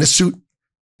 I'm in a suit,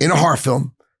 in a horror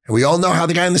film, and we all know how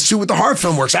the guy in the suit with the horror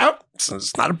film works out. So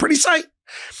it's not a pretty sight.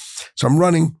 So I'm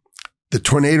running. The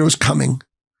tornado's coming.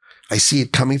 I see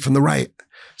it coming from the right.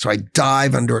 So I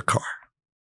dive under a car.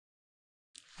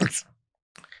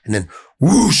 And then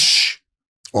whoosh,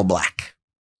 all black.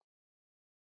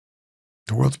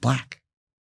 The world's black.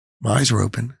 My eyes are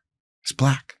open. It's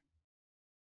black.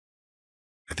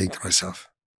 I think to myself,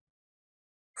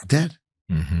 I'm dead.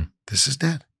 This is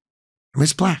dead. I mean,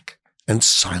 it's black and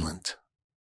silent.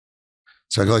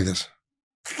 So I go like this.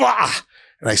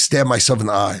 And I stab myself in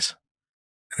the eyes.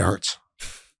 And it hurts.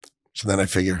 So then I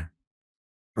figure,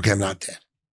 okay, I'm not dead.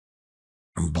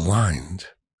 I'm blind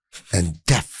and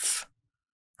deaf.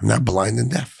 I'm not blind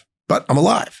and deaf, but I'm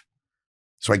alive.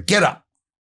 So I get up.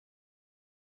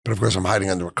 But of course, I'm hiding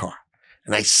under a car.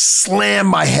 And I slam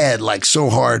my head like so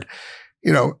hard,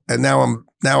 and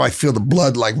now I feel the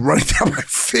blood like running down my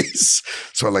face.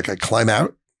 So I climb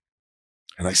out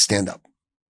and I stand up.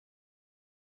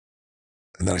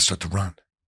 And then I start to run.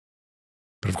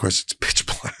 But of course, it's pitch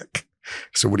black.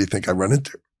 So what do you think I run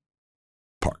into?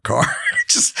 Parked car.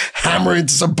 Just hammer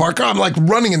into some parked car. I'm like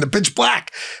running in the pitch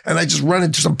black. And I just run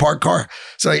into some parked car.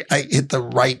 So I hit the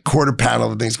right quarter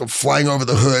panel and things go flying over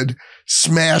the hood,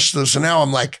 smash those. So now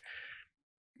I'm like,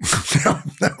 now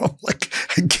I'm like,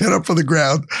 I get up on the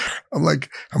ground. I'm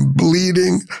like, I'm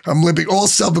bleeding. I'm limping, all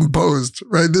self-imposed,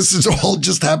 right? This is all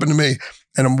just happened to me.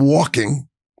 And I'm walking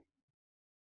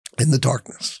in the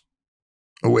darkness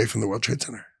away from the World Trade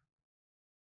Center.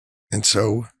 And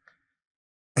so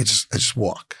I just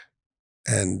walk.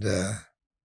 And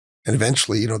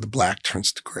eventually, the black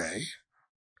turns to gray.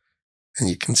 And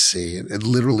you can see it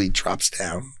literally drops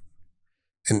down.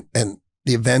 And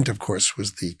the event, of course,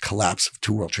 was the collapse of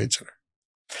 2 World Trade Center.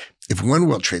 If one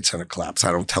World Trade Center collapsed,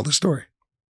 I don't tell the story.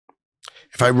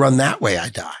 If I run that way, I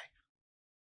die.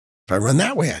 If I run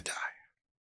that way, I die.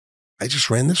 I just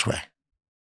ran this way.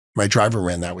 My driver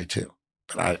ran that way too,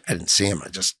 but I didn't see him. I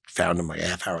just found him like a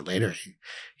half hour later.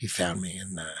 He found me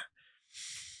and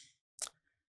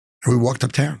we walked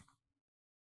uptown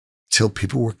till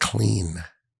people were clean.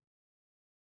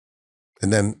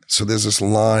 And then, so there's this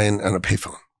line on a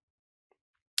payphone.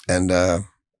 And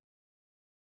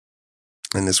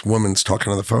this woman's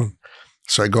talking on the phone.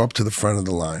 So I go up to the front of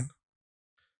the line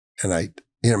and I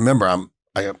remember I'm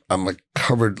like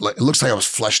covered, like, it looks like I was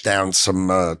flushed down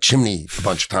some chimney a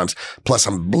bunch of times. Plus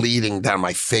I'm bleeding down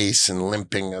my face and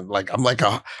limping. And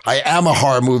I am a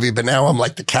horror movie, but now I'm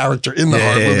like the character in the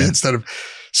horror movie instead of,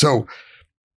 so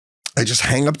I just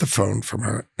hang up the phone from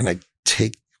her and I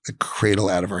take the cradle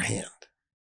out of her hand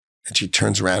and she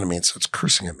turns around to me and starts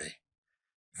cursing at me.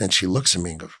 And then she looks at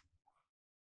me and goes,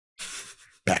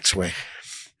 backs away.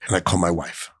 And I call my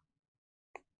wife.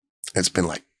 It's been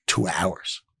like 2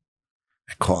 hours.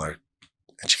 I call her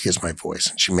and she hears my voice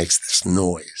and she makes this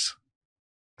noise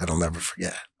that I'll never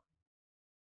forget.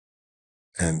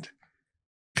 And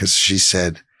because she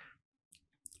said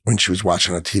when she was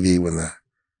watching on TV, when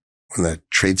the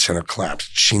Trade Center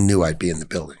collapsed, she knew I'd be in the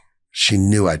building. She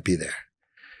knew I'd be there.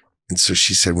 And so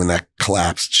she said when that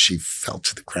collapsed, she fell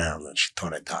to the ground and she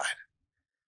thought I died.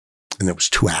 And it was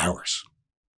 2 hours.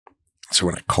 So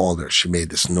when I called her, she made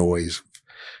this noise,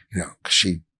 because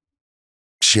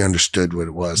she understood what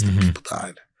it was that people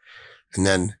died. And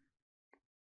then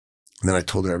I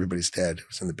told her everybody's dead who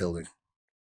was in the building.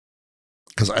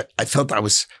 Because I felt I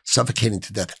was suffocating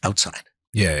to death outside.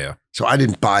 Yeah. So I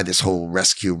didn't buy this whole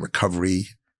rescue recovery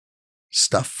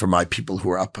stuff for my people who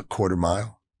were up a quarter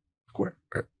mile.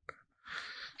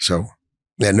 So,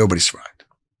 nobody survived.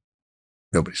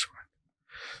 Nobody survived.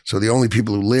 So the only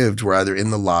people who lived were either in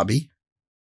the lobby.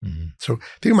 So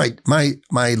think of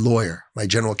my lawyer, my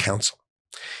general counsel.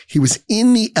 He was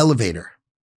in the elevator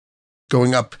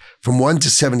going up from 1 to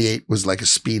 78 was like a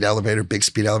speed elevator, big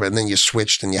speed elevator. And then you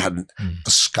switched and you had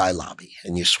a sky lobby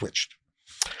and you switched.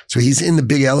 So he's in the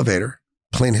big elevator,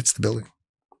 plane hits the building.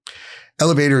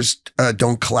 Elevators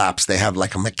don't collapse. They have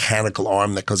like a mechanical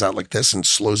arm that goes out like this and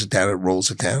slows it down and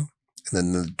rolls it down.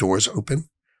 And then the doors open.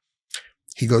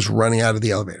 He goes running out of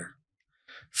the elevator.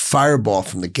 Fireball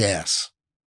from the gas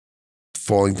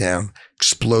falling down,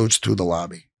 explodes through the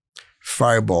lobby.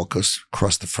 Fireball goes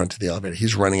across the front of the elevator.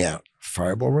 He's running out.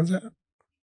 Fireball runs out.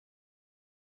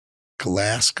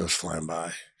 Glass goes flying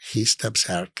by. He steps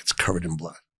out, gets covered in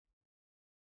blood.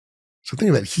 So think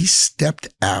about it. He stepped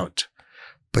out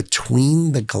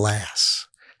between the glass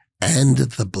and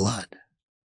the blood.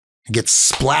 He gets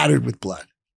splattered with blood.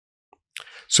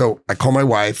 So I call my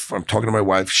wife. I'm talking to my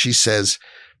wife. She says,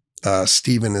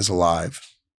 Stephen is alive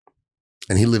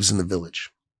and he lives in the village.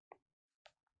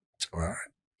 So, all right.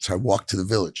 So I walk to the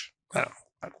village.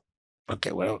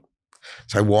 Okay, well,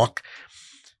 so I walk.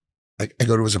 I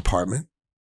go to his apartment.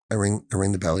 I ring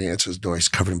the bell. He answers the door. He's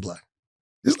covered in blood.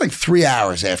 This is like 3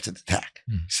 hours after the attack.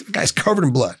 So the guy's covered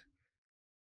in blood.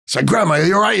 So I grab him. I go,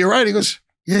 you're right, you're right. He goes,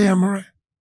 yeah, I'm all right.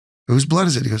 Whose blood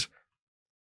is it? He goes,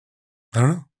 I don't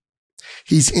know.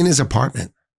 He's in his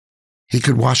apartment. He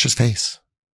could wash his face,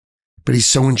 but he's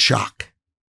so in shock.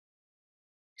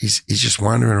 He's just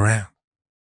wandering around.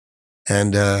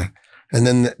 And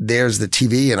then there's the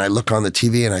TV, and I look on the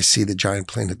TV and I see the giant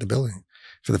plane hit the building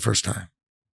for the first time.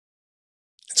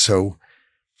 So,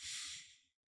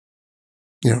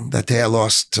 that day I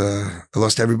lost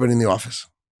everybody in the office,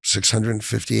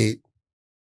 658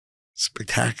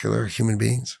 spectacular human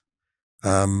beings,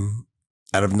 out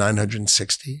of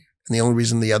 960. And the only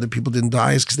reason the other people didn't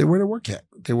die is because they weren't at work yet.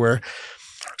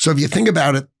 So if you think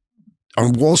about it,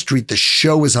 on Wall Street, the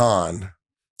show is on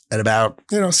at about,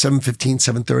 7:15,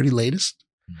 7:30 latest.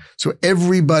 So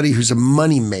everybody who's a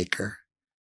money maker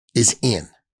is in.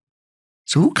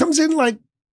 So who comes in like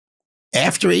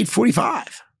after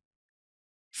 8:45?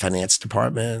 Finance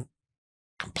department,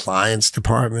 compliance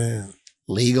department,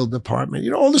 legal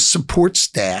department, all the support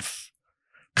staff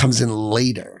comes in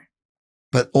later,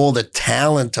 but all the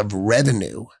talent of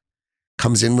revenue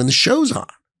comes in when the show's on,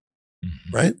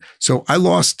 right? So I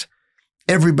lost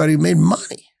everybody who made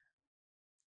money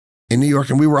in New York,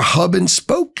 and we were a hub and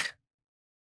spoke,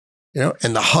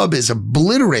 and the hub is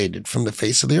obliterated from the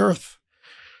face of the earth.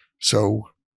 So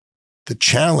the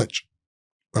challenge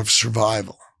of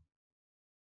survival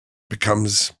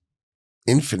becomes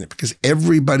infinite because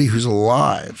everybody who's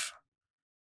alive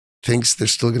thinks they're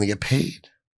still going to get paid,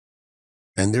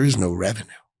 and there is no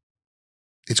revenue.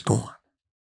 It's gone.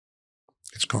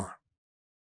 It's gone.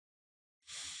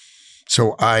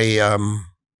 So I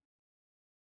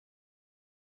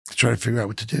try to figure out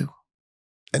what to do.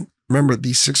 And remember,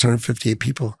 these 658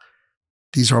 people,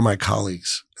 these are my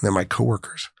colleagues and they're my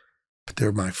coworkers, but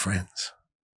they're my friends.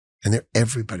 And they're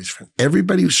everybody's friend.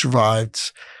 Everybody who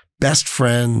survived, best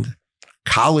friend,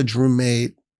 college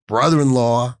roommate,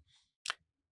 brother-in-law,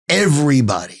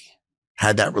 everybody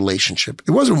had that relationship.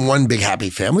 It wasn't one big happy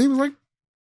family. It was like,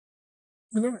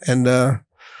 and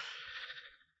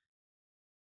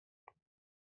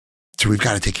so we've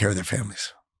got to take care of their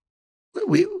families.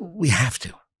 We have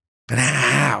to, but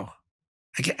how?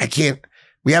 I can't.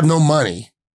 We have no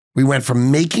money. We went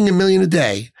from making $1 million a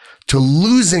day to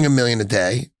losing $1 million a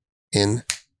day in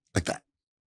like that,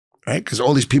 right? Because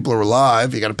all these people are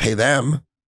alive. You got to pay them.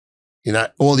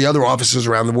 All the other offices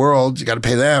around the world, you got to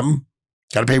pay them.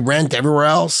 Got to pay rent everywhere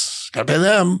else. Got to pay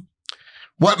them.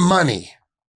 What money?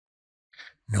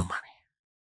 No money.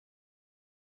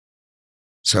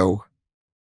 So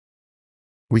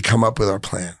we come up with our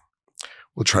plan.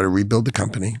 We'll try to rebuild the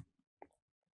company,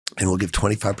 and we'll give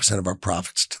 25% of our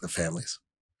profits to the families.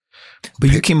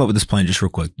 But you came up with this plan, just real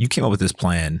quick. You came up with this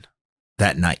plan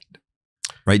that night,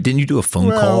 right? Didn't you do a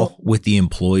phone call with the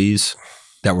employees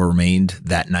that were remained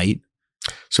that night?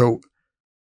 So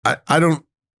I don't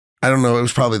know. It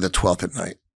was probably the 12th at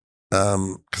night,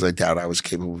 because I doubt I was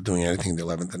capable of doing anything the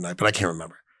 11th at night, but I can't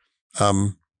remember.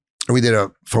 And we did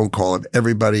a phone call of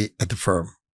everybody at the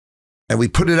firm, and we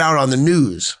put it out on the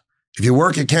news. If you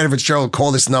work at Cantor Fitzgerald,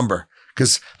 call this number.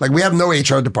 Because we have no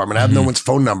HR department. I have no one's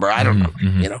phone number. I don't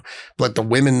know, But the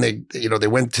women, they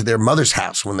went to their mother's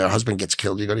house when their husband gets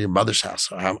killed. You go to your mother's house.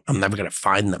 So I'm never going to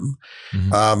find them.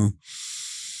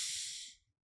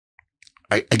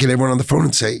 I get everyone on the phone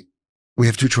and say, we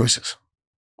have two choices.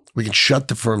 We can shut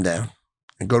the firm down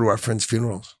and go to our friends'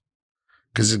 funerals.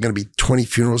 Because there's going to be 20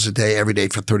 funerals a day, every day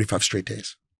for 35 straight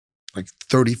days.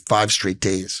 35 straight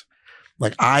days.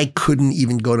 I couldn't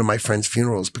even go to my friends'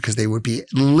 funerals because they would be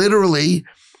literally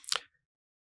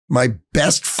my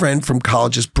best friend from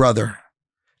college's brother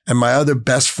and my other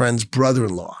best friend's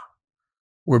brother-in-law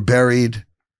were buried,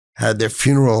 had their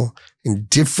funeral in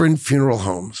different funeral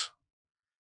homes.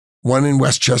 one in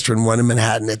Westchester and one in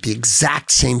Manhattan at the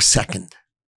exact same second.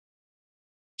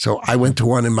 So I went to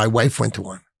one and my wife went to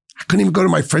one. I couldn't even go to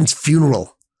my friend's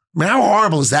funeral. I mean, how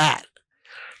horrible is that?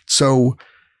 So,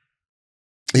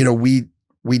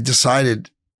 we decided,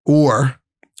 or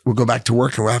we'll go back to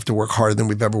work and we'll have to work harder than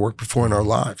we've ever worked before in our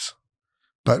lives.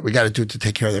 But we got to do it to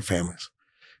take care of their families.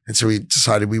 And so we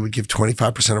decided we would give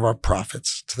 25% of our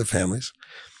profits to the families.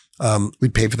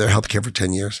 We'd pay for their health care for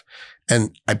 10 years.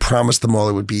 And I promised them all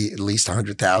it would be at least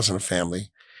 $100,000 a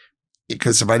family.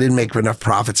 Because if I didn't make enough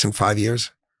profits in 5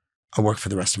 years, I'll work for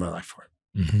the rest of my life for it.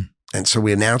 Mm-hmm. And so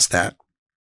we announced that.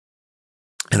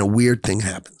 And a weird thing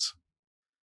happens.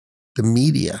 The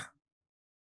media,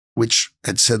 which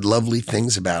had said lovely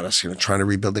things about us, trying to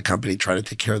rebuild the company, trying to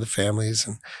take care of the families.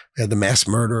 And we had the mass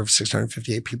murder of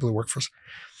 658 people who work for us.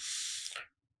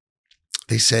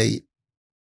 They say,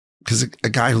 because a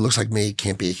guy who looks like me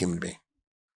can't be a human being,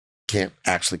 can't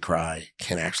actually cry,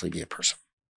 can't actually be a person.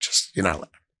 Just, you're not allowed.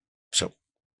 So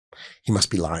he must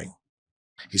be lying.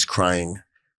 He's crying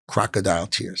crocodile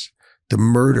tears. The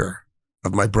murder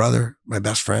of my brother, my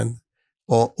best friend,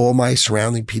 all my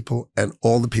surrounding people and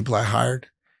all the people I hired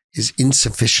is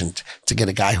insufficient to get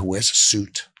a guy who wears a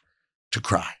suit to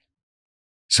cry.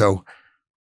 So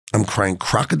I'm crying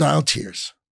crocodile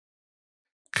tears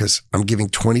because I'm giving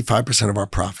 25% of our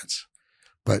profits.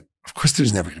 But of course,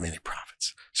 there's never going to be any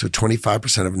profits. So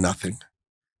 25% of nothing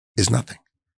is nothing.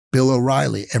 Bill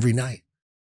O'Reilly every night,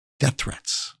 death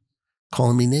threats,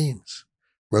 calling me names.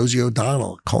 Rosie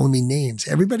O'Donnell calling me names.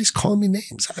 Everybody's calling me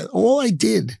names. All I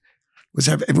did was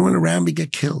have everyone around me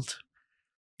get killed.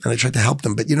 And I tried to help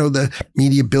them. But the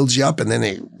media builds you up and then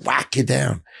they whack you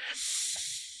down.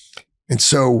 And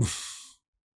so,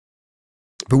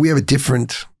 but we have a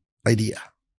different idea.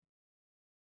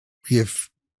 We have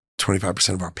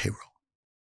 25% of our payroll.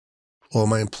 All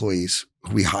my employees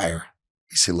who we hire,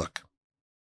 we say, look,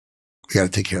 we got to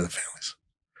take care of the families.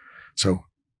 So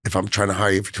if I'm trying to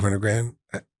hire you for 200 grand,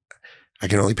 I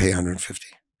can only pay 150.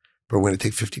 But we're going to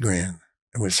take 50 grand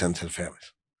and we're going to send it to the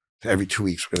families. So every 2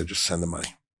 weeks, we're going to just send the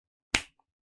money.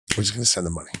 We're just going to send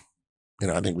the money.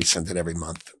 I think we send it every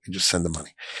month. We just send the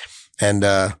money. And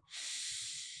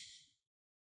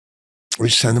we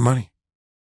just send the money.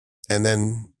 And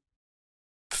then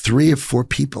 3 of 4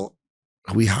 people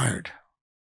who we hired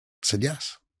said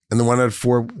yes. And the 1 out of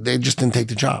 4, they just didn't take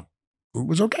the job. It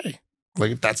was okay. Like,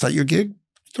 if that's not your gig,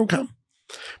 don't come.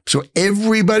 So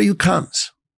everybody who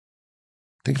comes,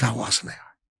 think of how awesome they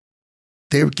are.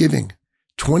 They're giving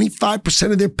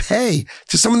 25% of their pay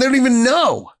to someone they don't even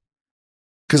know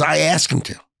because I asked them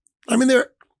to. I mean,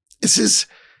 this is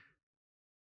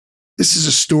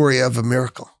a story of a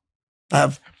miracle. I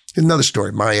have another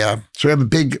story. So we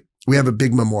have a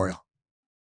big memorial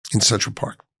in Central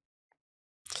Park.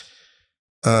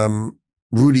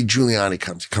 Rudy Giuliani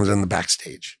comes. He comes on the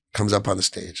backstage, comes up on the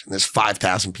stage, and there's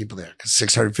 5,000 people there because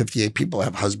 658 people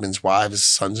have husbands, wives,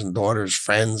 sons and daughters,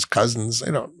 friends, cousins.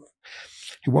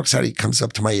 He walks out, he comes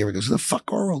up to my ear and goes, who the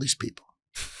fuck are all these people?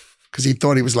 Because he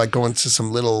thought he was like going to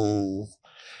some little,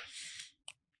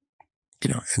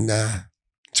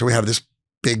 so we have this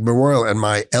big memorial and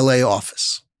my LA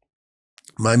office,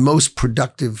 my most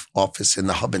productive office in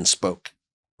the hub and spoke,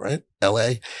 right?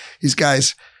 LA. These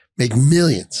guys make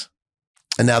millions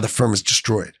and now the firm is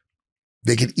destroyed.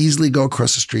 They could easily go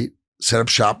across the street, set up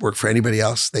shop, work for anybody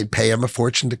else. They'd pay them a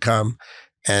fortune to come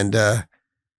and I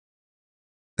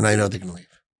know they're going to leave.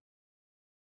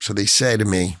 So they say to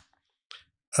me,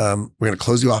 we're going to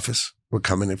close the office. We're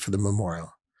coming in for the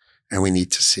memorial and we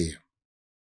need to see you.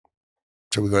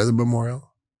 So we go to the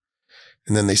memorial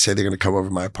and then they say they're going to come over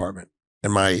to my apartment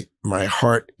and my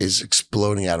heart is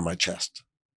exploding out of my chest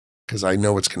because I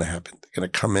know what's going to happen. They're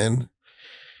going to come in.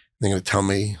 They're going to tell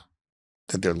me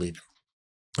that they're leaving.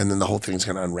 And then the whole thing's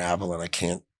going to unravel and I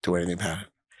can't do anything about it.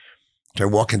 So I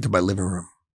walk into my living room.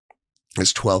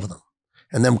 There's 12 of them.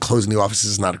 And them closing the office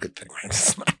is not a good thing, right?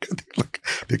 It's not a good thing. Look,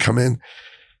 they come in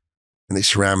and they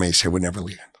surround me and say, we're never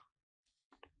leaving.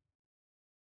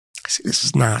 I say, this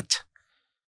is not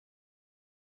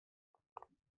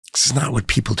what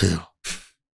people do.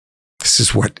 This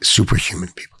is what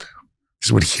superhuman people do. This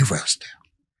is what heroes do.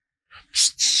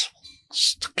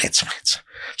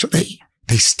 So they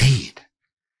stayed.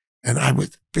 And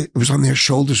it was on their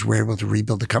shoulders. We were able to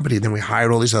rebuild the company. And then we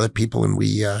hired all these other people and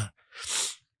we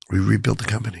rebuilt the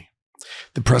company.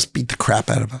 The press beat the crap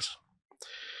out of us.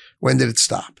 When did it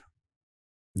stop?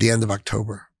 The end of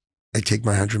October. I take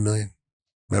my 100 million.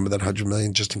 Remember that 100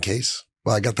 million just in case?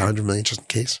 Well, I got the 100 million just in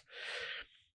case.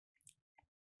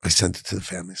 I sent it to the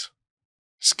families.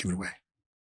 Just give it away.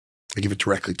 I give it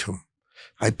directly to them.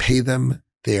 I pay them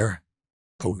their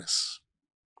bonus.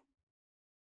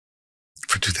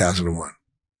 for 2001.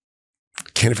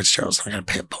 Cantor Fitzgerald's not going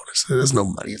to pay a bonus. There's no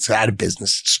money. It's out of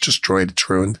business. It's destroyed. It's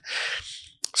ruined.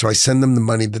 So I send them the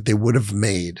money that they would have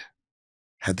made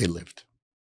had they lived.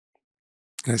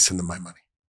 And I send them my money.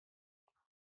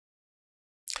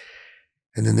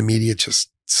 And then the media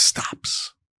just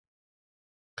stops.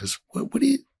 Because what do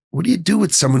you do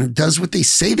with someone who does what they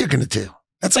say they're going to do?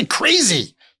 That's like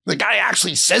crazy. The guy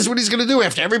actually says what he's going to do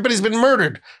after everybody's been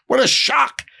murdered. What a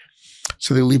shock.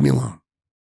 So they leave me alone.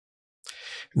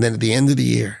 And then at the end of the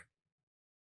year,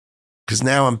 because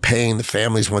now I'm paying the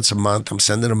families once a month, I'm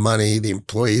sending them money. The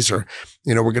employees are,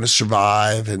 we're going to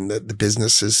survive, and the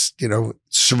business is,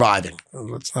 surviving.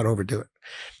 Let's not overdo it.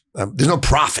 There's no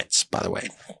profits, by the way,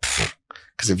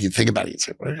 because if you think about it, you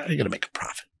say, well, how are you going to make a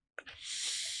profit?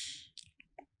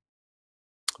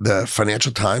 The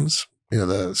Financial Times,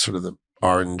 the sort of the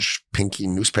orange, pinky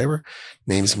newspaper,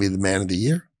 names me the man of the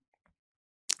year.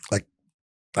 Like,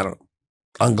 I don't know.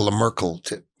 Angela Merkel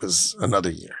was another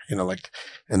year,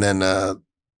 and then the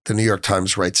New York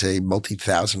Times writes a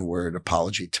multi-thousand word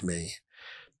apology to me,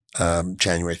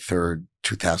 January 3rd,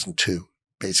 2002.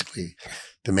 Basically,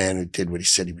 the man who did what he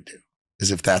said he would do,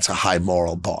 as if that's a high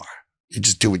moral bar. You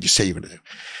just do what you say you're going to do.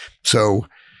 So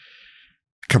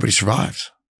the company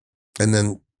survives. And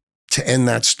then to end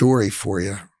that story for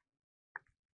you,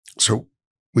 so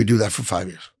we do that for 5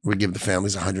 years. We give the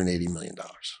families $180 million.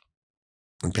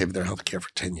 And pay for their health care for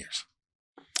 10 years.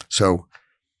 So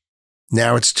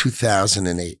now it's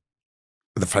 2008.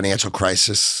 The financial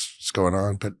crisis is going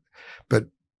on, but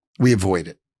we avoid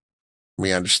it.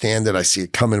 We understand it. I see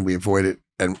it coming. We avoid it,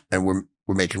 and we're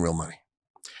making real money.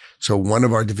 So one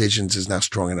of our divisions is now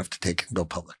strong enough to take and go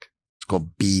public. It's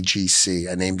called BGC.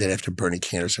 I named it after Bernie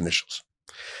Cantor's initials.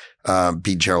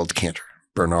 B. Gerald Cantor,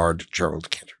 Bernard Gerald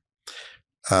Cantor.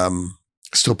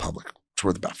 Still public. It's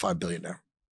worth about $5 billion now.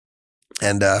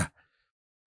 And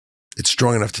it's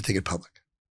strong enough to take it public.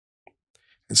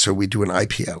 And so we do an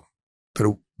IPO,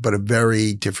 but a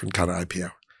very different kind of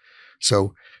IPO.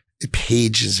 So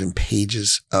pages and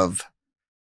pages of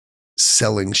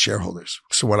selling shareholders.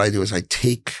 So what I do is I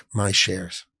take my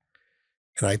shares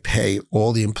and I pay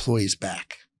all the employees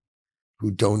back who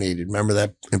donated. Remember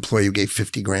that employee who gave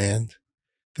 50 grand?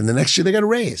 Then the next year they got a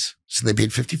raise. So they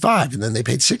paid 55, and then they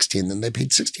paid 60, and then they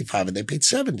paid 65, and they paid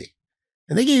 70.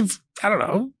 And they gave, I don't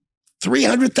know,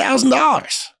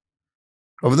 $300,000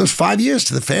 over those 5 years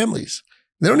to the families.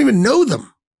 They don't even know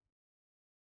them.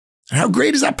 How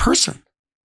great is that person?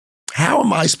 How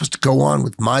am I supposed to go on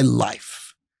with my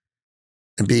life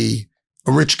and be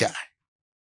a rich guy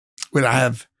when I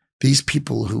have these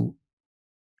people who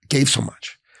gave so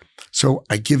much? So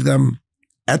I give them,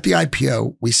 at the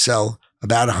IPO, we sell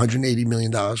about $180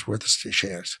 million worth of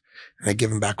shares, and I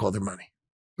give them back all their money,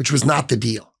 which was not the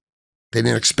deal. They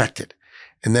didn't expect it.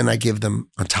 And then I give them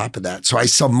on top of that. So I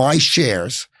sell my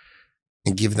shares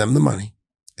and give them the money.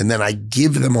 And then I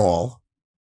give them all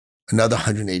another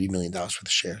 $180 million worth of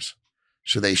shares.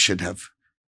 So they should have,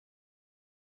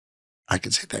 I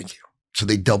could say thank you. So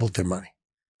they doubled their money.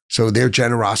 So their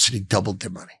generosity doubled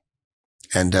their money.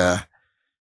 And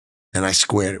I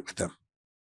squared it with them.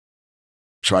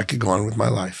 So I could go on with my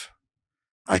life.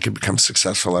 I could become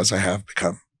successful as I have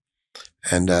become.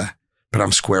 But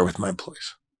I'm square with my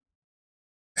employees.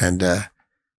 And,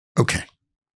 okay.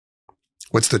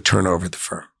 What's the turnover at the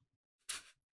firm?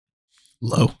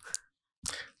 Low.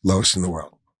 Lowest in the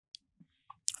world.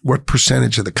 What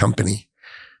percentage of the company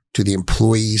do the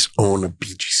employees own of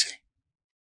BGC?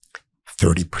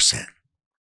 30%.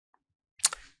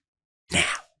 Now,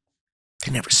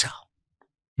 they never sell.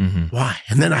 Mm-hmm. Why?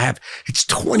 And then it's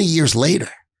 20 years later,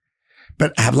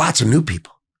 but I have lots of new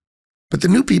people. But the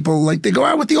new people, they go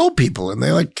out with the old people and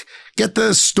they get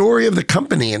the story of the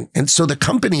company. And so the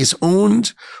company is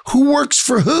owned. Who works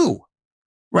for who?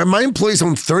 Right? My employees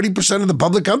own 30% of the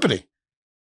public company.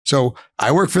 So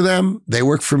I work for them. They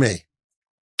work for me.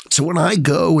 So when I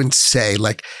go and say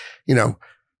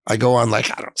I go on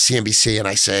CNBC and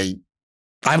I say,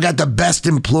 I've got the best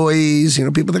employees,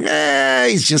 people think,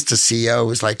 he's just a CEO.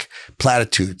 It's like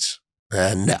platitudes.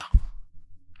 No.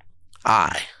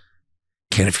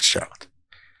 Cantor Fitzgerald,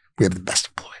 we have the best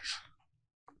employees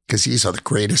because these are the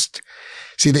greatest.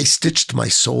 See, they stitched my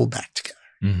soul back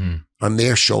together on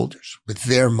their shoulders with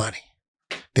their money.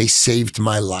 They saved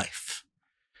my life.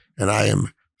 And I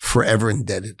am forever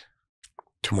indebted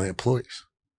to my employees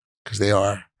because they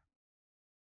are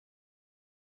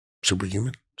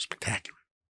superhuman, spectacular.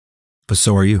 But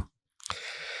so are you.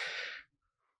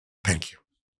 Thank you.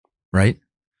 Right?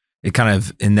 It kind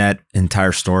of, in that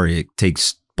entire story, it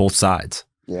takes both sides.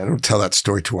 Yeah, I don't tell that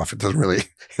story too often. It doesn't really,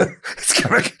 it's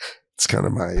kind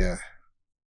of my,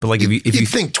 But like, if you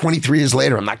think 23 years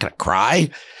later, I'm not going to cry.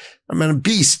 I'm a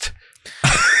beast.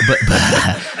 but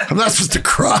I'm not supposed to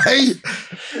cry.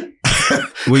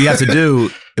 what you have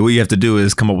to do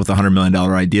is come up with $100 million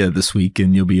idea this week,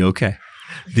 and you'll be okay.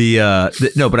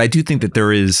 No, but I do think that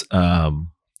there is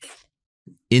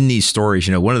in these stories,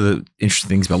 one of the interesting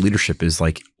things about leadership is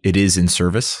like it is in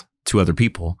service to other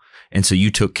people, and so you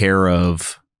took care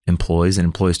of employees, and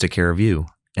employees took care of you,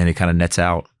 and it kind of nets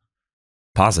out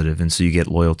positive, and so you get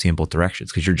loyalty in both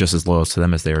directions because you're just as loyal to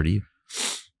them as they are to you.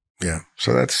 Yeah.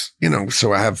 So that's, so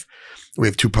we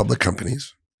have 2 public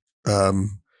companies,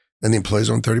 and the employees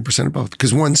own 30% of both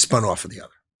because one spun off of the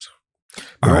other. So,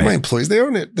 but all my employees, they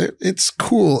own it. It's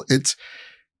cool. It's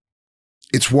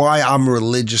why I'm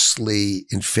religiously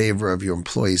in favor of your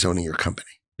employees owning your company,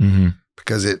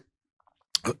 because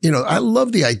I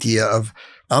love the idea of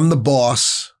I'm the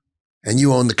boss and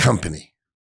you own the company.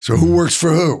 So who works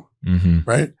for who,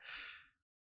 right?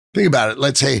 Think about it.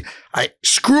 Let's say I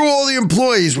screw all the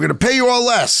employees. We're going to pay you all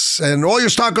less and all your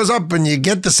stock goes up and you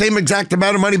get the same exact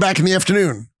amount of money back in the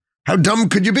afternoon. How dumb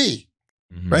could you be?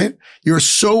 Right? You're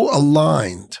so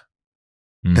aligned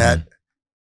that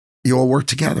you all work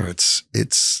together.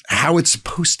 It's how it's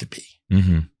supposed to be.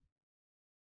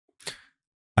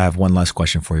 I have one last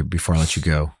question for you before I let you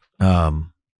go.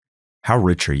 How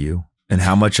rich are you, and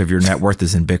how much of your net worth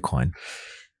is in Bitcoin?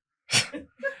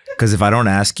 Because if I don't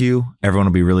ask you, everyone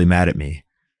will be really mad at me.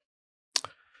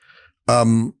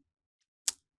 If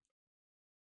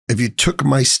you took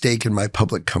my stake in my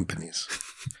public companies,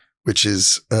 which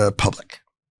is public,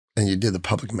 and you did the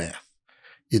public math,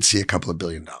 you'd see a couple of $1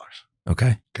 billion.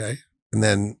 Okay. And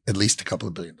then at least a couple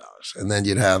of $1 billion. And then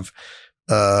you'd have,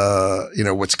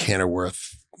 what's Cantor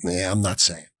worth? Yeah, I'm not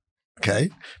saying.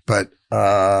 Okay. But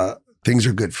things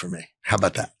are good for me. How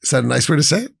about that? Is that a nice way to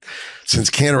say it?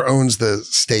 Since Cantor owns the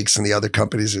stakes in the other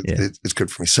companies, it's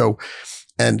good for me. So,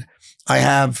 and I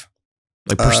have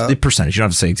like the percentage. You don't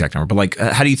have to say exact number, but like,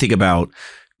 how do you think about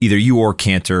either you or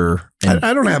Cantor?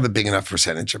 I don't have a big enough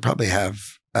percentage. I probably have,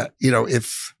 I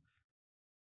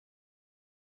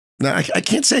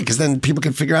can't say because then people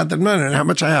can figure out that no, how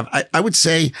much I have. I would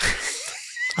say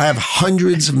I have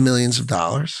hundreds of millions of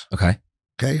dollars. Okay.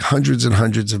 Hundreds and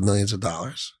hundreds of millions of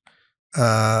dollars.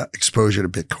 Exposure to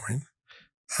Bitcoin.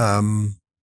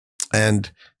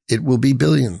 And it will be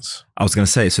billions. I was going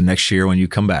to say, so next year when you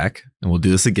come back and we'll do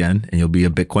this again and you'll be a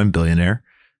Bitcoin billionaire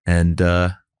and,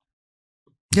 but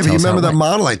you remember that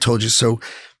model I told you. So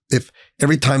if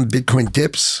every time Bitcoin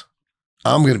dips,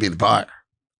 I'm going to be the buyer.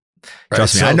 Right?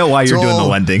 Trust me, I know why you're doing the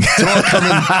lending. It's all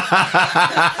coming.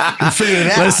 You're figuring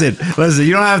it out. Listen,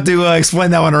 you don't have to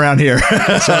explain that one around here.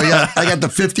 So I got the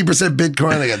 50%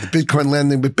 Bitcoin. I got the Bitcoin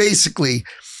lending. But basically,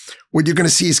 what you're going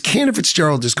to see is Cantor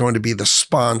Fitzgerald is going to be the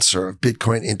sponsor of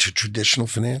Bitcoin into traditional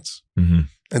finance.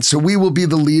 And so we will be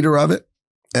the leader of it.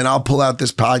 And I'll pull out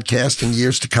this podcast in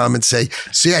years to come and say,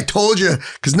 see, I told you,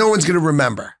 because no one's going to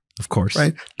remember. Of course.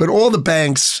 Right? But all the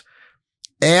banks,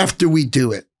 after we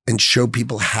do it, and show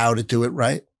people how to do it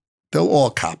right, they'll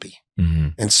all copy.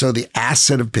 And so the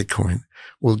asset of Bitcoin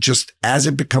will just, as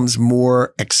it becomes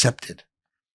more accepted,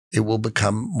 it will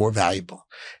become more valuable.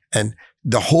 And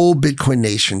the whole Bitcoin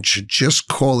nation should just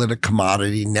call it a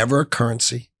commodity, never a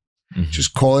currency.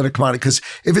 Just call it a commodity. Because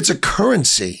if it's a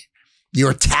currency,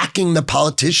 you're attacking the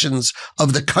politicians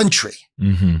of the country,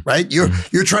 right?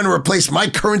 You're trying to replace my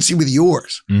currency with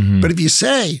yours. But if you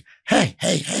say, hey,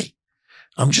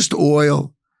 I'm just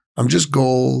oil, I'm just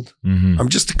gold, I'm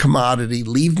just a commodity,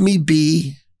 leave me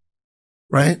be,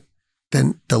 right?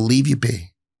 Then they'll leave you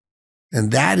be.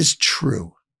 And that is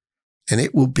true. And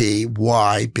it will be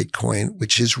why Bitcoin,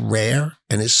 which is rare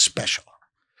and is special,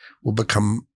 will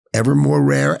become ever more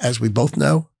rare, as we both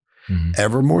know,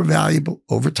 ever more valuable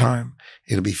over time.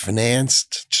 It'll be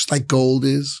financed just like gold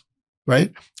is,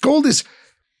 right? Gold is,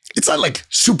 it's not like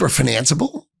super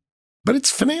financeable, but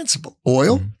it's financeable.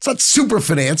 Oil, it's not super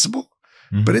financeable,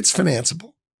 but it's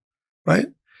financeable, right?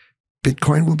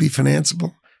 Bitcoin will be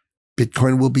financeable.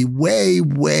 Bitcoin will be way,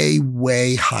 way,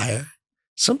 way higher,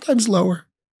 sometimes lower.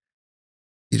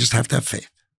 You just have to have faith.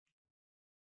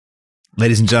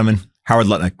 Ladies and gentlemen, Howard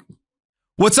Lutnick.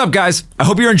 What's up, guys? I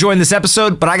hope you're enjoying this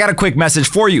episode, but I got a quick message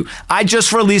for you. I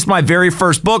just released my very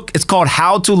first book. It's called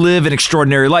How to Live an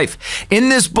Extraordinary Life. In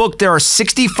this book, there are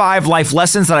 65 life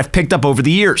lessons that I've picked up over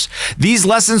the years. These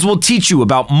lessons will teach you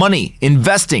about money,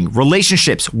 investing,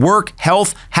 relationships, work,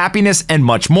 health, happiness, and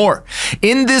much more.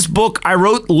 In this book, I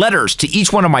wrote letters to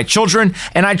each one of my children,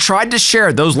 and I tried to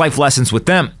share those life lessons with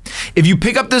them. If you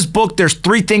pick up this book, there's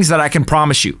 3 things that I can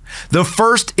promise you. The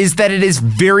first is that it is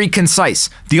very concise.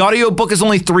 The audiobook is only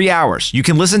only 3 hours. You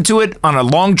can listen to it on a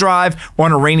long drive or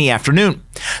on a rainy afternoon.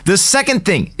 The second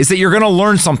thing is that you're going to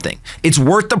learn something. It's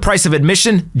worth the price of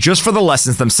admission just for the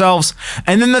lessons themselves.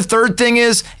 And then the third thing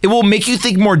is it will make you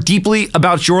think more deeply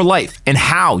about your life and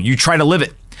how you try to live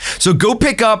it. So go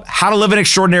pick up How to Live an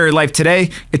Extraordinary Life today.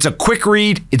 It's a quick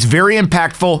read. It's very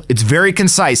impactful. It's very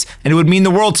concise, and it would mean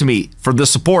the world to me for the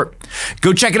support.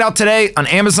 Go check it out today on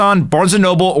Amazon, Barnes &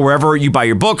 Noble, or wherever you buy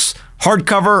your books.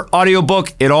 Hardcover,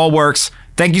 audiobook, it all works.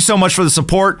 Thank you so much for the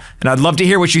support, and I'd love to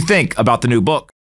hear what you think about the new book.